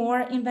do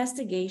more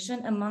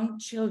investigation among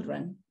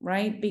children,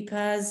 right?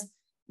 Because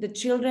the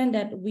children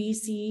that we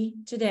see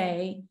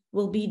today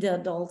will be the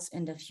adults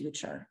in the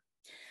future.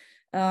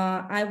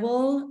 I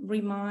will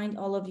remind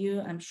all of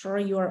you, I'm sure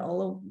you are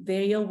all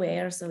very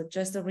aware, so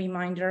just a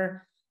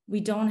reminder,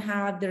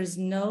 there's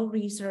no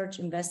research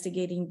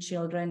investigating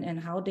children and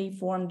how they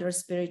form their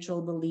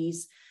spiritual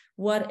beliefs,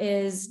 what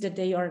is that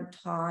they are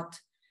taught,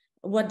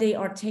 what they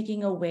are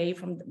taking away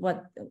from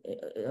what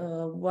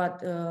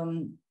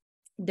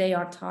they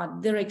are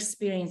taught, their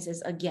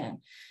experiences. Again,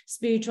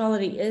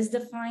 spirituality is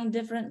defined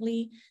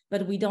differently,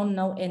 but we don't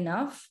know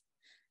enough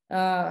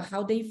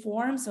how they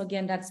form. So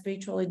again, that's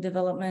spiritual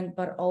development,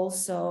 but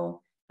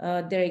also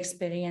their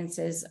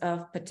experiences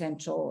of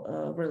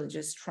potential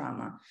religious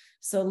trauma.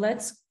 So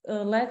let's,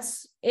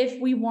 if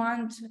we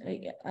want,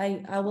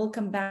 I will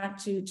come back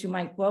to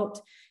my quote.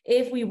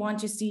 If we want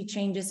to see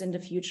changes in the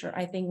future,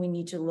 I think we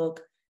need to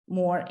look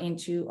more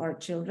into our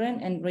children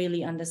and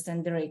really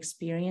understand their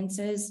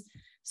experiences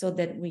so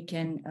that we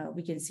can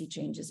see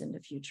changes in the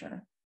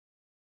future.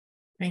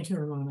 Thank you,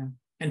 Ramona.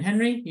 And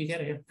Henry, you got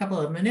a couple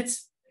of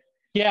minutes?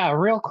 Yeah,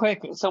 real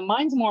quick. So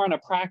mine's more on a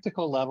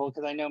practical level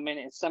because I know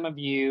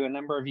a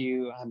number of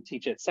you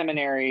teach at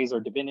seminaries or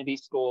divinity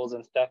schools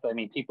and stuff. I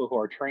mean, people who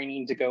are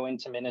training to go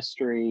into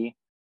ministry.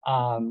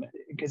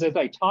 Because as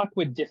I talk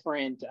with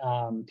different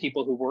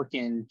people who work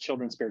in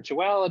children's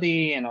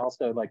spirituality and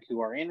also like who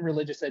are in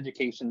religious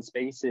education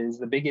spaces,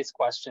 the biggest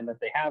question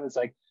that they have is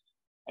like,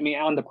 I mean,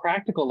 on the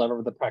practical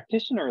level, the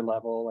practitioner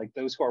level, like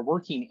those who are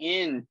working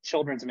in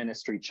children's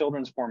ministry,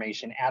 children's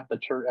formation at the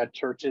at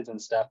churches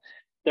and stuff,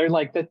 they're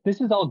like, that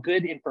this is all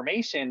good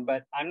information,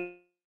 but I'm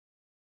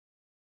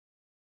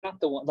not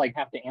the one like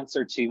have to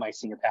answer to my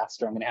senior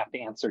pastor. I'm going to have to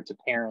answer to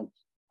parents,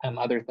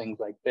 other things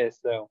like this.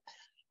 So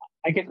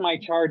I guess my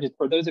charge is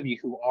for those of you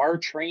who are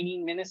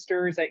training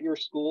ministers at your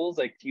schools,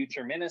 like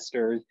future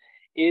ministers,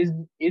 is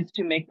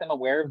to make them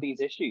aware of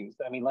these issues.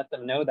 I mean, let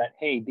them know that,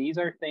 hey, these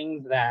are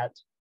things that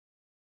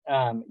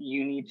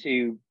you need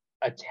to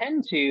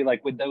attend to,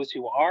 like with those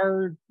who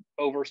are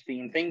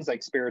overseeing things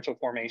like spiritual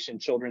formation,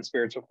 children's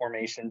spiritual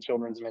formation,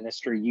 children's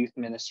ministry, youth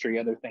ministry,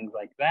 other things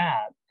like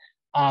that.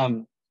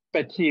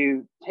 But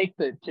to take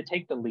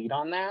the lead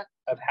on that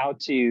of how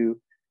to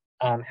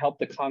help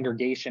the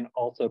congregation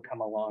also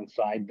come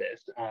alongside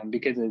this,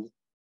 because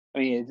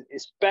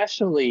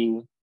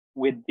especially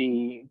with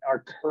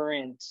our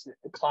current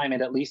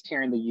climate, at least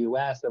here in the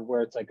US, of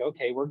where it's like,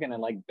 okay, we're going to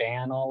like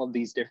ban all of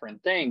these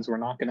different things. We're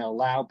not going to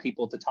allow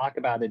people to talk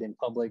about it in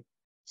public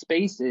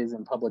spaces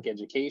and public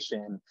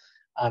education.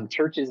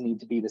 Churches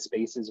need to be the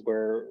spaces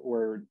where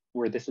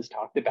this is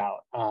talked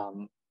about.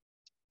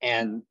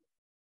 And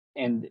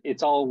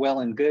it's all well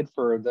and good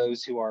for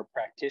those who are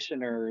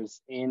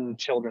practitioners in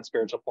children's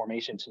spiritual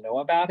formation to know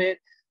about it,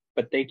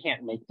 but they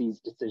can't make these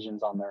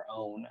decisions on their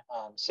own.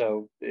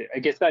 So I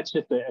guess that's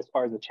just as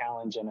far as a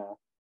challenge and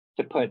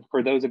to put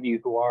for those of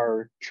you who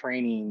are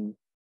training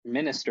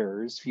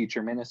ministers,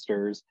 future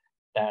ministers,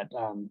 that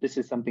this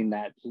is something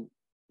that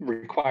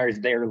requires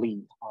their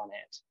lead on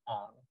it.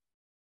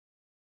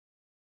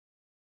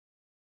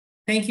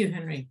 Thank you,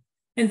 Henry.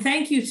 And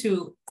thank you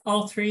to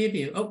all three of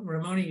you. Oh,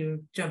 Ramona,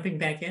 you jumping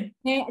back in?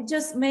 May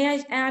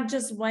I add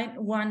just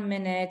 1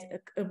 minute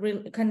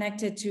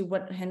connected to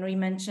what Henry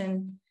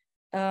mentioned?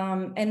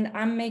 And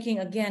I'm making,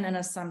 again, an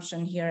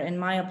assumption here, and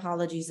my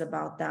apologies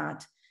about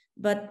that.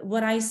 But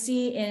what I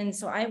see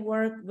so I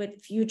work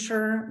with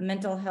future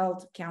mental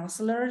health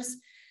counselors,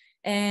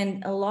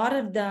 and a lot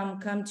of them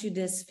come to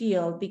this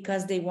field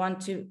because they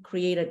want to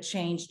create a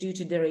change due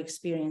to their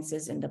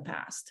experiences in the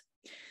past.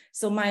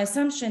 So my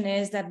assumption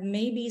is that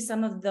maybe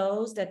some of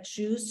those that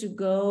choose to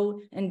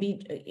go and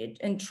be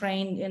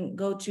trained and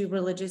go to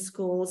religious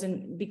schools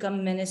and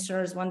become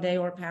ministers one day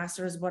or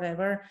pastors,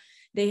 whatever,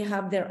 they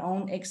have their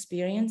own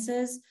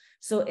experiences.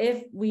 So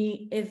if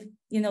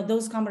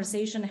those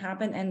conversations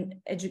happen and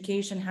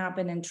education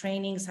happen and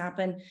trainings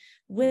happen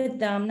with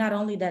them, not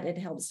only that it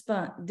helps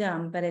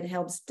them, but it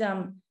helps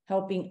them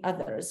helping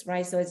others,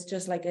 right? So it's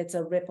just like it's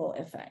a ripple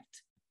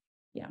effect.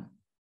 Yeah.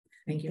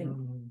 Thank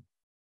you.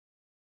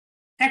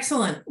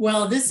 Excellent.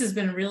 Well, this has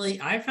been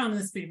I found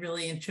this to be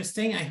really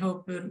interesting. I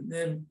hope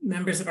the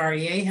members of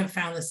REA have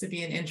found this to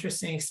be an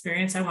interesting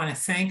experience. I want to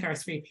thank our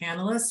three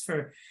panelists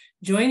for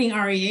joining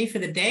REA for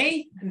the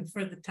day and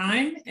for the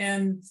time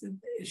and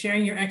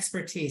sharing your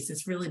expertise.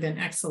 It's really been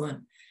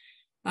excellent.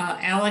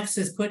 Alex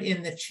has put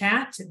in the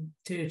chat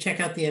to check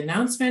out the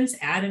announcements,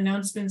 add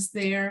announcements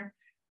there.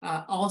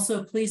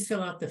 Also, please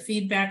fill out the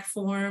feedback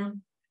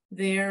form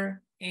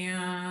there.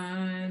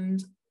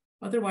 And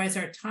otherwise,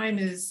 our time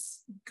is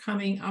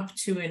coming up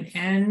to an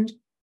end.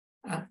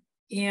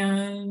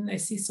 And I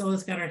see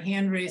Sola's got her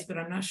hand raised, but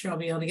I'm not sure I'll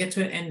be able to get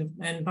to it.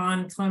 And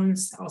Bon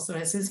Clems also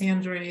has his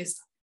hand raised.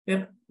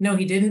 Yep. No,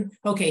 he didn't.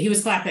 Okay, he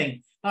was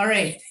clapping. All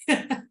right.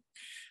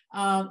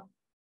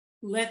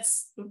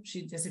 Oops,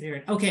 she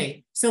disappeared.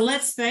 Okay, so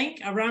let's thank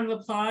a round of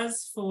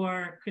applause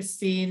for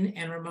Christine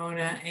and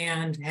Ramona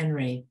and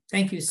Henry.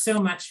 Thank you so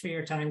much for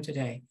your time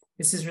today.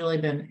 This has really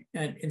been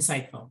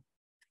insightful.